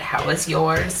my night. How was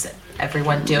yours?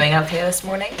 Everyone doing okay this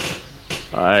morning?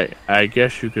 I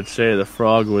guess you could say the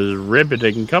frog was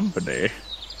riveting company.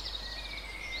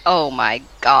 Oh my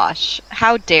gosh.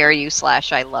 How dare you /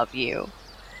 I love you.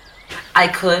 I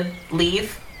could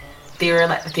leave,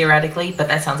 theoretically, but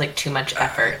that sounds like too much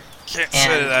effort. Can't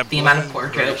And say that I the amount of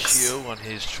blame poor jokes. Horatio on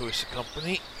his choice of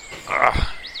company.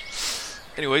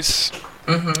 Anyways,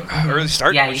 Mm-hmm. early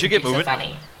start. Yeah, We you should think get moving. so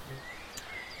funny.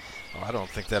 Oh, I don't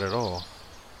think that at all.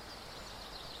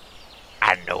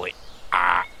 I know it.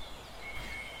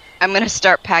 I'm gonna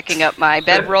start packing up my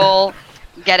bedroll,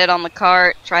 get it on the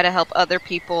cart, try to help other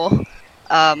people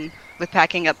with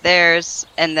packing up theirs,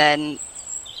 and then,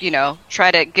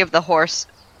 try to give the horse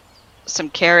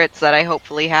some carrots that I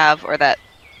hopefully have, or that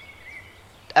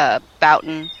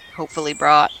Boughton hopefully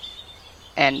brought,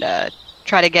 and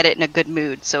try to get it in a good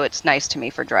mood so it's nice to me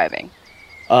for driving.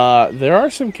 There are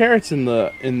some carrots in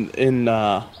a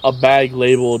bag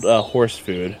labeled horse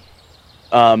food.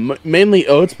 Mainly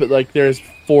oats, but like there's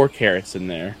 4 carrots in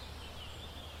there.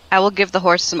 I will give the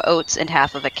horse some oats and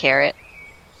half of a carrot.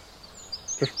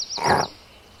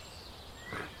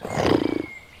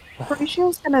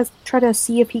 Horatio's gonna try to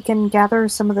see if he can gather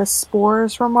some of the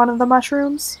spores from one of the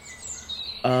mushrooms.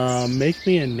 Make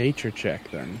me a nature check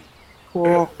then.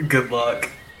 Cool. Good luck.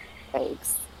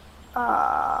 Thanks.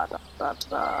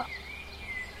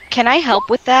 Can I help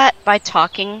with that by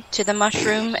talking to the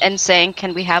mushroom and saying,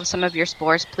 "Can we have some of your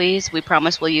spores, please? We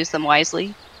promise we'll use them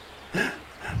wisely."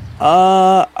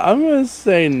 I'm gonna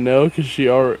say no because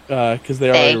they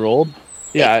already rolled.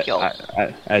 Yeah,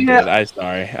 I did.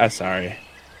 I'm sorry.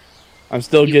 I'm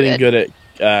still getting good at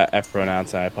F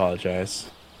pronouns. I apologize.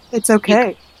 It's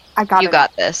okay. I got it. You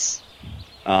got this.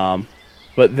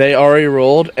 But they already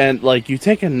rolled, and like you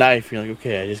take a knife, you're like,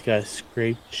 okay, I just gotta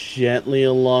scrape gently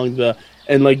along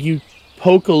and like you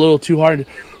poke a little too hard,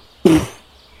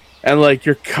 and like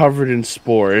you're covered in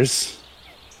spores.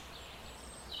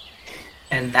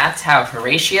 And that's how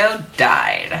Horatio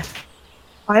died.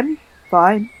 I'm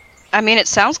fine. I mean, it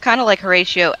sounds kind of like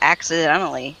Horatio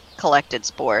accidentally collected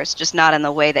spores, just not in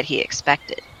the way that he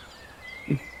expected.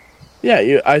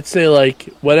 Yeah, I'd say like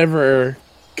whatever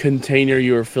container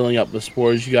you were filling up the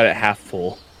spores, you got it half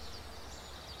full.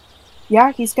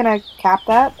 Yeah, he's gonna cap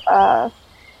that.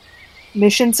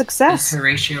 Mission success. Does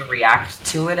Horatio react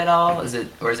to it at all? Is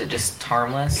it just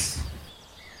harmless?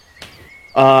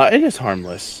 It is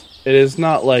harmless. It is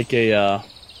not like these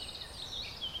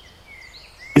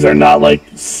are not like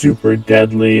super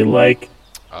deadly, like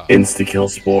insta-kill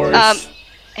spores.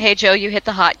 Hey Joe, you hit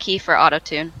the hotkey for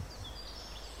auto-tune.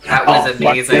 That was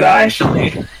amazing,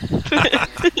 actually.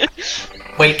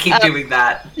 Wait, keep doing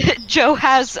that. Joe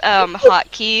has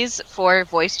hotkeys for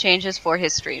voice changes for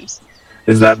his streams.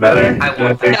 Is that better? I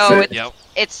want that. No, Yep.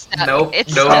 it's stuck. Nope,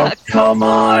 It's nope. stuck. Come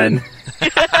on.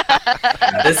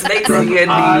 This makes I'm a D&D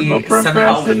somehow...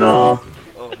 professional.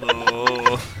 Oh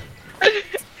no.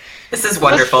 This is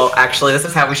wonderful, actually. This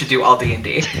is how we should do all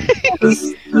D&D.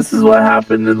 This is what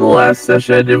happened in the last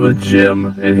session I did with Jim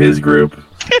and his group.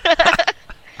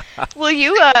 Will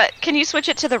you, can you switch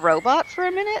it to the robot for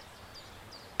a minute?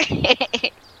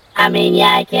 I mean,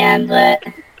 yeah, I can, but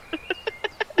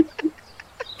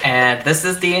And this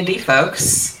is D&D,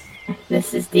 folks.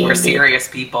 this is D&D. We're serious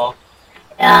people.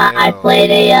 I played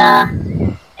a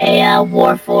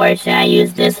Warforged, and I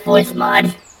used this voice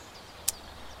mod.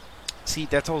 See,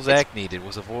 that's all Zach needed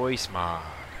was a voice mod.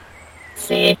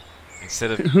 See?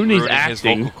 Instead of Who needs ruining his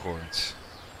acting? vocal cords.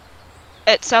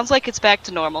 It sounds like it's back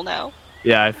to normal now.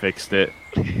 Yeah, I fixed it.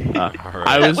 Alright.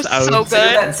 I was was so was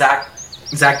good. Consider that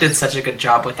Zach did such a good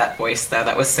job with that voice, though.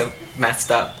 That was so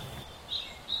messed up.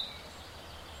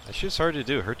 That shit's hard to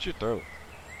do. It hurts your throat.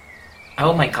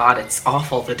 Oh my god, it's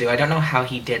awful to do. I don't know how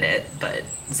he did it, but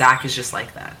Zach is just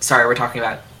like that. Sorry, we're talking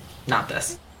about not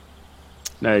this.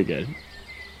 No, you're good.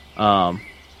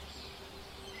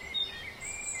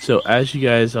 So as you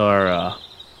guys are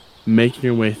making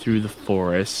your way through the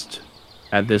forest,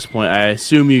 at this point, I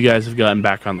assume you guys have gotten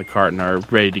back on the cart and are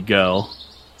ready to go.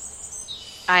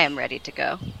 I am ready to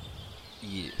go.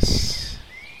 Yes.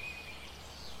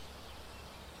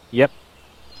 Yep.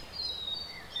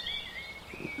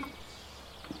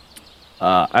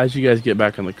 As you guys get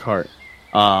back on the cart,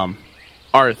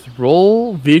 Arth,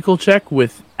 roll vehicle check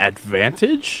with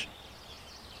advantage.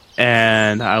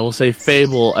 And I will say,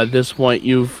 Fable, at this point,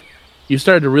 you've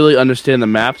started to really understand the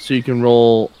map, so you can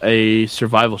roll a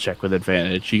survival check with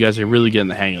advantage. You guys are really getting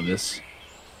the hang of this.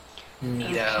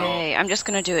 Neato. Okay, I'm just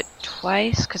gonna do it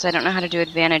twice because I don't know how to do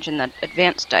advantage in the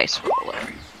advanced dice roller.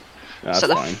 That's so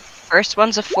the fine. first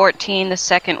one's a 14, the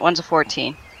second one's a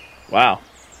 14. Wow.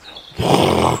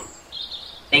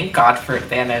 Thank God for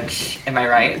advantage. Am I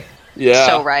right? Yeah.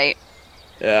 So right.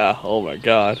 Yeah. Oh my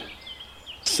God.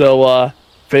 So,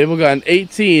 Fable got an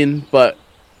 18, but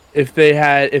if they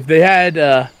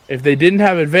didn't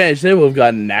have advantage, they would have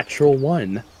gotten a natural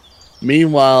 1.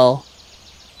 Meanwhile,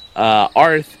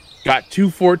 Arth got 2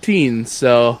 14s,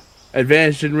 so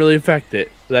advantage didn't really affect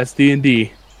it. That's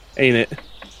D&D, ain't it?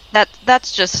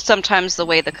 That's just sometimes the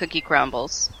way the cookie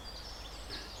crumbles.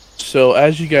 So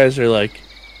as you guys are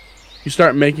you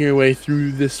start making your way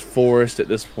through this forest at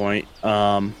this point.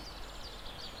 I'm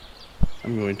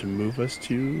going to move us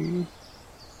to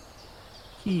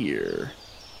here.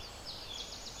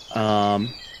 I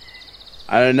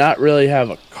do not really have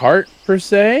a cart per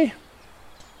se.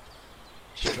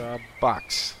 Just draw a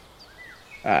box.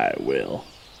 I will.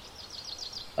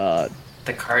 The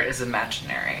cart is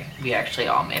imaginary. We actually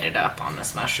all made it up on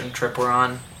this mushroom trip we're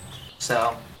on.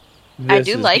 So, I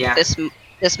do like yeah. this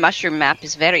mushroom map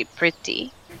is very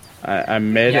pretty. I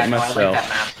made yeah, it no, myself. I like that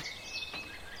map.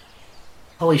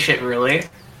 Holy shit, really?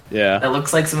 Yeah. That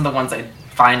looks like some of the ones I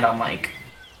find on,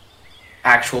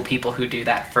 actual people who do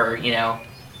that for,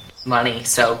 money.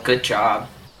 So, good job.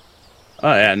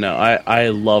 Oh yeah, no, I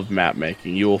love map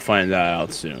making. You will find that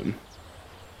out soon.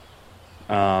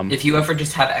 If you ever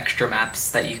just have extra maps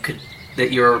that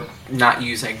you're not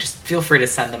using, just feel free to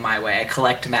send them my way. I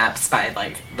collect maps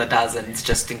by the dozens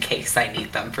just in case I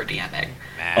need them for DMing.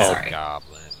 Mad Sorry.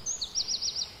 Goblin.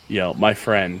 Yo, my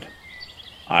friend,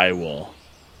 after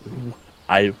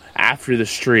the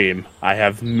stream, I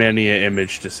have many an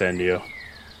image to send you.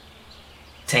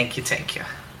 Thank you.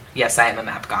 Yes, I am a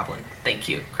map goblin. Thank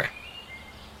you, Chris.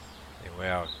 Hey, way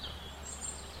out.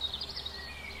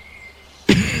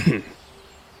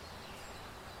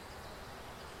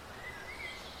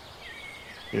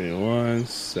 Give me 1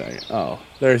 second. Oh,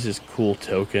 there's this cool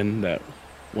token that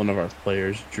one of our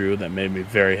players drew that made me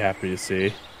very happy to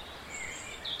see.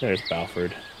 There's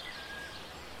Balford.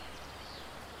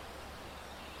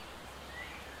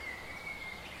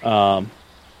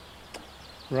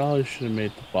 Probably should have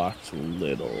made the box a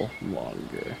little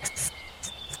longer.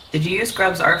 Did you use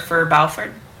Grubb's art for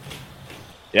Balford?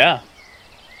 Yeah,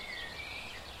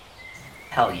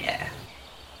 Hell yeah.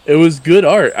 it was good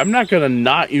art. I'm not gonna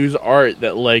not use art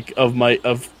that of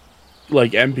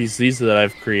NPCs that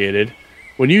I've created.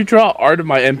 When you draw art of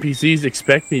my NPCs,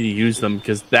 expect me to use them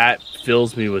because that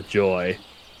fills me with joy.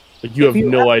 You have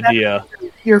no idea.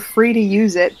 You're free to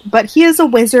use it, but he is a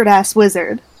wizard-ass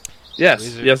wizard. Yes,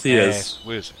 Wizard yes, he is. ass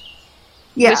Wizard.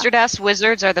 Yeah. Wizard-ass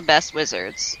wizards are the best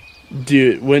wizards.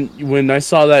 Dude, when I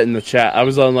saw that in the chat, I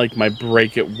was on my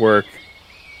break at work,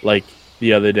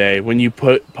 the other day when you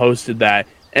posted that,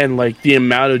 and the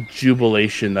amount of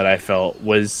jubilation that I felt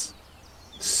was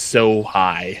so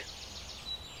high.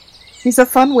 He's a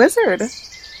fun wizard.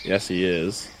 Yes, he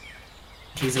is.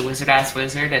 He's a wizard-ass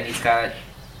wizard, and he's got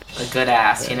a good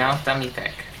ass, Dummy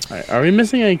pick. All right, are we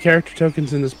missing any character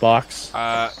tokens in this box? We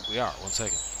are. 1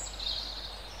 second.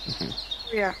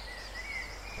 Yeah.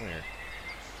 Come here.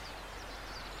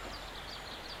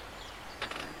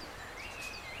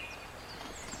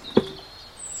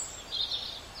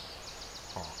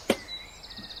 Oh.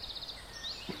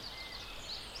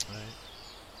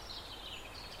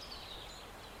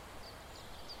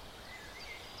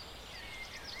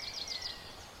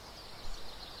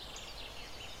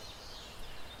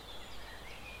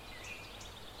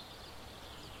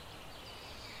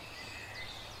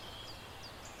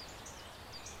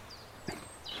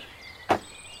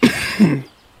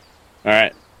 Alright. All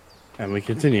right, and we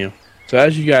continue. So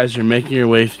as you guys are making your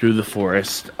way through the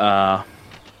forest, the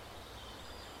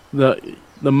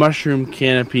mushroom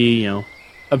canopy,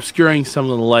 obscuring some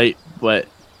of the light, but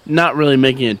not really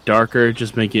making it darker,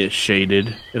 just making it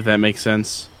shaded, if that makes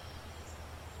sense.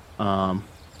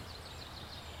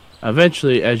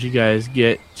 Eventually, as you guys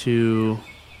get to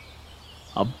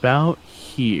about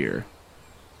here,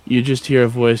 you just hear a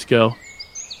voice go,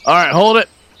 "Alright, hold it!"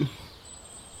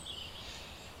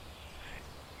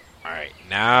 Alright,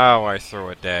 now I throw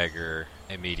a dagger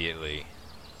immediately.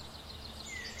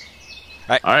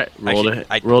 Alright, roll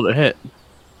to hit.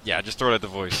 Yeah, just throw it at the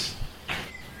voice.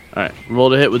 Alright, roll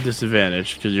to hit with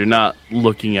disadvantage, because you're not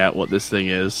looking at what this thing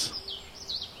is.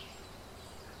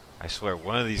 I swear,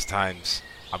 one of these times,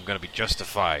 I'm gonna be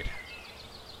justified.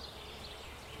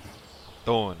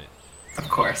 Throwing it. Of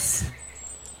course.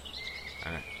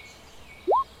 Alright.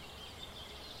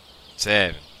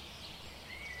 7.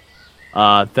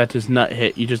 That does not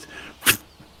hit. You just...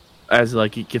 As,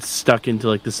 like, it gets stuck into,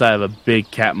 like, the side of a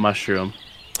big cat mushroom.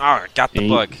 Alright, got the And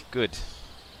bug. Good.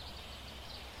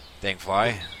 Dang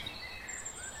fly.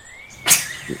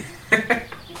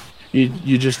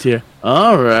 You just hear,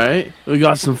 "Alright, we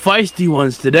got some feisty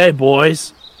ones today,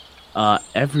 boys."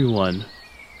 Everyone,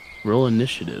 roll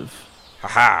initiative.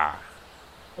 Haha.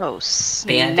 Oh,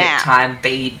 Bandit snap. time,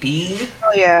 baby.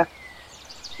 Oh yeah.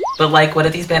 But like, what do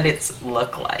these bandits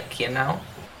look like, you know?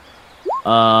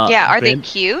 Yeah, are they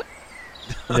cute?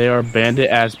 They are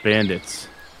bandit-ass bandits.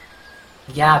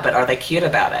 Yeah, but are they cute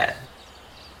about it?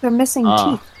 They're missing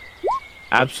teeth.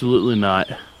 Absolutely not.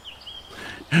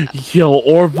 Yo,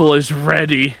 Orville is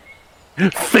ready.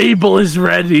 Fable is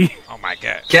ready. Oh my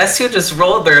god. Guess who just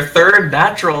rolled their third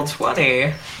natural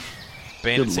 20?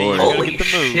 Bandits Good ain't lord. gonna Holy get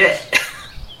the move. shit.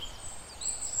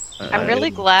 I'm really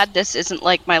glad this isn't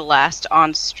like my last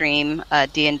on-stream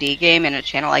D&D game in a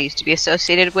channel I used to be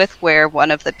associated with, where one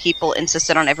of the people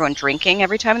insisted on everyone drinking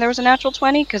every time there was a natural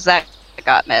 20, because that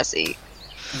got messy.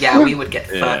 Yeah, we would get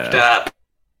fucked up.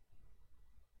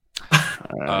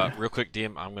 Real quick,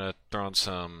 DM, I'm gonna throw on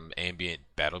some ambient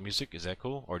battle music. Is that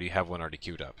cool? Or do you have one already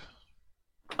queued up?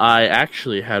 I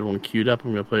actually had one queued up.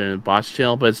 I'm going to put it in a boss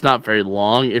channel, but it's not very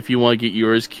long. If you want to get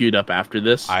yours queued up after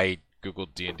this. I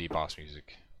googled D&D boss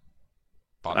music.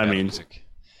 Music.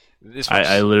 This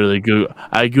I literally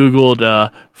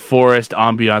googled forest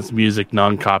ambiance music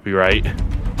non-copyright.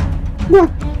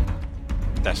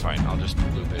 That's fine. I'll just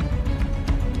loop it.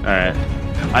 Alright.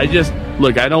 I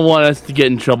don't want us to get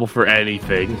in trouble for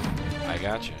anything. I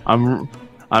gotcha. I'm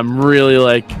really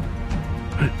like,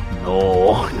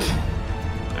 no.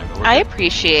 I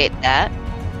appreciate that.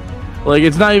 Like,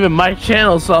 it's not even my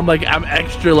channel, so I'm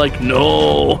extra like,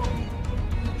 no.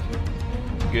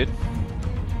 Good.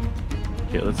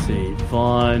 Okay, let's see.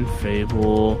 Vaughn,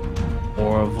 Fable,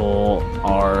 Orville,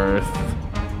 Arth.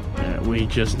 And we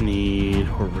just need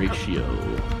Horatio,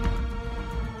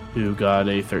 who got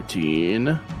a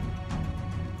 13.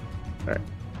 Alright,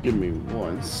 give me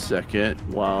 1 second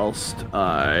whilst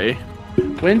I...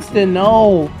 Winston,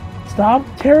 no! Stop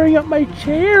tearing up my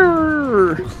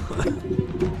chair!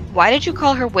 Why did you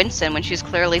call her Winston when she's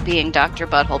clearly being Dr.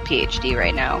 Butthole PhD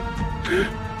right now?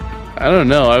 I don't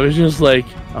know, I was just like...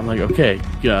 I'm like, okay,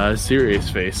 serious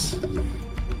face.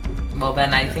 Well,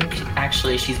 then I think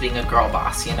actually she's being a girl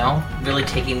boss, you know? Really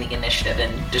taking the initiative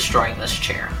and destroying this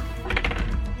chair.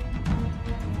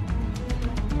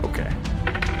 Okay.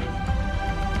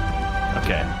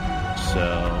 Okay,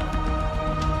 so...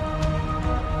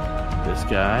 This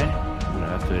guy, I'm gonna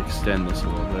have to extend this a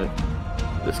little bit.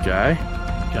 This guy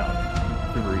got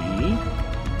 3.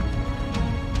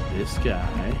 This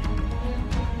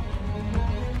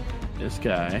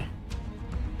guy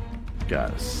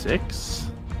got a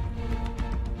 6.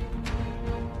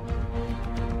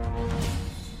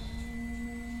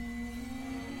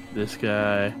 This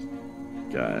guy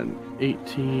got an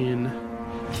 18.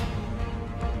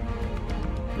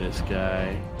 This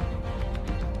guy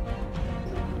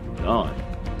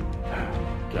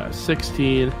got a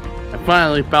 16. And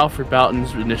finally, Balfour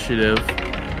Boughton's initiative.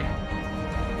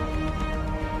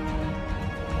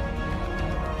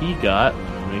 He got,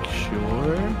 let me make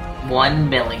sure. 1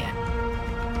 million.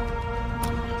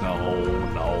 No.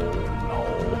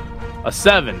 A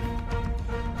 7.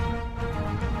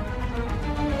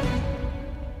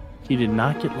 He did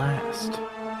not get last.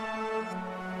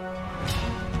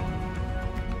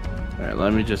 Alright,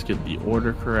 let me just get the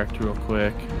order correct real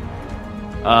quick.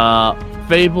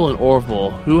 Fable and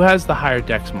Orville, who has the higher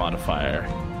dex modifier?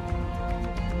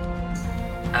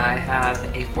 I have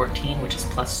a 14, which is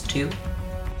 +2.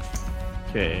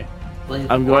 Okay. I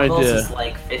believe I'm going Orville's to- is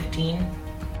like 15,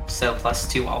 so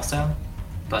 +2 also.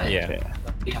 But Yeah. Okay.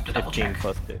 you have to double 15 check.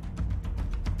 plus 2.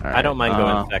 Alright, I don't mind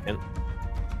going second.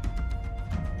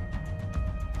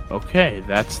 Okay,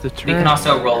 that's the turn. We can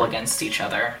also roll against each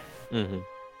other. Mm-hmm.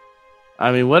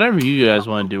 I mean, whatever you guys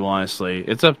want to do, honestly,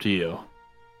 it's up to you.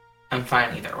 I'm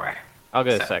fine either way. I'll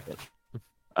go So- second.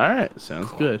 All right, sounds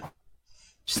Cool. good.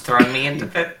 Just throwing me into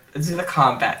the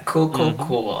combat. Cool.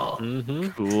 Mm-hmm.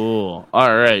 Cool.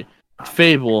 All right,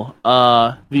 Fable.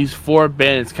 These 4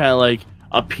 bandits kind of like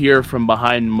appear from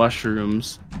behind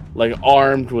mushrooms, like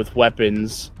armed with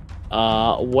weapons.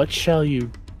 What shall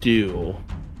you do?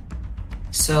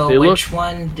 So They which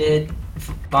one did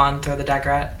Vaughn throw the dagger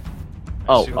at?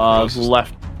 Oh, See what the closest-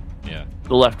 left. Yeah.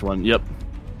 The left one. Yep.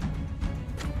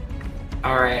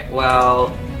 Alright, well,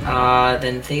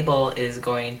 then Fable is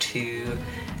going to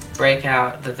break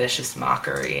out the vicious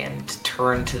mockery and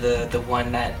turn to the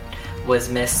one that was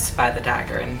missed by the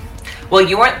dagger. And well,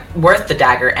 you weren't worth the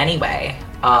dagger anyway.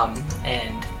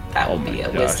 And that will be my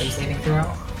a gosh. wisdom saving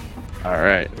throw. All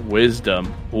right,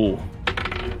 wisdom. Ooh.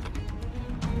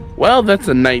 Well, that's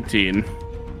a 19.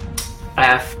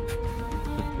 F.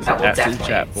 That will That's in definitely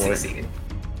chat for it. succeed.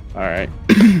 All right.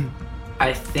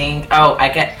 I think. Oh,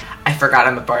 I forgot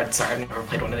I'm a bard. Sorry, I've never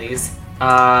played one of these.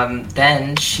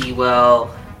 Then she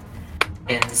will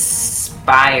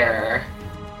inspire.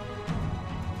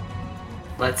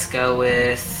 Let's go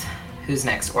with who's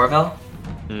next? Orville.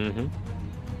 Mm-hmm.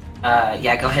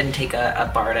 Yeah, go ahead and take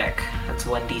a bardic. That's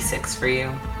 1d6 for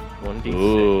you. 1d6.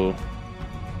 Ooh.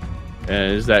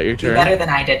 And is that your Do turn? better than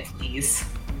I did, please.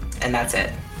 And that's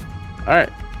it. All right,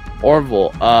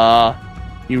 Orville.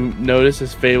 You notice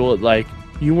as Fable, like,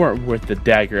 you weren't worth the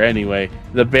dagger anyway.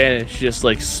 The bandit's just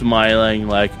like smiling,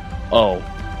 like, oh,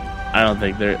 I don't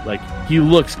think they're like. He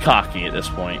looks cocky at this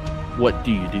point. What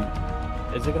do you do?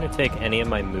 Is it going to take any of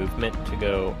my movement to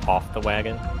go off the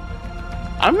wagon?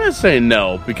 I'm gonna say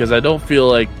no because I don't feel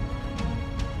like,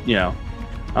 I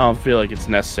don't feel like it's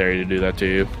necessary to do that to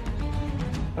you.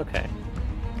 Okay.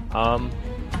 I'm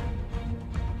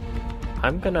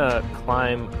gonna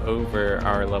climb over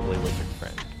our lovely wizard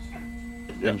friend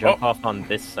and jump off on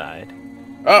this side,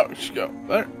 Oh, just go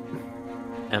there.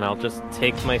 and I'll just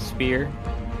take my spear,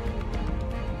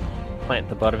 plant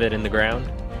the butt of it in the ground,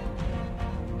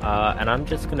 and I'm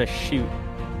just gonna shoot,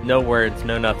 no words,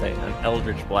 no nothing, an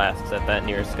eldritch blast at that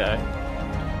nearest guy.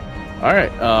 All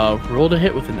right, roll to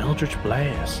hit with an Eldritch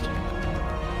Blast.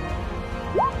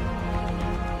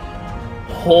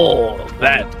 Oh,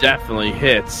 that definitely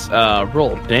hits.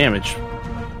 Roll damage.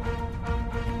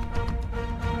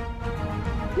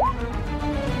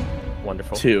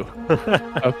 Wonderful. 2.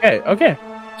 Okay.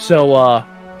 So,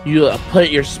 you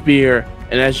plant your spear,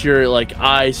 and as your like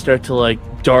eyes start to like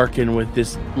darken with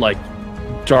this like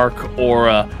dark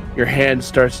aura, your hand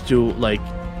starts to like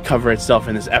cover itself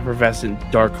in this effervescent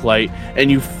dark light,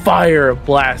 and you fire a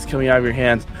blast coming out of your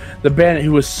hands. The bandit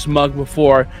who was smug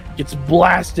before gets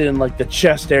blasted in like the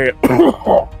chest area.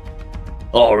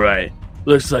 All right,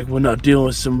 looks like we're not dealing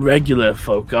with some regular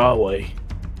folk, are we?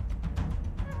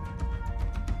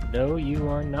 No, you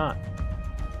are not.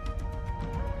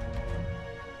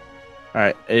 All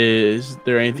right, is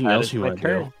there anything That else is you my want to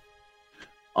turn. do?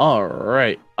 All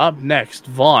right, up next,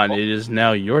 Vaughn. It is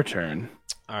now your turn.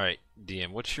 All right,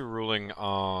 DM. What's your ruling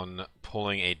on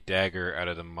pulling a dagger out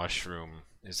of the mushroom?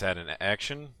 Is that an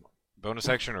action, bonus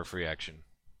action, or free action?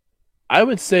 I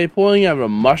would say pulling out of a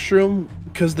mushroom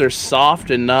because they're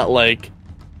soft and not like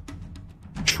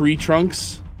tree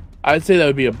trunks. I'd say that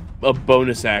would be a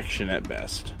bonus action at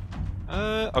best.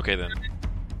 Okay then.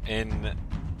 And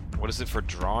what is it for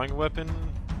drawing a weapon?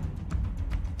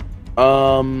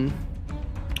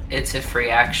 It's a free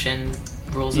action.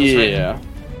 Rules is written.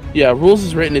 Yeah, rules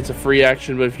is written. It's a free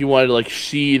action, but if you wanted to like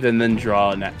sheathe and then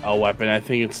draw a weapon, I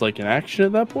think it's like an action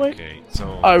at that point. Okay, so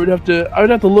I would have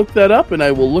to look that up, and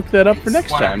I will look that up for It's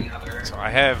next one or time. the other. I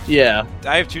have Yeah.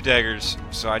 2 daggers,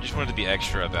 so I just wanted to be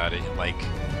extra about it. Like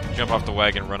jump off the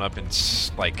wagon, run up, and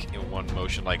like in one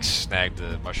motion, like snag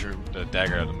the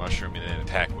dagger out of the mushroom, and then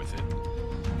attack with it.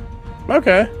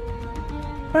 Okay.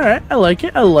 All right. I like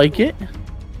it.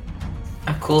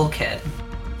 A cool kid.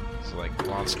 So like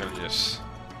Blonde's gonna just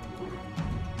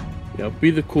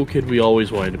Be the cool kid we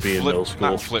always wanted to be in middle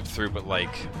school. not flip through, but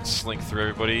like slink through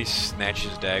everybody, snatch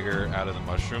his dagger out of the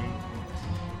mushroom,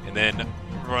 and then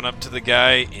run up to the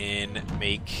guy and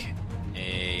make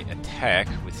a attack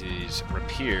with his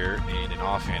rapier and an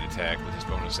offhand attack with his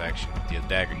bonus action with the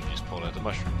dagger he just pulled out of the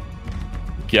mushroom.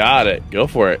 Got it. Go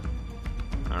for it.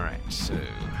 Alright, so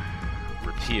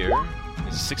rapier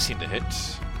is 16 to hit.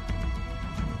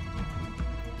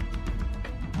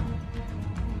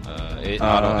 It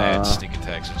auto adds sneak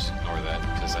attacks, so just ignore that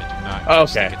because I do not get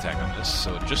Okay. sneak attack on this.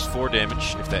 So just 4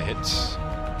 damage if that hits.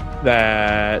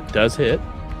 That does hit.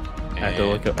 I had to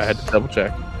And- look. I had to double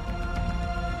check.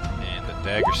 And the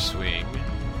dagger swing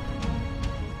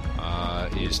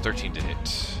is 13 to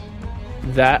hit.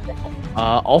 That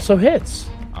also hits.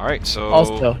 All right, so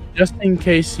Also, just in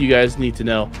case you guys need to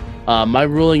know, my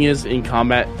ruling is in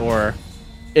combat or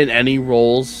in any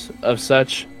rolls of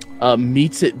such,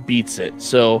 meets it, beats it.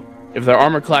 So if their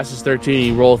armor class is 13 and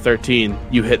you roll 13,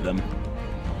 you hit them.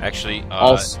 actually,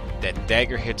 Also, that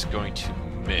dagger hit's going to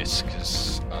miss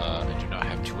because I do not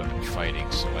have 2-weapon fighting,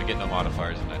 so I get no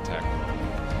modifiers in that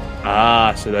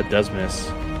attack. so that does miss.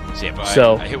 So, yeah, but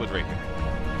So- I hit with rapier.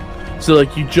 So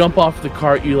like you jump off the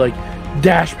cart, you like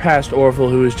dash past Orville,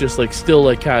 who is just like still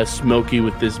like kind of smoky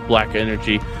with this black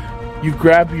energy. You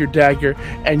grab your dagger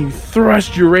and you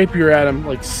thrust your rapier at him,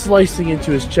 like slicing into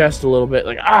his chest a little bit,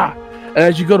 like ah! And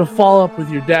as you go to follow up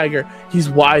with your dagger, he's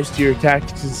wise to your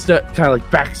tactics and kind of like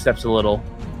backsteps a little.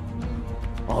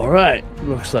 All right,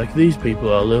 looks like these people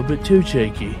are a little bit too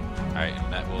cheeky. All right,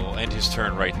 and that will end his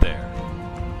turn right there.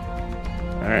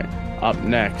 All right, up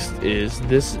next is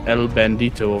this El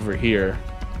Bandito over here,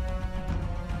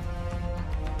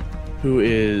 who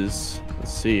is,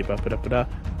 let's see,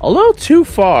 a little too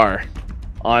far,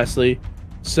 honestly.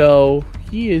 So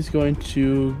he is going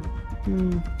to.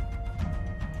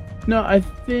 No, I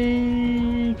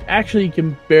think actually he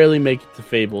can barely make it to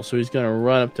Fable, so he's going to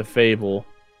run up to Fable,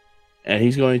 and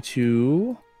he's going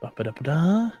to.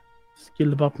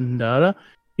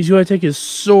 He's going to take his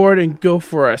sword and go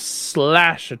for a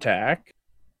slash attack.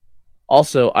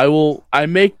 Also, I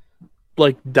make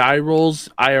like die rolls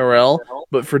IRL,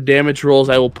 but for damage rolls,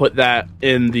 I will put that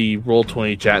in the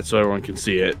Roll20 chat so everyone can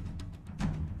see it.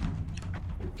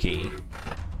 Okay.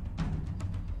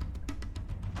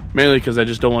 Mainly because I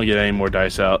just don't want to get any more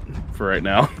dice out for right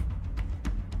now.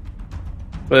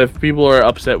 But if people are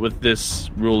upset with this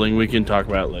ruling, we can talk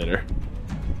about it later.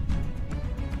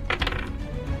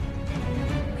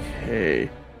 Okay.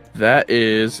 That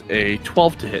is a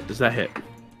 12 to hit. Does that hit?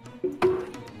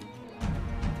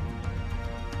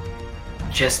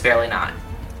 Just barely not.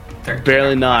 13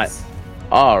 Barely not. plus.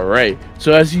 Alright.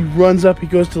 So as he runs up, he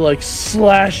goes to like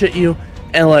slash at you,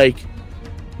 and like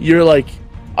you're like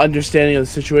understanding of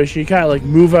the situation. You kind of like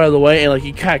move out of the way, and like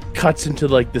he kind of cuts into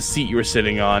like the seat you were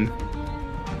sitting on.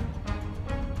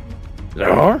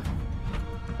 Huh?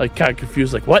 Like kind of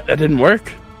confused, like what? That didn't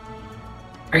work?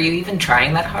 Are you even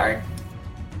trying that hard?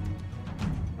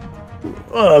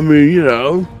 I mean, you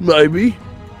know, maybe.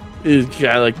 He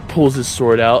kind of like pulls his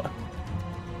sword out.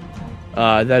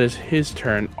 That is his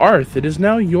turn. Arth, it is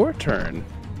now your turn.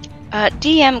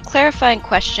 DM, clarifying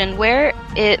question: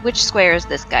 which square is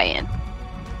this guy in?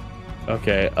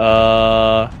 Okay,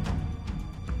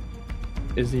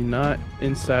 is he not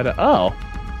inside of... Oh,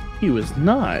 he was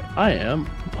not. I am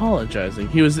apologizing.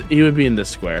 He would be in this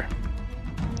square.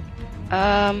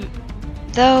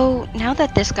 Though, now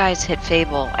that this guy's hit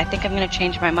Fable, I think I'm gonna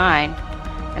change my mind.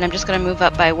 And I'm just gonna move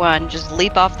up by one, just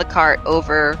leap off the cart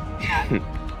over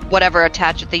whatever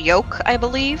attached at the yoke, I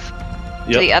believe,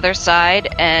 to the other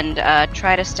side, and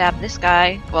try to stab this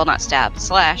guy. Well, not stab,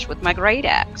 slash with my great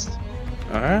axe.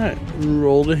 Alright,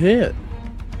 roll to hit.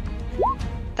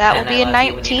 That And will be I a love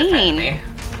you when you defend 19. me.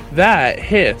 That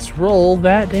hits. Roll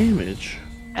that damage.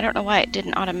 I don't know why it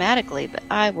didn't automatically, but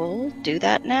I will do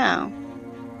that now.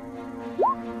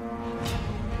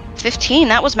 15,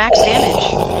 that was max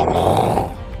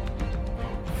damage.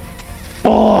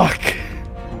 Fuck!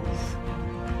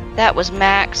 That was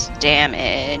max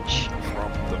damage.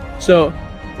 So,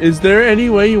 is there any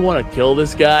way you want to kill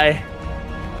this guy?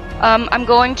 I'm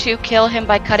going to kill him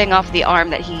by cutting off the arm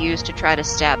that he used to try to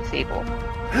stab Fable.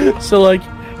 So, like,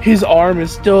 his arm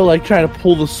is still, like, trying to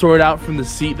pull the sword out from the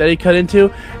seat that he cut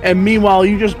into, and meanwhile,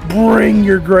 you just bring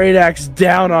your great axe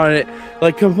down on it,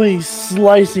 like, completely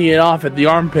slicing it off at the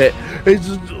armpit. It's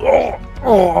just,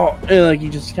 and, like, he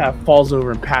just kind of falls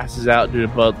over and passes out due to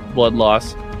blood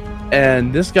loss.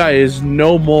 And this guy is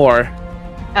no more.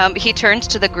 He turns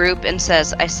to the group and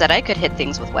says, I said I could hit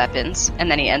things with weapons, and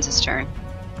then he ends his turn.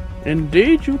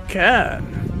 Indeed you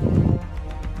can.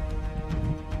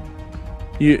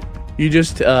 You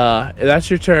just, that's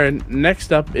your turn.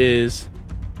 Next up is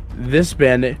this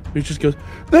bandit who just goes,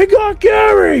 they got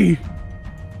Gary!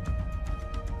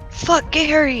 Fuck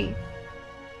Gary!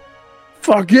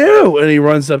 Fuck you! And he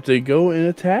runs up to go and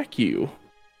attack you.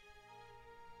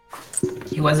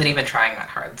 He wasn't even trying that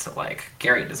hard, so like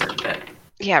Gary deserved it.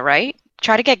 Yeah, right?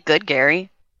 Try to get good, Gary.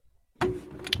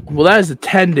 Well, that is a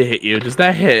 10 to hit you. Does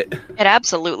that hit? It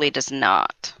absolutely does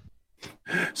not.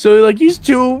 So, like, he's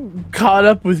too caught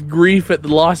up with grief at the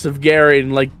loss of Gary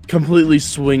and, like, completely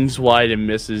swings wide and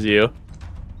misses you.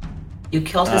 You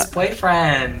killed his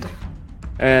boyfriend.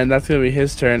 And that's going to be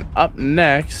his turn. Up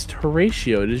next,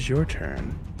 Horatio, it is your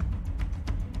turn.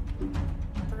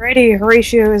 Alrighty,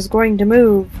 Horatio is going to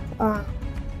move.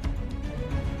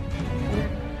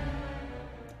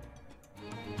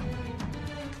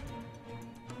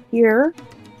 Here.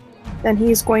 Then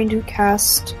he's going to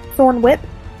cast Thorn Whip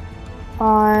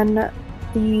on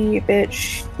the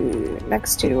bitch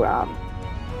next to,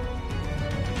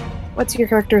 what's your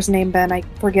character's name, Ben? I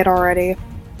forget already.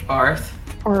 Arth.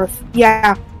 Arth.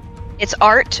 Yeah. It's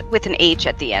Art with an H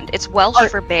at the end. It's Welsh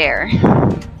Art. for bear.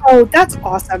 Oh, that's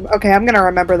awesome. Okay, I'm gonna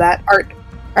remember that. Art.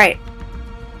 Right.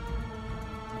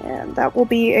 And that will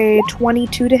be a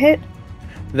 22 to hit.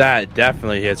 That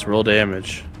definitely hits. Roll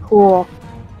damage. Cool.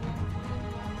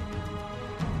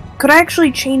 Could I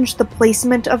actually change the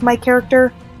placement of my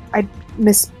character? I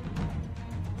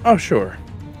Oh, sure.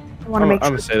 want to make I'm sure.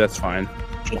 gonna say that's fine.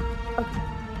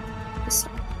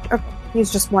 Okay,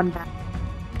 he's just one back.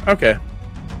 Okay.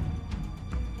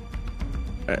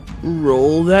 Alright,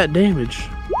 roll that damage.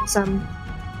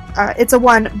 It's a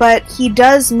 1, but he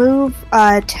does move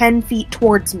 10 feet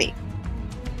towards me.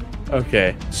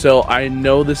 Okay, so I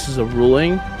know this is a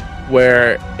ruling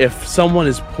where if someone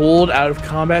is pulled out of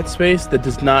combat space, that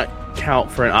does not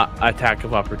count for an attack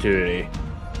of opportunity.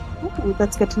 Ooh,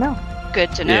 that's good to know.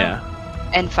 Good to know.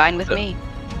 Yeah. And fine with me.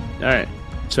 Alright.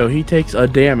 So he takes a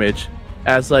damage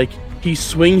as like he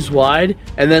swings wide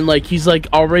and then like he's like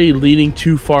already leaning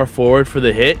too far forward for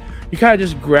the hit. You kind of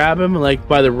just grab him like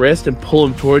by the wrist and pull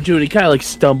him towards you, and he kind of like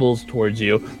stumbles towards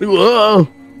you. Whoa!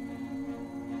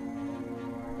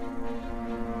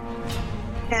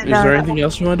 And, Is there anything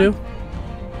else you want to do?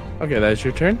 Okay, that's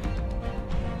your turn.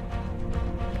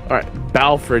 Alright,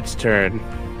 Balfred's turn.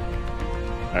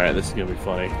 Alright, this is gonna be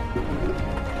funny.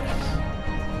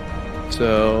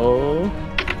 So...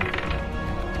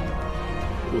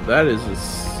 Ooh, that is a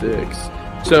 6.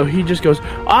 So he just goes,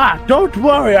 don't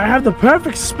worry, I have the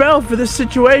perfect spell for this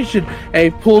situation. And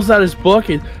he pulls out his book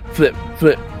and flip,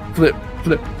 flip, flip,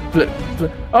 flip, flip,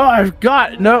 flip. Oh, I've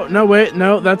got wait,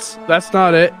 that's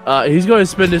not it. He's going to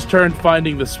spend his turn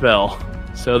finding the spell.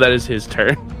 So that is his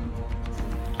turn.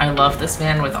 I love this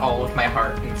man with all of my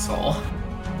heart and soul.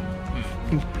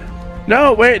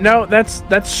 No, wait, no, that's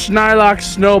Snylock's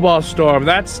Snowball Storm.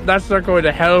 That's not going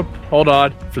to help. Hold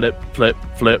on. Flip, flip,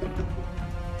 flip.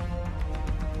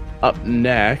 Up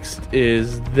next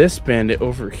is this bandit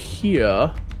over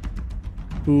here,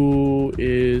 who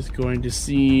is going to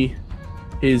see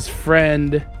his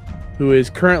friend, who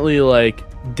is currently like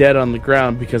dead on the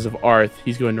ground because of Arth.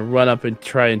 He's going to run up and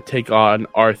try and take on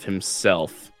Arth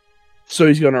himself. So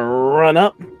he's going to run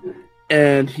up,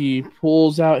 and he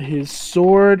pulls out his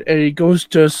sword, and he goes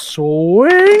to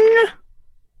swing.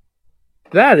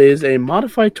 That is a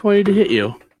modified 20 to hit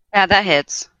you. Yeah, that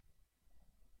hits.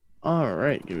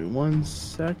 Alright, give me 1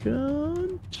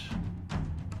 second.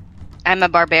 I'm a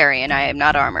barbarian. I am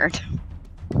not armored.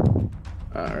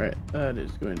 Alright, that is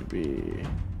going to be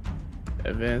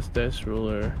advanced dice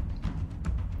roller.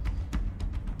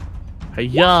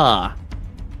 Hiya!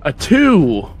 A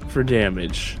 2 for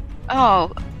damage.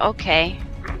 Oh, okay.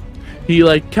 He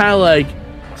like kind of like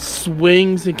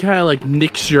swings and kind of like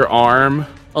nicks your arm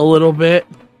a little bit.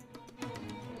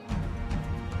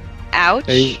 Ouch.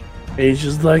 And he's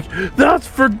just like, that's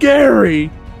for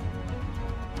Gary!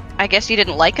 I guess you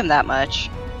didn't like him that much.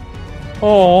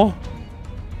 Oh.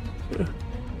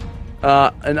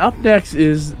 And up next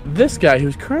is this guy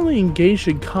who's currently engaged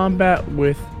in combat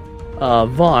with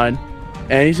Vaughn,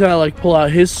 and he's gonna like pull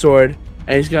out his sword,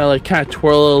 and he's gonna like kind of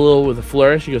twirl it a little with a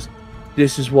flourish. He goes,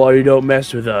 "This is why you don't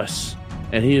mess with us."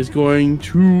 And he is going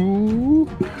to...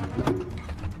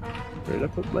 Where did I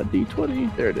put my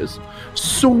D20? There it is.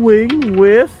 Swing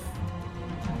with...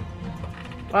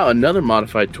 Wow, another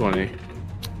modified 20.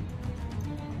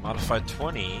 Modified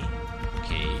 20.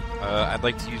 Okay. I'd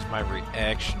like to use my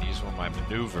reaction to use one of my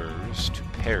maneuvers to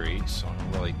parry, so I'm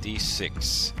gonna roll a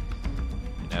D6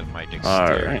 and add my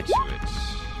dexterity to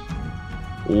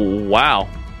it. Wow.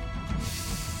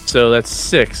 So that's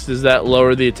 6. Does that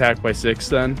lower the attack by 6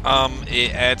 then?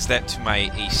 It adds that to my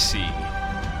AC.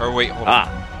 Or wait, hold on.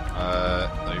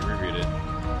 Let me reread it.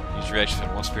 Use your action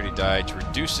on one spirity die to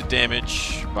reduce the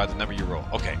damage by the number you roll.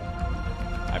 Okay.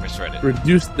 I misread it.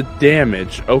 Reduce the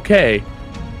damage. Okay.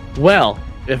 Well,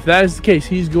 if that is the case,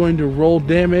 he's going to roll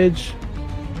damage.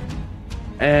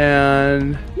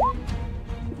 And...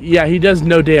 yeah, he does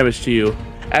no damage to you.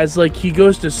 As, like, he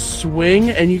goes to swing,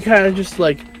 and you kind of just,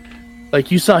 like,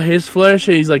 you saw his flourish,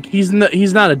 and he's like, he's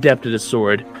not adept at a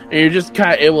sword. And you're just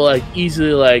kind of able, like,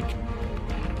 easily, like,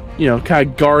 you know, kind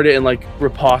of guard it and, like,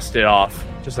 riposte it off.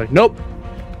 Just like, nope.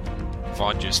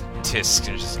 Vaughn just tisks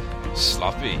and just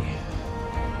sloppy.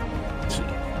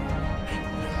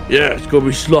 Yeah, it's gonna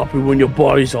be sloppy when your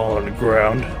body's all on the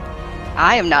ground.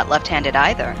 I am not left-handed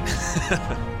either.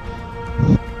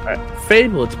 All right,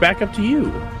 Fable, it's back up to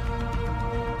you.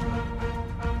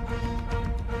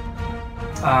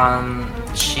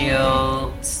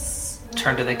 She'll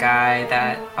turn to the guy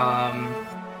that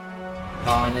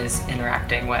Vaughn is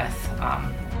interacting with.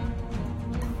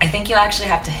 I think you'll actually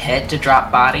have to hit to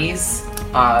drop bodies.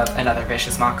 Another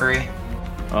vicious mockery.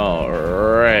 All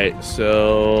right,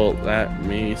 so let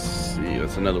me see.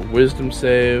 That's another wisdom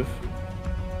save.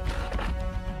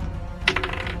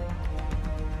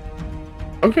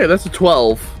 Okay, that's a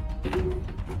 12.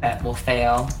 That will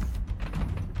fail.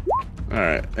 All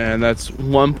right, and that's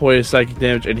 1 point of psychic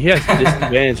damage, and he has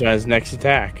disadvantage on his next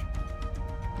attack.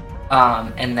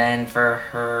 And then for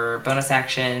her bonus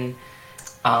action,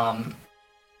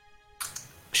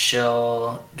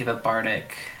 she'll give a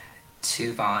bardic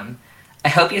to Vaughn. I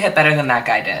hope you hit better than that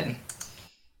guy did.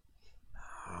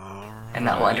 And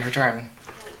that will end her turn.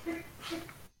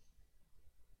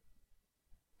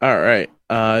 All right,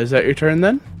 is that your turn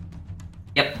then?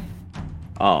 Yep.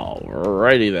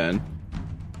 Alrighty then.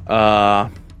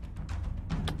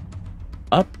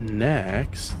 Up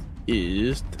next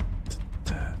is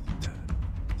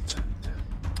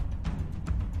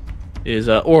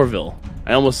Orville.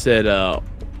 I almost said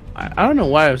I don't know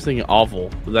why I was thinking Orville,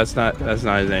 but that's not his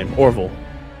name. Orville.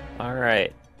 All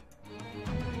right.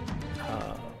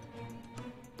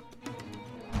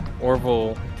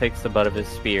 Orville takes the butt of his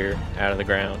spear out of the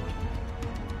ground,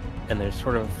 and there's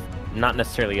sort of not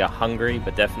necessarily a hungry,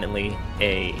 but definitely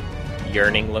a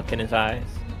yearning look in his eyes.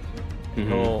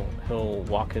 Mm-hmm. He'll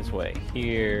walk his way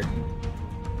here,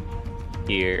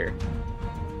 here,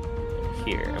 and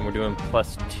here, and we're doing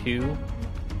 +2.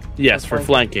 Yes, for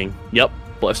flanking. Yep,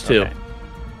 +2. Okay.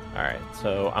 All right,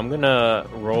 so I'm gonna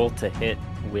roll to hit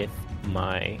with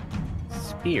my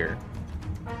spear,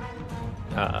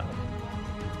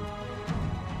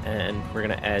 and we're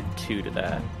gonna add 2 to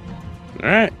that. All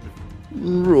right,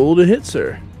 roll to hit,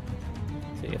 sir.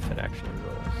 See if it actually rolls.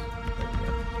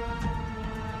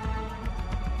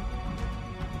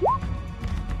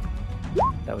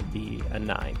 That would be a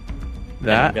 9.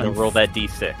 That I'm gonna roll that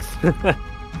d6.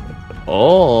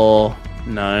 Oh,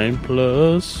 9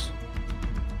 plus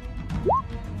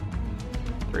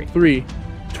 3.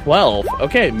 12.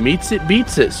 Okay, meets it,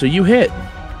 beats it. So you hit.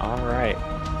 All right.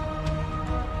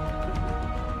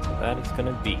 So that is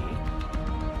gonna be.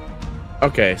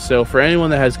 Okay, so for anyone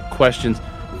that has questions,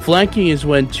 flanking is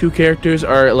when two characters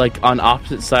are like on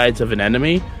opposite sides of an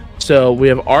enemy. So we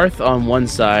have Arth on one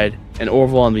side and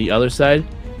Orville on the other side.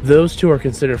 Those two are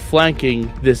considered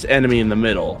flanking this enemy in the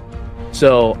middle.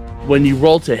 So when you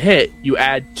roll to hit, you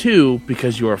add 2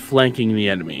 because you are flanking the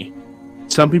enemy.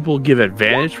 Some people give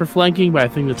advantage for flanking, but I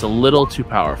think that's a little too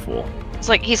powerful. It's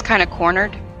like he's kind of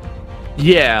cornered.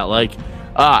 Yeah, like,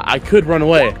 I could run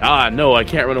away. No, I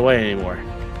can't run away anymore.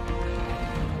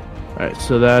 Alright,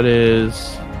 so that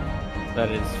is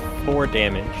 4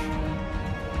 damage.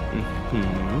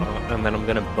 Mm-hmm. And then I'm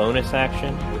gonna bonus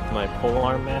action with my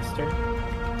polearm master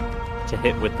to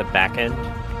hit with the back end.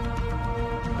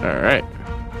 Alright.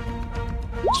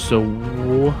 So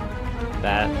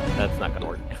that's not gonna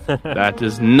work. that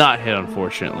does not hit,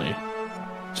 unfortunately.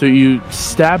 So you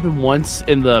stab him once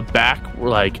in the back,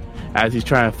 like as he's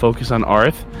trying to focus on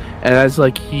Arth, and as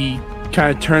like he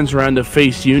kind of turns around to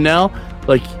face you now,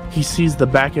 like he sees the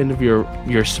back end of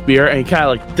your spear, and he kind of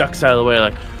like ducks out of the way,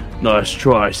 like, nice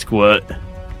try, squirt.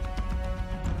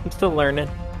 I'm still learning.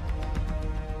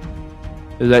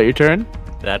 Is that your turn?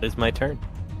 That is my turn.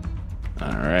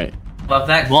 All right. Love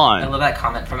that. Vaughn. I love that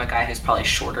comment from a guy who's probably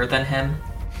shorter than him.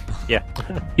 Yeah.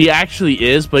 He actually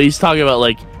is, but he's talking about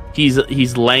like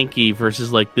he's lanky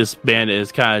versus like this bandit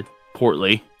is kind of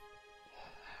portly.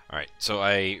 Alright, so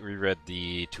I reread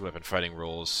the 2-weapon fighting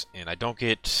rules, and I don't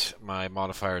get my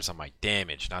modifiers on my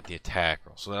damage, not the attack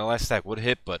roll. So that last attack would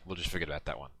hit, but we'll just forget about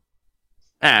that one.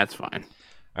 That's fine.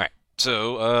 Alright,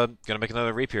 so gonna make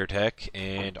another rapier attack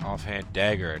and offhand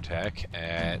dagger attack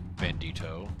at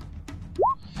Bandito.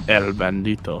 El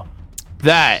Bandito.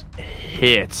 That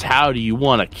hits. How do you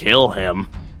want to kill him?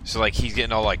 So like he's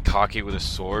getting all like cocky with his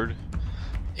sword,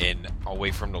 and I'll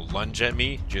wait for him to lunge at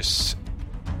me, just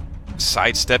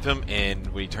sidestep him, and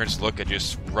when he turns to look, I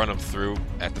just run him through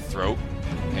at the throat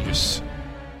and just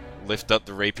lift up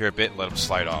the rapier a bit and let him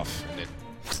slide off, and then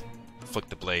flick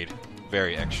the blade.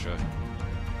 Very extra.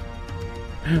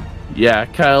 Yeah,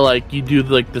 kind of like you do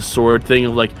like the sword thing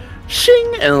of like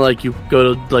shing, and like you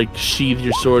go to like sheathe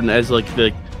your sword, and as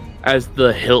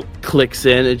the hilt clicks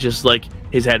in, it just like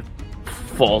his head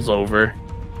falls over.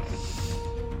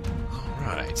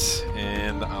 Alright,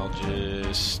 and I'll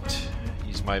just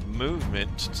use my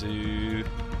movement to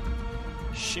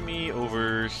shimmy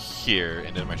over here,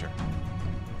 and then my turn.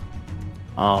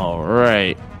 All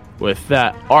right. With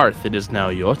that, Arth, it is now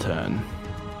your turn.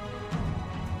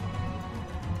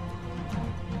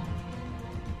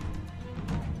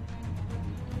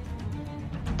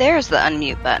 There's the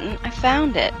unmute button. I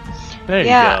found it. There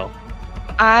Yeah. you go.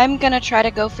 I'm gonna try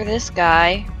to go for this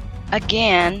guy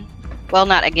again. Well,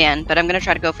 not again, but I'm gonna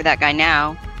try to go for that guy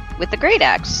now with the great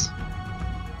axe.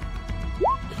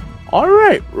 All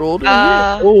right, roll to hit.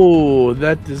 Uh, Oh,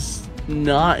 that does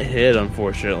not hit,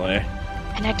 unfortunately.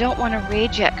 And I don't want to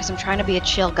rage yet because I'm trying to be a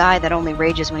chill guy that only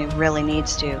rages when he really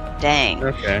needs to. Dang.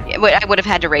 Okay. Yeah, I would have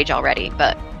had to rage already,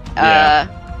 but Yeah.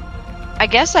 I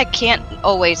guess I can't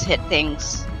always hit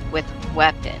things with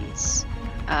weapons.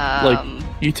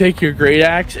 You take your great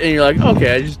axe and you're like,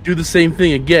 okay, I just do the same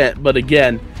thing again. But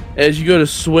again, as you go to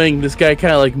swing, this guy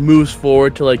kind of like moves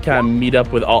forward to like kind of meet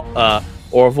up with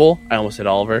Orville. I almost said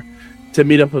Oliver. To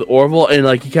meet up with Orville, and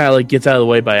like he kind of like gets out of the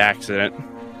way by accident.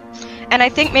 And I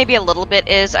think maybe a little bit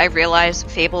is I realized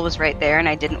Fable was right there and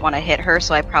I didn't want to hit her,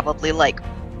 so I probably like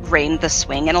reined the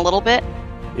swing in a little bit.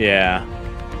 Yeah.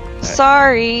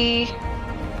 Sorry.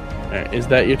 All right, is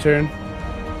that your turn?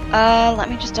 Let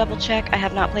me just double check. I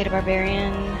have not played a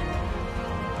barbarian.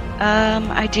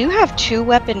 I do have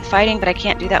 2-weapon fighting, but I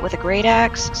can't do that with a great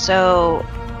axe, so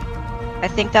I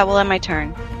think that will end my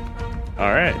turn.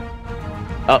 All right.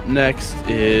 Up next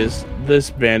is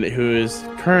this bandit who is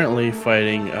currently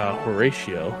fighting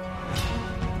Horatio,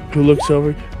 who looks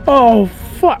over. Oh,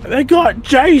 fuck! They got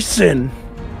Jason!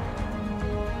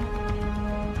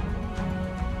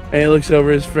 And he looks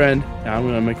over his friend. Now I'm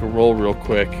going to make a roll real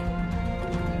quick.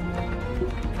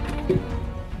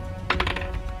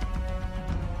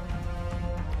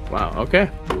 Wow, okay.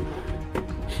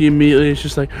 He immediately is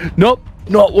just like, nope,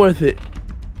 not worth it.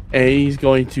 And he's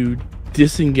going to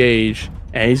disengage,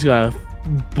 and he's going to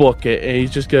book it, and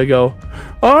he's just going to go,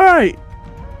 all right.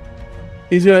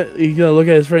 He's gonna look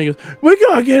at his friend and goes, we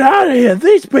gotta get out of here.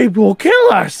 These people will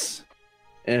kill us.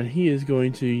 And he is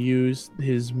going to use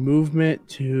his movement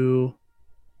to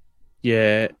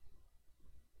get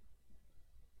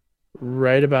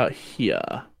right about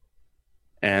here.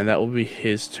 And that will be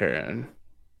his turn.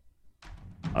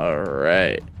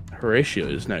 Alright. Horatio,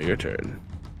 is now your turn.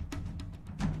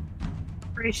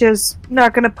 Horatio's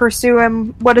not going to pursue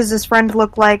him. What does his friend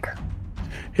look like?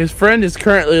 His friend is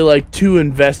currently like too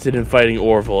invested in fighting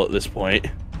Orville at this point.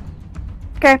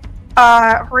 Okay.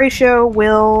 Horatio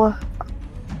will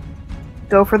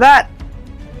go for that.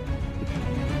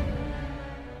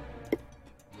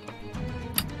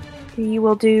 He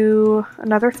will do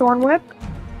another Thorn Whip.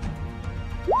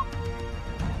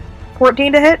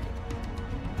 14 to hit.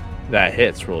 That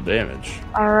hits, roll damage.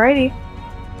 Alrighty.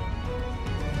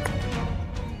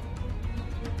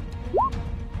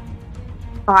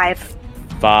 Five.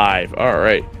 5.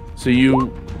 Alright. So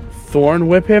you Thorn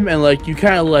Whip him, and like you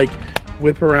kind of like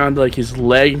whip around like his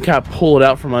leg and kind of pull it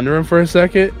out from under him for a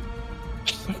second.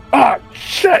 Ah,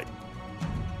 shit!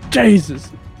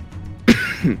 Jesus!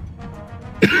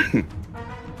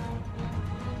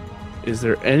 Is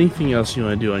there anything else you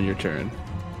want to do on your turn?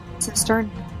 It's his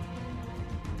turn.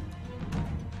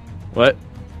 What?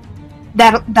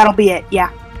 That'll be it,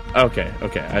 yeah. Okay.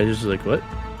 I just was like, what?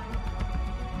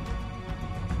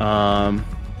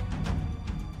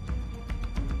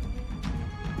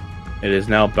 It is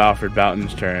now Balford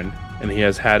Boughton's turn, and he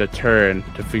has had a turn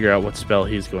to figure out what spell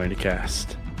he's going to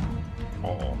cast.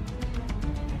 Oh.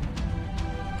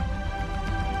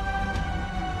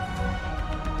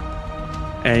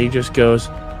 And he just goes,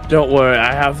 don't worry,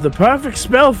 I have the perfect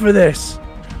spell for this.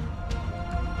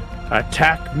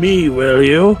 Attack me, will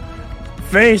you?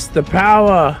 Face the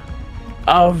power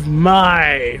of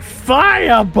my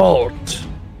firebolt.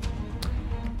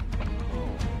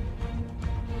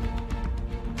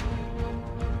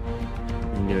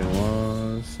 Give me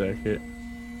 1 second.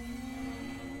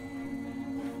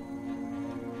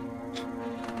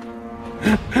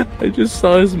 I just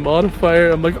saw his modifier.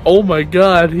 I'm like, oh my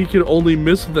god, he can only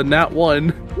miss with a nat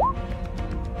 1.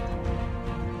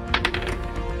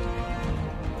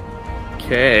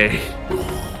 Okay.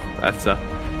 That's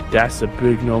a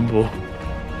big number.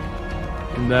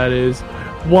 And that is,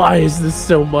 why is this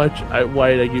so much?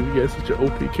 Why did I give you guys such an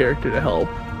OP character to help?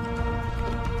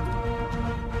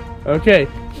 Okay,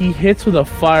 he hits with a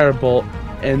firebolt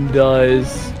and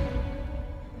does...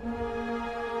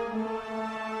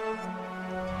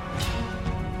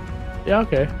 Yeah,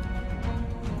 okay.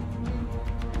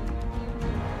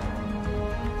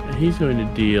 And he's going to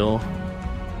deal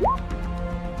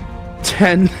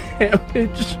 10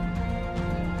 damage.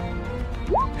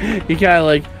 He kind of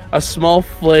like a small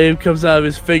flame comes out of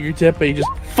his fingertip and he just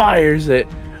fires it,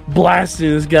 blasting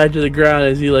this guy to the ground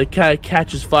as he like kind of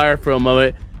catches fire for a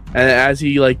moment, and as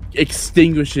he like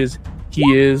extinguishes, he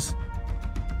is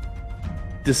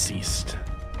deceased.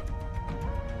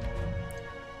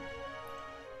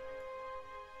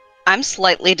 I'm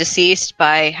slightly deceased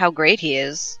by how great he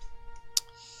is.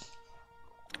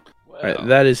 Well, Alright,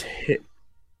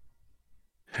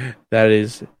 that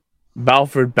is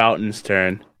Balford Boughton's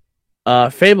turn.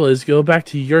 Fable, is go back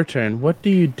to your turn. What do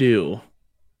you do?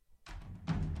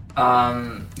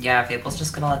 Yeah, Fable's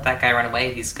just gonna let that guy run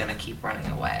away. He's gonna keep running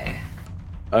away.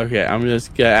 Okay, I'm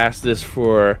just gonna ask this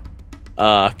for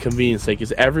convenience sake.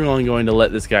 Is everyone going to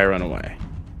let this guy run away?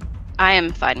 I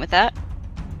am fine with that.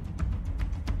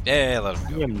 yeah, let him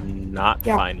I go. am not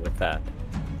Yeah. fine with that.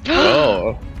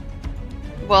 Oh,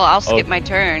 Well, I'll skip Oh. my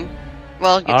turn.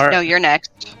 Well, Alright. no, you're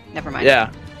next. Never mind. yeah.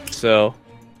 So,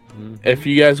 if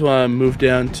you guys want to move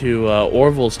down to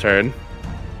Orville's turn,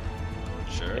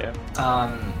 Sure. Yeah.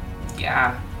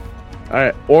 Yeah. all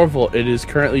right, Orville, it is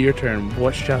currently your turn.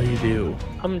 What shall you do?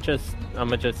 I'm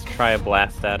gonna just try a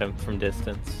blast at him from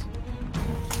distance.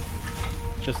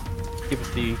 Just give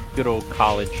it the good old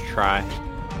college try.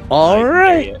 All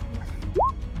right,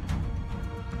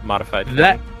 Modified.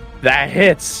 that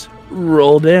hits.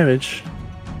 Roll damage.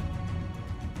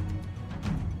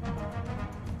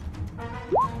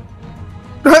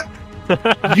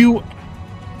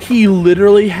 He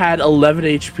literally had 11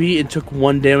 HP and took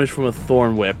 1 damage from a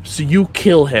thorn whip. So you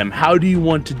kill him. How do you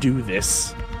want to do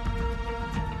this?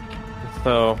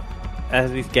 So,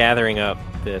 as he's gathering up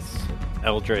this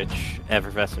eldritch,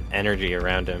 effervescent energy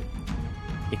around him,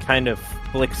 he kind of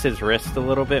flicks his wrist a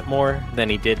little bit more than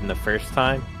he did in the first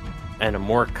time, and a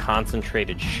more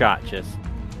concentrated shot just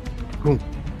Boom.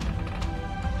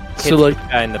 hits So like, the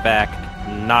guy in the back,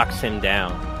 knocks him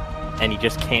down, and he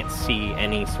just can't see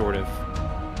any sort of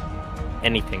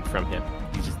anything from him.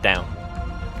 He's just down.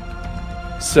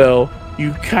 so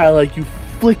you kind of like you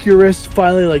flick your wrist,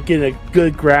 finally like getting a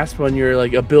good grasp on your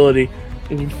like ability,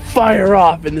 and you fire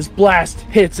off, and this blast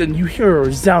hits, and you hear a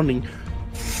resounding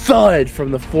thud from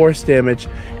the force damage,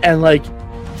 and like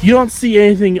you don't see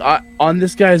anything on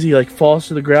this guy as he like falls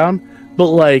to the ground, but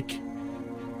like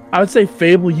I would say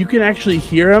Fable, you can actually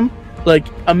hear him. Like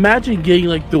imagine getting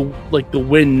like the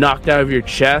wind knocked out of your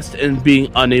chest and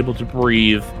being unable to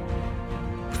breathe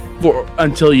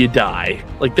until you die.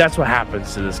 Like that's what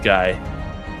happens to this guy.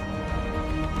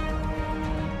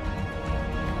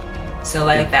 So,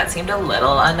 like, that seemed a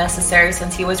little unnecessary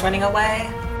since he was running away.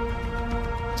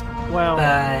 Well,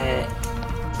 But,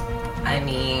 I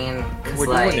mean, because, we're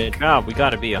like, doing a job. We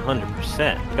gotta be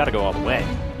 100%. We gotta go all the way.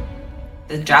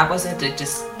 the job wasn't to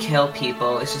just kill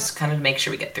people, it's just kind of make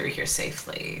sure we get through here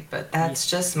safely. But that's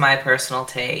just my personal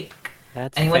take.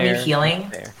 That's Anyone need fair. healing?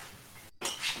 That's fair.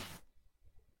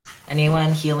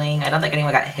 Anyone healing? I don't think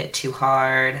anyone got hit too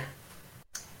hard.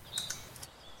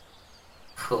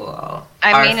 Cool.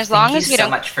 I mean, as long as you you so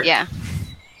don't. much for, Yeah.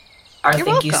 Or You're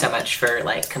thank you so welcome. much for,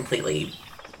 like, completely...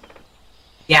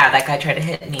 Yeah, that guy tried to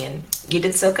hit me, and you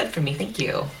did so good for me. Thank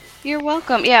you. You're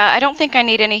welcome. Yeah, I don't think I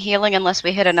need any healing unless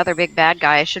we hit another big bad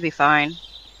guy. I should be fine.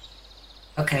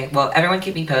 Okay, well, everyone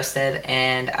keep me posted,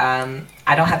 and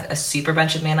I don't have a super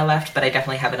bunch of mana left, but I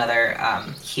definitely have another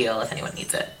heal if anyone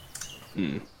needs it.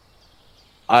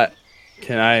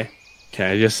 Can I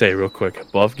just say real quick,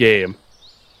 above game,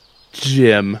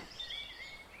 Jim,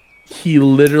 he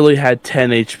literally had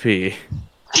 10 HP.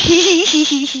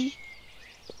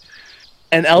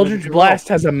 And Eldritch You're Blast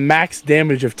has a max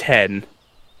damage of 10.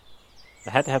 It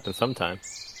had to happen sometime.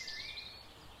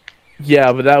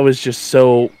 Yeah, but that was just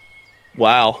so...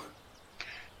 Wow.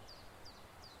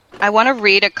 I want to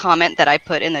read a comment that I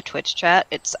put in the Twitch chat.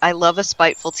 It's, I love a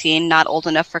spiteful teen not old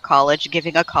enough for college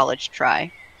giving a college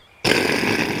try.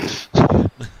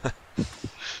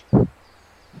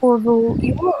 Orville,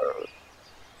 you are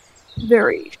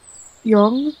very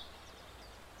young.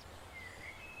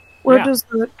 Where Yeah. does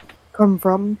that come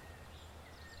from?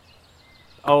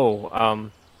 Oh,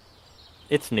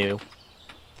 it's new.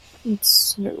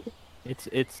 It's new.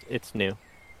 It's new.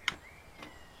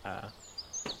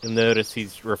 You'll notice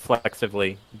he's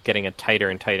reflexively getting a tighter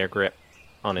and tighter grip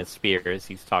on his spear as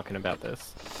he's talking about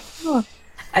this. Huh.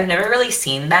 I've never really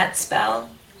seen that spell.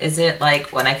 Is it,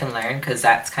 like, one I can learn? Because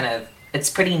that's kind of... It's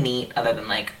pretty neat, other than,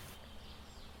 like...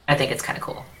 I think it's kind of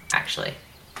cool, actually.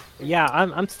 Yeah,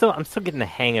 I'm still getting the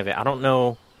hang of it. I don't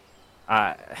know.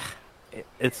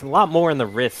 It's a lot more in the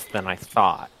wrist than I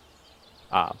thought.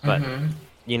 But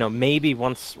you know, maybe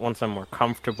once I'm more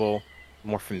comfortable,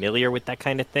 more familiar with that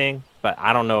kind of thing. But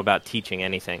I don't know about teaching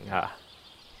anything.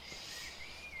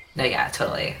 No, yeah,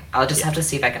 totally. I'll just have to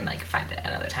see if I can like find it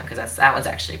another time because that was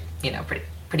actually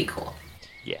pretty cool.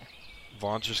 Yeah.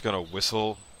 Vaughn's just gonna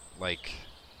whistle like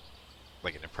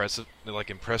an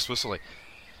impressed whistle, like,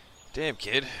 "Damn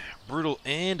kid, brutal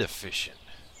and efficient.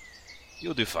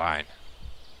 You'll do fine."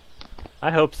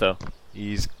 I hope so.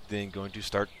 He's then going to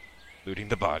start looting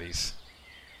the bodies.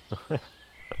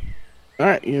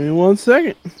 Alright, give me 1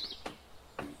 second.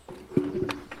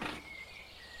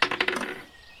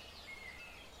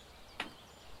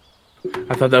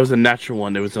 I thought that was a natural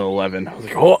one. It was an 11. I was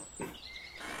like, oh!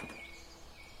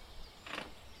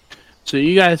 So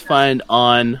you guys find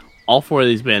on all 4 of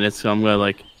these bandits, so I'm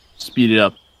going to, speed it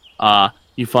up.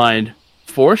 You find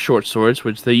 4 short swords,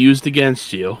 which they used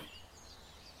against you.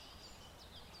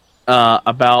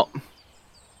 About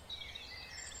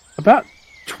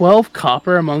 12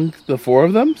 copper among the 4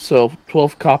 of them, so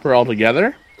 12 copper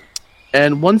altogether,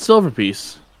 and 1 silver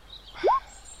piece.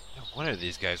 No wonder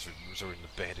these guys are resorting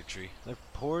to banditry. They're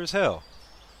poor as hell.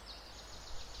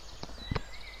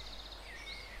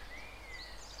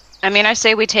 I mean, I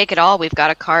say we take it all. We've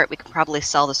got a cart. We can probably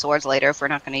sell the swords later if we're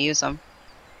not going to use them.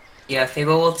 Yeah,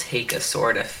 Fable will take a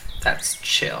sword if that's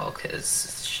chill,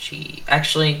 because she...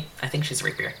 Actually, I think she's a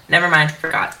rapier. Never mind,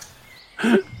 forgot.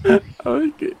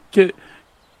 Okay.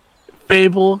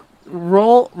 Fable,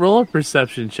 roll a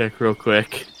perception check real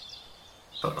quick.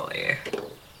 Totally.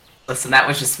 Listen, that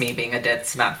was just me being a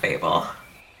ditz, not Fable.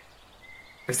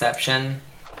 Perception.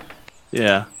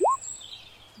 Yeah.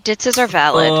 Ditzes are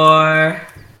valid. 4.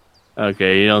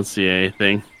 Okay, you don't see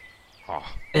anything. Oh,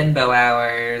 Bimbo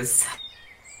hours.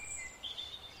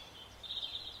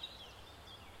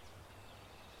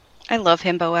 I love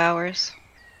himbo hours.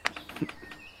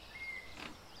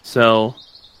 So,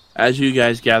 as you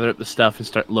guys gather up the stuff and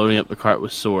start loading up the cart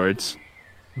with swords,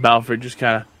 Balford just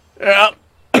kind of,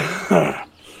 yeah.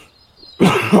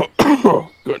 Oh,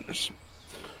 goodness.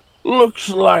 Looks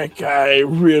like I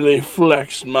really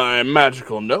flexed my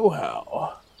magical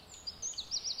know-how.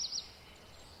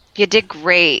 You did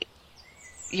great.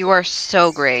 You are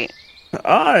so great.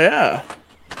 Ah, yeah.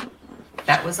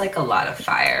 That was like a lot of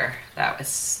fire. That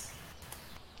was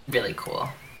really cool.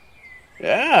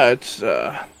 Yeah, it's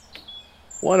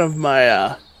one of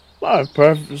my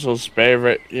professor's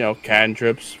favorite,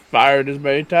 cantrips. Fired as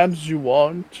many times as you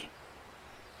want.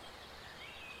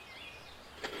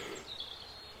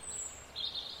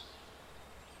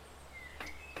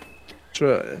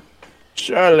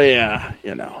 Surely,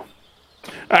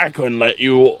 I couldn't let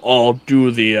you all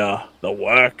do the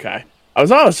work. I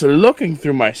was honestly looking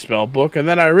through my spell book, and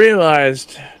then I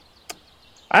realized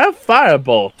I have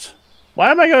Firebolt.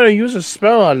 Why am I going to use a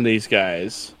spell on these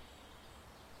guys?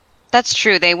 That's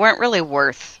true. They weren't really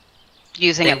worth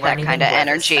using They up weren't that even kind of worth a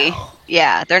energy. spell.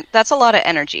 Yeah, that's a lot of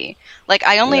energy. Like,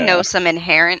 I only Yeah. know some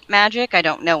inherent magic. I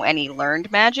don't know any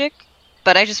learned magic.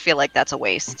 But I just feel like that's a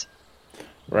waste.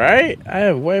 Right? I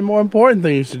have way more important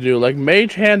things to do, like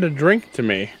mage hand a drink to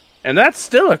me. And that's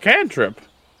still a cantrip.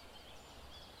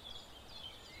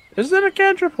 Is it a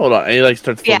cantrip? Hold on. And he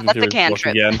starts Yeah, flipping that's through a his book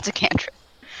cantrip. again. That's a cantrip.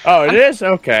 Oh, it is?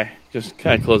 Okay. Just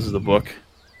kind of closes the book.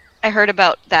 I heard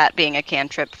about that being a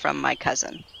cantrip from my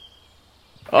cousin.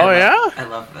 Oh, yeah? I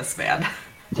love this man.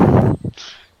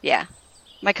 Yeah.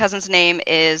 My cousin's name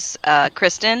is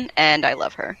Kristen, and I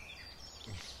love her.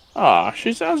 Aw,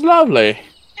 she sounds lovely.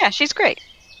 Yeah, she's great.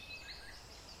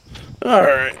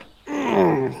 Alright.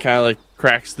 Kind of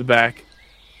cracks the back.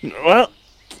 Well,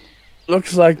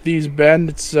 looks like these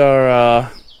bandits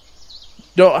are,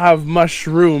 don't have much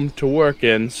room to work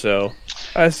in, so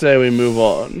I say we move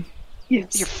on.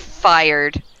 Yes. You're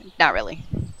fired. Not really.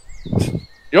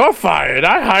 You're fired.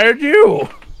 I hired you.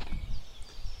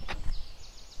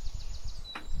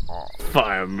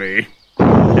 Fire me.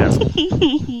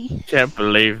 Can't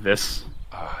believe this.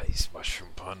 these mushroom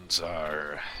puns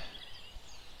are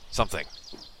something.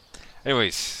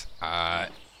 Anyways, I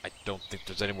don't think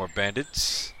there's any more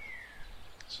bandits.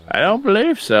 So, I don't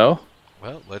believe so.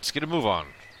 well, let's get a move on.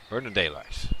 Burn the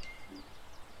daylight.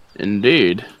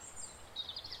 Indeed.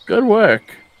 Good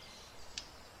work.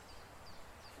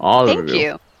 All Thank of you.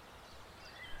 you.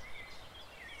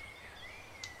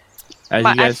 As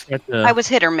But you guys get to... I was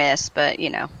hit or miss, but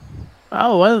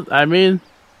Oh, well, I mean,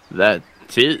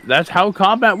 that's how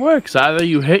combat works. Either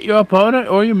you hit your opponent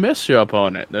or you miss your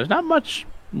opponent. There's not much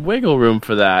wiggle room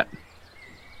for that.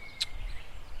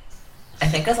 I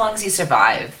think as long as you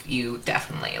survive, you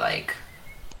definitely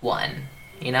won.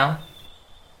 You know?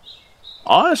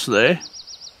 Honestly,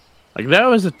 there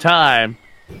was a time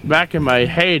back in my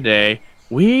heyday,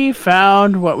 we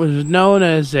found what was known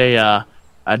as a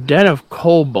den of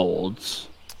kobolds.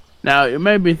 Now, you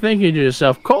may be thinking to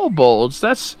yourself, kobolds,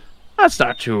 that's That's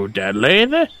not too deadly.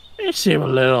 They seem a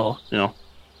little,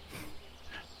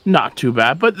 not too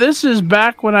bad. But this is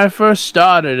back when I first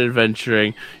started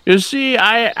adventuring. You see,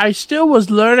 I still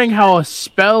was learning how a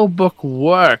spell book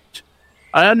worked.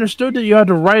 I understood that you had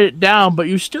to write it down, but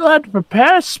you still had to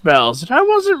prepare spells. And I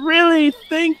wasn't really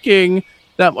thinking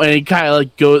that when he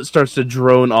kind of starts to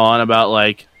drone on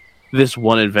about this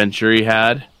one adventure he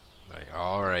had. Like,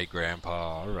 all right,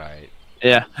 Grandpa, all right.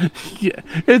 Yeah. Yeah,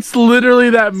 it's literally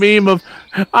that meme of,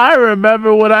 I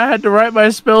remember when I had to write my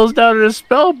spells down in a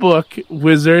spell book,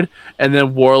 wizard, and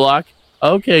then warlock.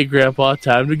 Okay, Grandpa,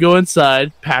 time to go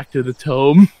inside. Pack to the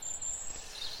tome.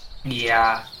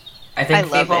 Yeah. I think I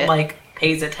love Fable, it.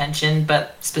 pays attention,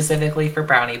 but specifically for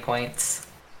brownie points.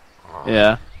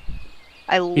 Yeah.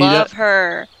 I love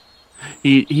her.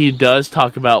 He does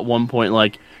talk about one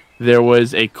point, there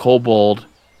was a kobold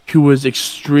who was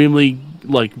extremely,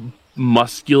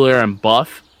 muscular and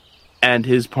buff, and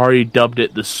his party dubbed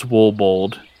it the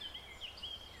Swobold.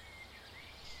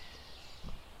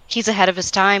 He's ahead of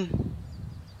his time.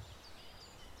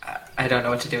 I don't know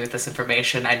what to do with this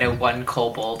information. I know one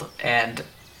kobold, and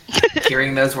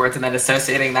hearing those words and then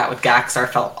associating that with Gaxar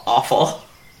felt awful.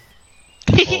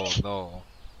 Oh, no.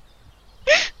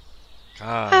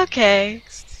 God. Okay.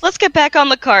 Let's get back on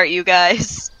the cart, you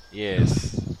guys. Yes.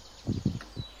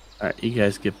 Alright, you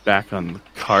guys get back on the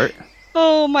cart.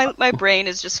 Oh, my brain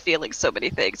is just feeling so many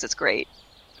things. It's great.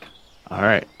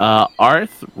 Alright,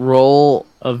 Arth, roll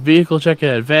a vehicle check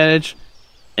at advantage,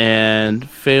 and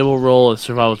Fable, roll a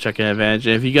survival check at advantage.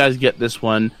 And if you guys get this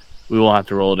one, we won't have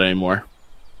to roll it anymore.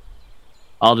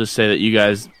 I'll just say that you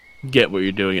guys get what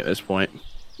you're doing at this point.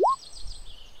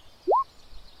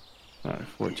 Alright,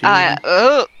 14.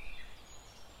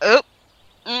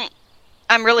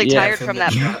 I'm really Yeah, tired from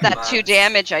that 2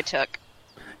 damage I took.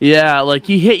 Yeah,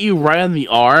 he hit you right on the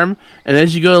arm, and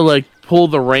as you go to, pull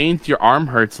the reins, your arm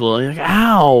hurts a little. And you're like,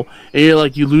 ow! And you're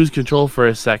you lose control for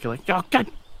a second. Oh,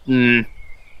 God.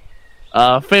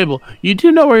 Fable, you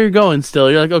do know where you're going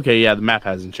still. You're okay, yeah, the map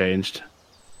hasn't changed.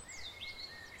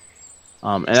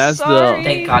 And as Sorry.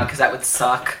 Thank God, because that would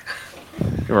suck.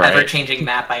 Right. Ever-changing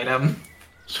map item.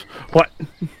 What?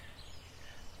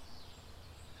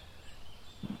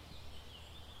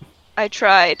 I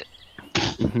tried.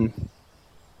 Mm-hmm.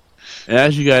 And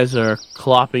as you guys are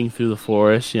clopping through the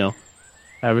forest,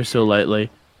 ever so lightly,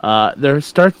 there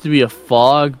starts to be a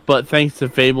fog, but thanks to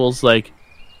Fable's,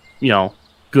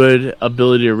 good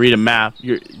ability to read a map,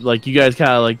 you guys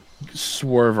kind of,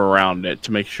 swerve around it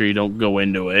to make sure you don't go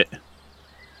into it.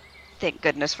 Thank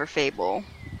goodness for Fable.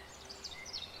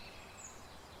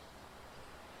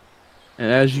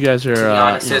 And as you guys are... To be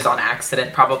honest, it was on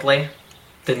accident, probably.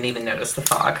 Didn't even notice the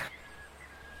fog.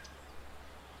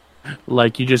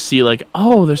 you just see,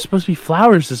 oh, there's supposed to be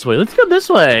flowers this way. Let's go this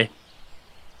way.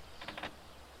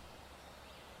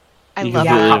 I You love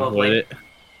completely that. probably. avoid it.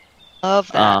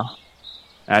 Love that.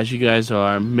 As you guys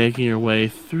are making your way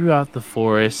throughout the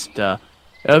forest,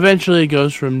 eventually it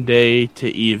goes from day to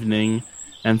evening,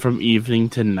 and from evening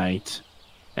to night.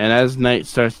 And as night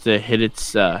starts to hit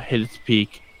its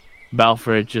peak,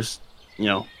 Balfred just,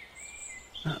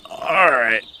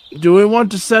 alright, do we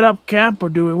want to set up camp, or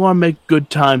do we want to make good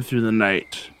time through the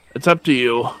night? It's up to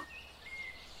you.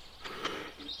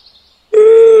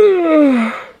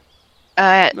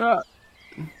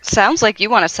 Sounds like you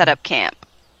want to set up camp.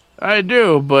 I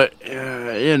do, but,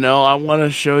 I want to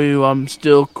show you I'm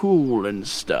still cool and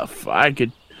stuff. I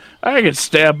could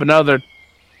stay up another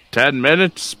 10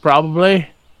 minutes, probably.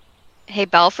 Hey,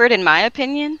 Belford, in my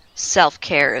opinion,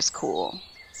 self-care is cool.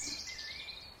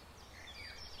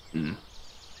 But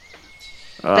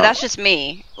that's just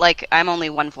me. I'm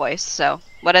only one voice, so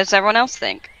what does everyone else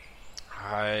think?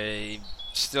 I'm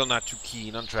still not too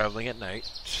keen on traveling at night.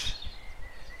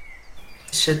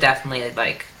 Should definitely,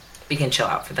 we can chill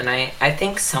out for the night. I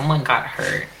think someone got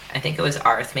hurt. I think it was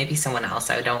Arth, maybe someone else.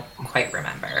 I don't quite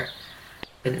remember.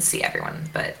 Didn't see everyone,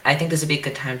 but I think this would be a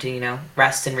good time to,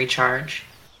 rest and recharge.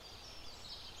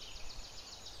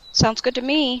 Sounds good to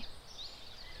me.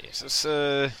 Yes,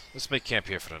 let's make camp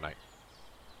here for the night.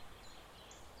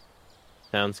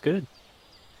 Sounds good.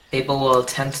 Fable will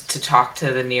attempt to talk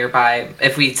to the nearby.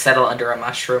 If we settle under a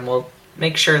mushroom, we'll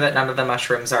make sure that none of the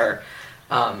mushrooms are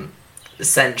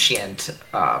sentient,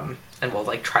 and we'll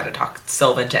try to talk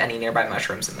Sylvan to any nearby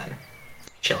mushrooms and then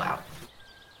chill out.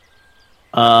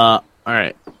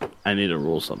 Alright. I need to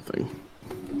roll something.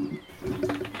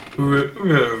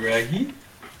 Raggy?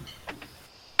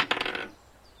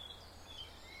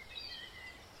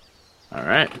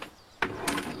 Alright.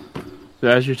 So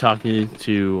as you're talking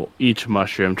to each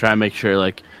mushroom, try to make sure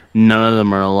none of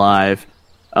them are alive.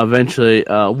 Eventually,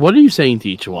 what are you saying to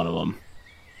each one of them?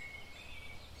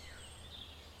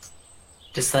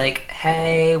 Just like,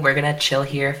 hey, we're gonna chill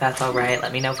here if that's all right.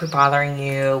 Let me know if we're bothering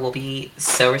you. We'll be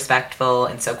so respectful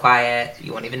and so quiet.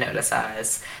 You won't even notice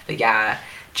us. But yeah,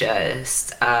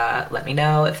 just let me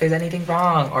know if there's anything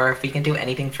wrong or if we can do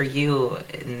anything for you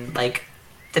and like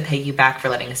to pay you back for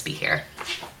letting us be here.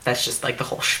 That's just like the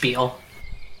whole spiel.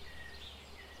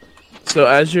 So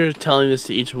as you're telling this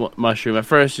to each mushroom, at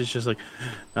first it's just like,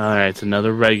 all right, it's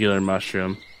another regular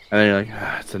mushroom, and then you're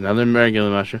like, it's another regular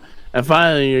mushroom, and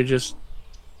finally you're just,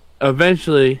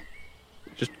 eventually,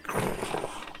 just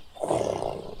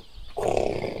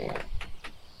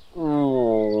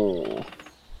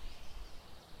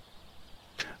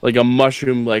like a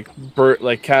mushroom, like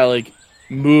kind of like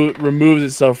removes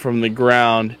itself from the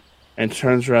ground and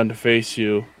turns around to face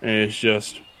you, and it's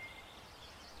just.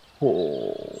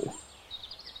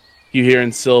 You hear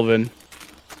in Sylvan,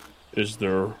 is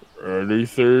there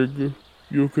anything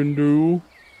you can do?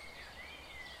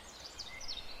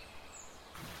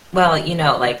 Well,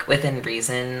 like within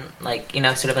reason, like,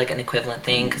 sort of like an equivalent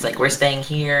thing, because like we're staying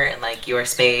here in like your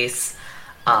space.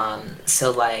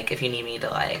 So like if you need me to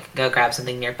like go grab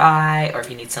something nearby, or if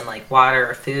you need some like water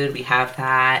or food, we have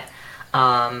that.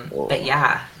 But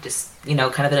yeah, just, kind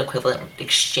of an equivalent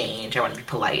exchange. I want to be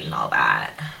polite and all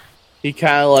that. He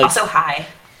kind of like. Also, hi.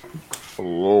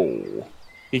 Hello.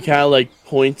 He kind of like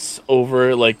points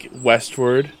over like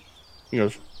westward. He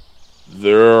goes,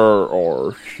 there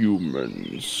are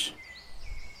humans.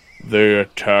 They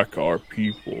attack our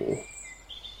people.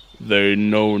 They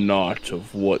know not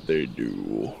of what they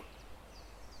do.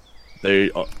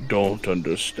 They don't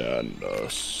understand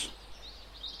us.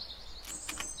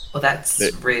 Well, that's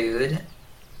rude.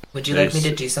 Would you like me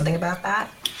to do something about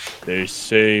that? They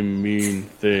say mean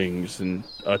things and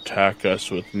attack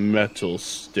us with metal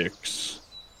sticks.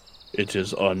 It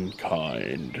is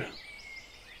unkind.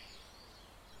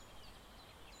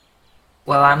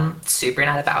 Well, I'm super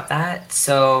not about that.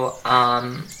 So,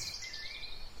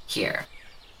 here.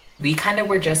 We kind of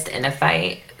were just in a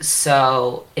fight,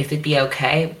 so if it'd be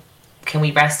okay, can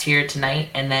we rest here tonight?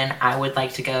 And then I would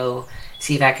like to go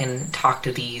see if I can talk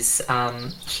to these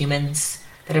humans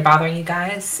that are bothering you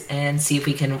guys and see if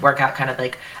we can work out kind of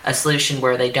like a solution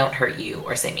where they don't hurt you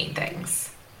or say mean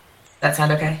things. That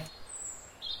sound okay?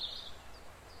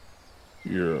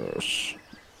 Yes,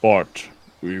 but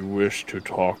we wish to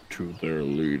talk to their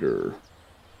leader.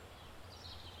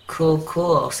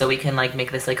 Cool. So we can like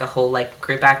make this like a whole like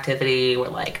group activity where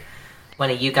like one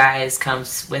of you guys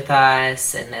comes with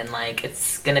us and then like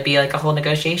it's gonna be like a whole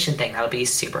negotiation thing. That'll be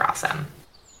super awesome.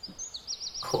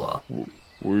 Cool.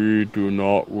 We do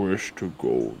not wish to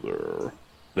go there.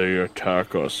 They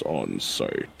attack us on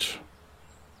sight.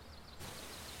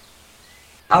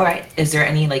 Alright, is there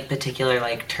any like particular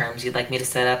like terms you'd like me to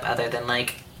set up other than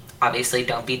like obviously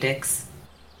don't be dicks?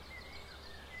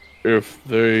 If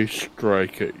they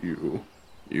strike at you,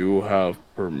 you have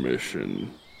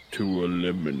permission to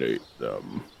eliminate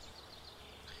them.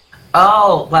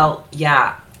 Oh, well,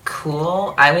 yeah,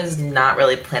 cool. I was not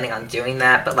really planning on doing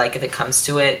that, but like if it comes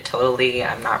to it, totally,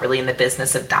 I'm not really in the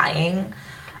business of dying.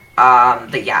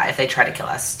 But yeah, if they try to kill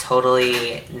us,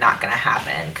 totally not gonna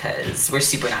happen because we're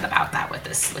super not about that with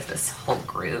this whole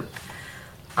group.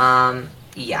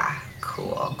 Yeah,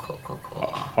 cool.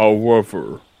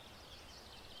 However,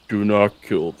 do not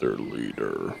kill their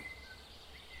leader.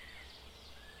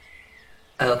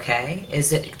 Okay.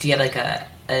 Do you have like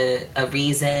a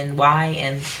reason why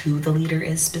and who the leader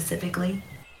is specifically?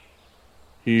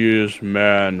 He is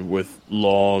man with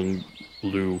long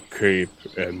blue cape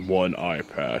and one eye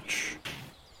patch.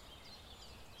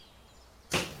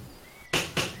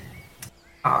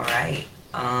 Alright.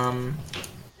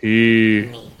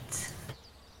 He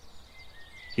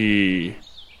Neat.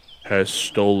 has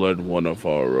stolen one of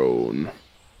our own.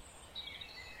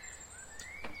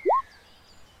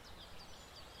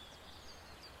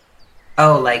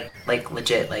 Oh, like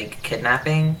legit, like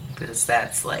kidnapping? Because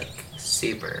that's like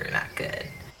super not good.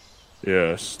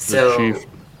 Yes,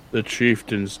 the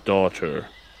chieftain's daughter,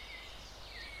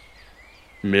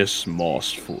 Miss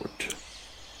Mossfoot.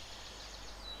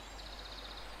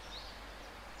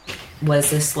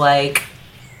 Was this like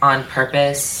on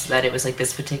purpose that it was like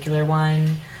this particular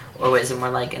one? Or was it more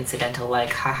like incidental,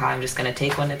 like, haha, I'm just gonna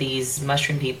take one of these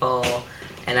mushroom people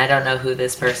and I don't know who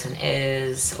this person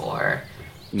is? Or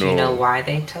do you know why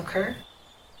they took her?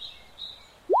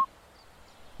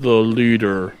 The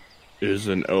leader is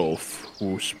an elf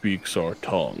who speaks our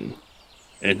tongue,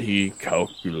 and he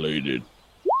calculated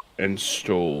and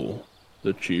stole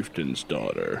the chieftain's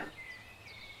daughter.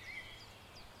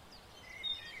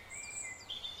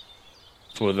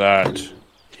 For that,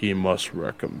 he must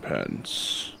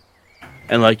recompense.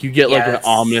 And like you get like an Yes.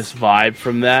 ominous vibe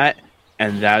from that,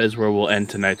 and that is where we'll end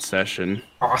tonight's session.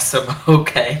 Awesome.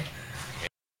 Okay.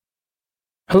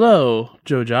 Hello,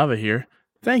 Joe Java here.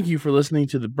 Thank you for listening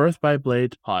to the Birth by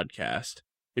Blades podcast.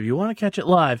 If you want to catch it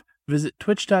live, visit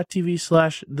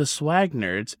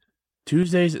twitch.tv/theswagnerds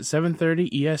Tuesdays at 7:30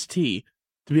 EST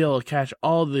to be able to catch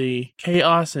all the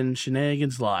chaos and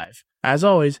shenanigans live. As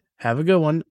always, have a good one.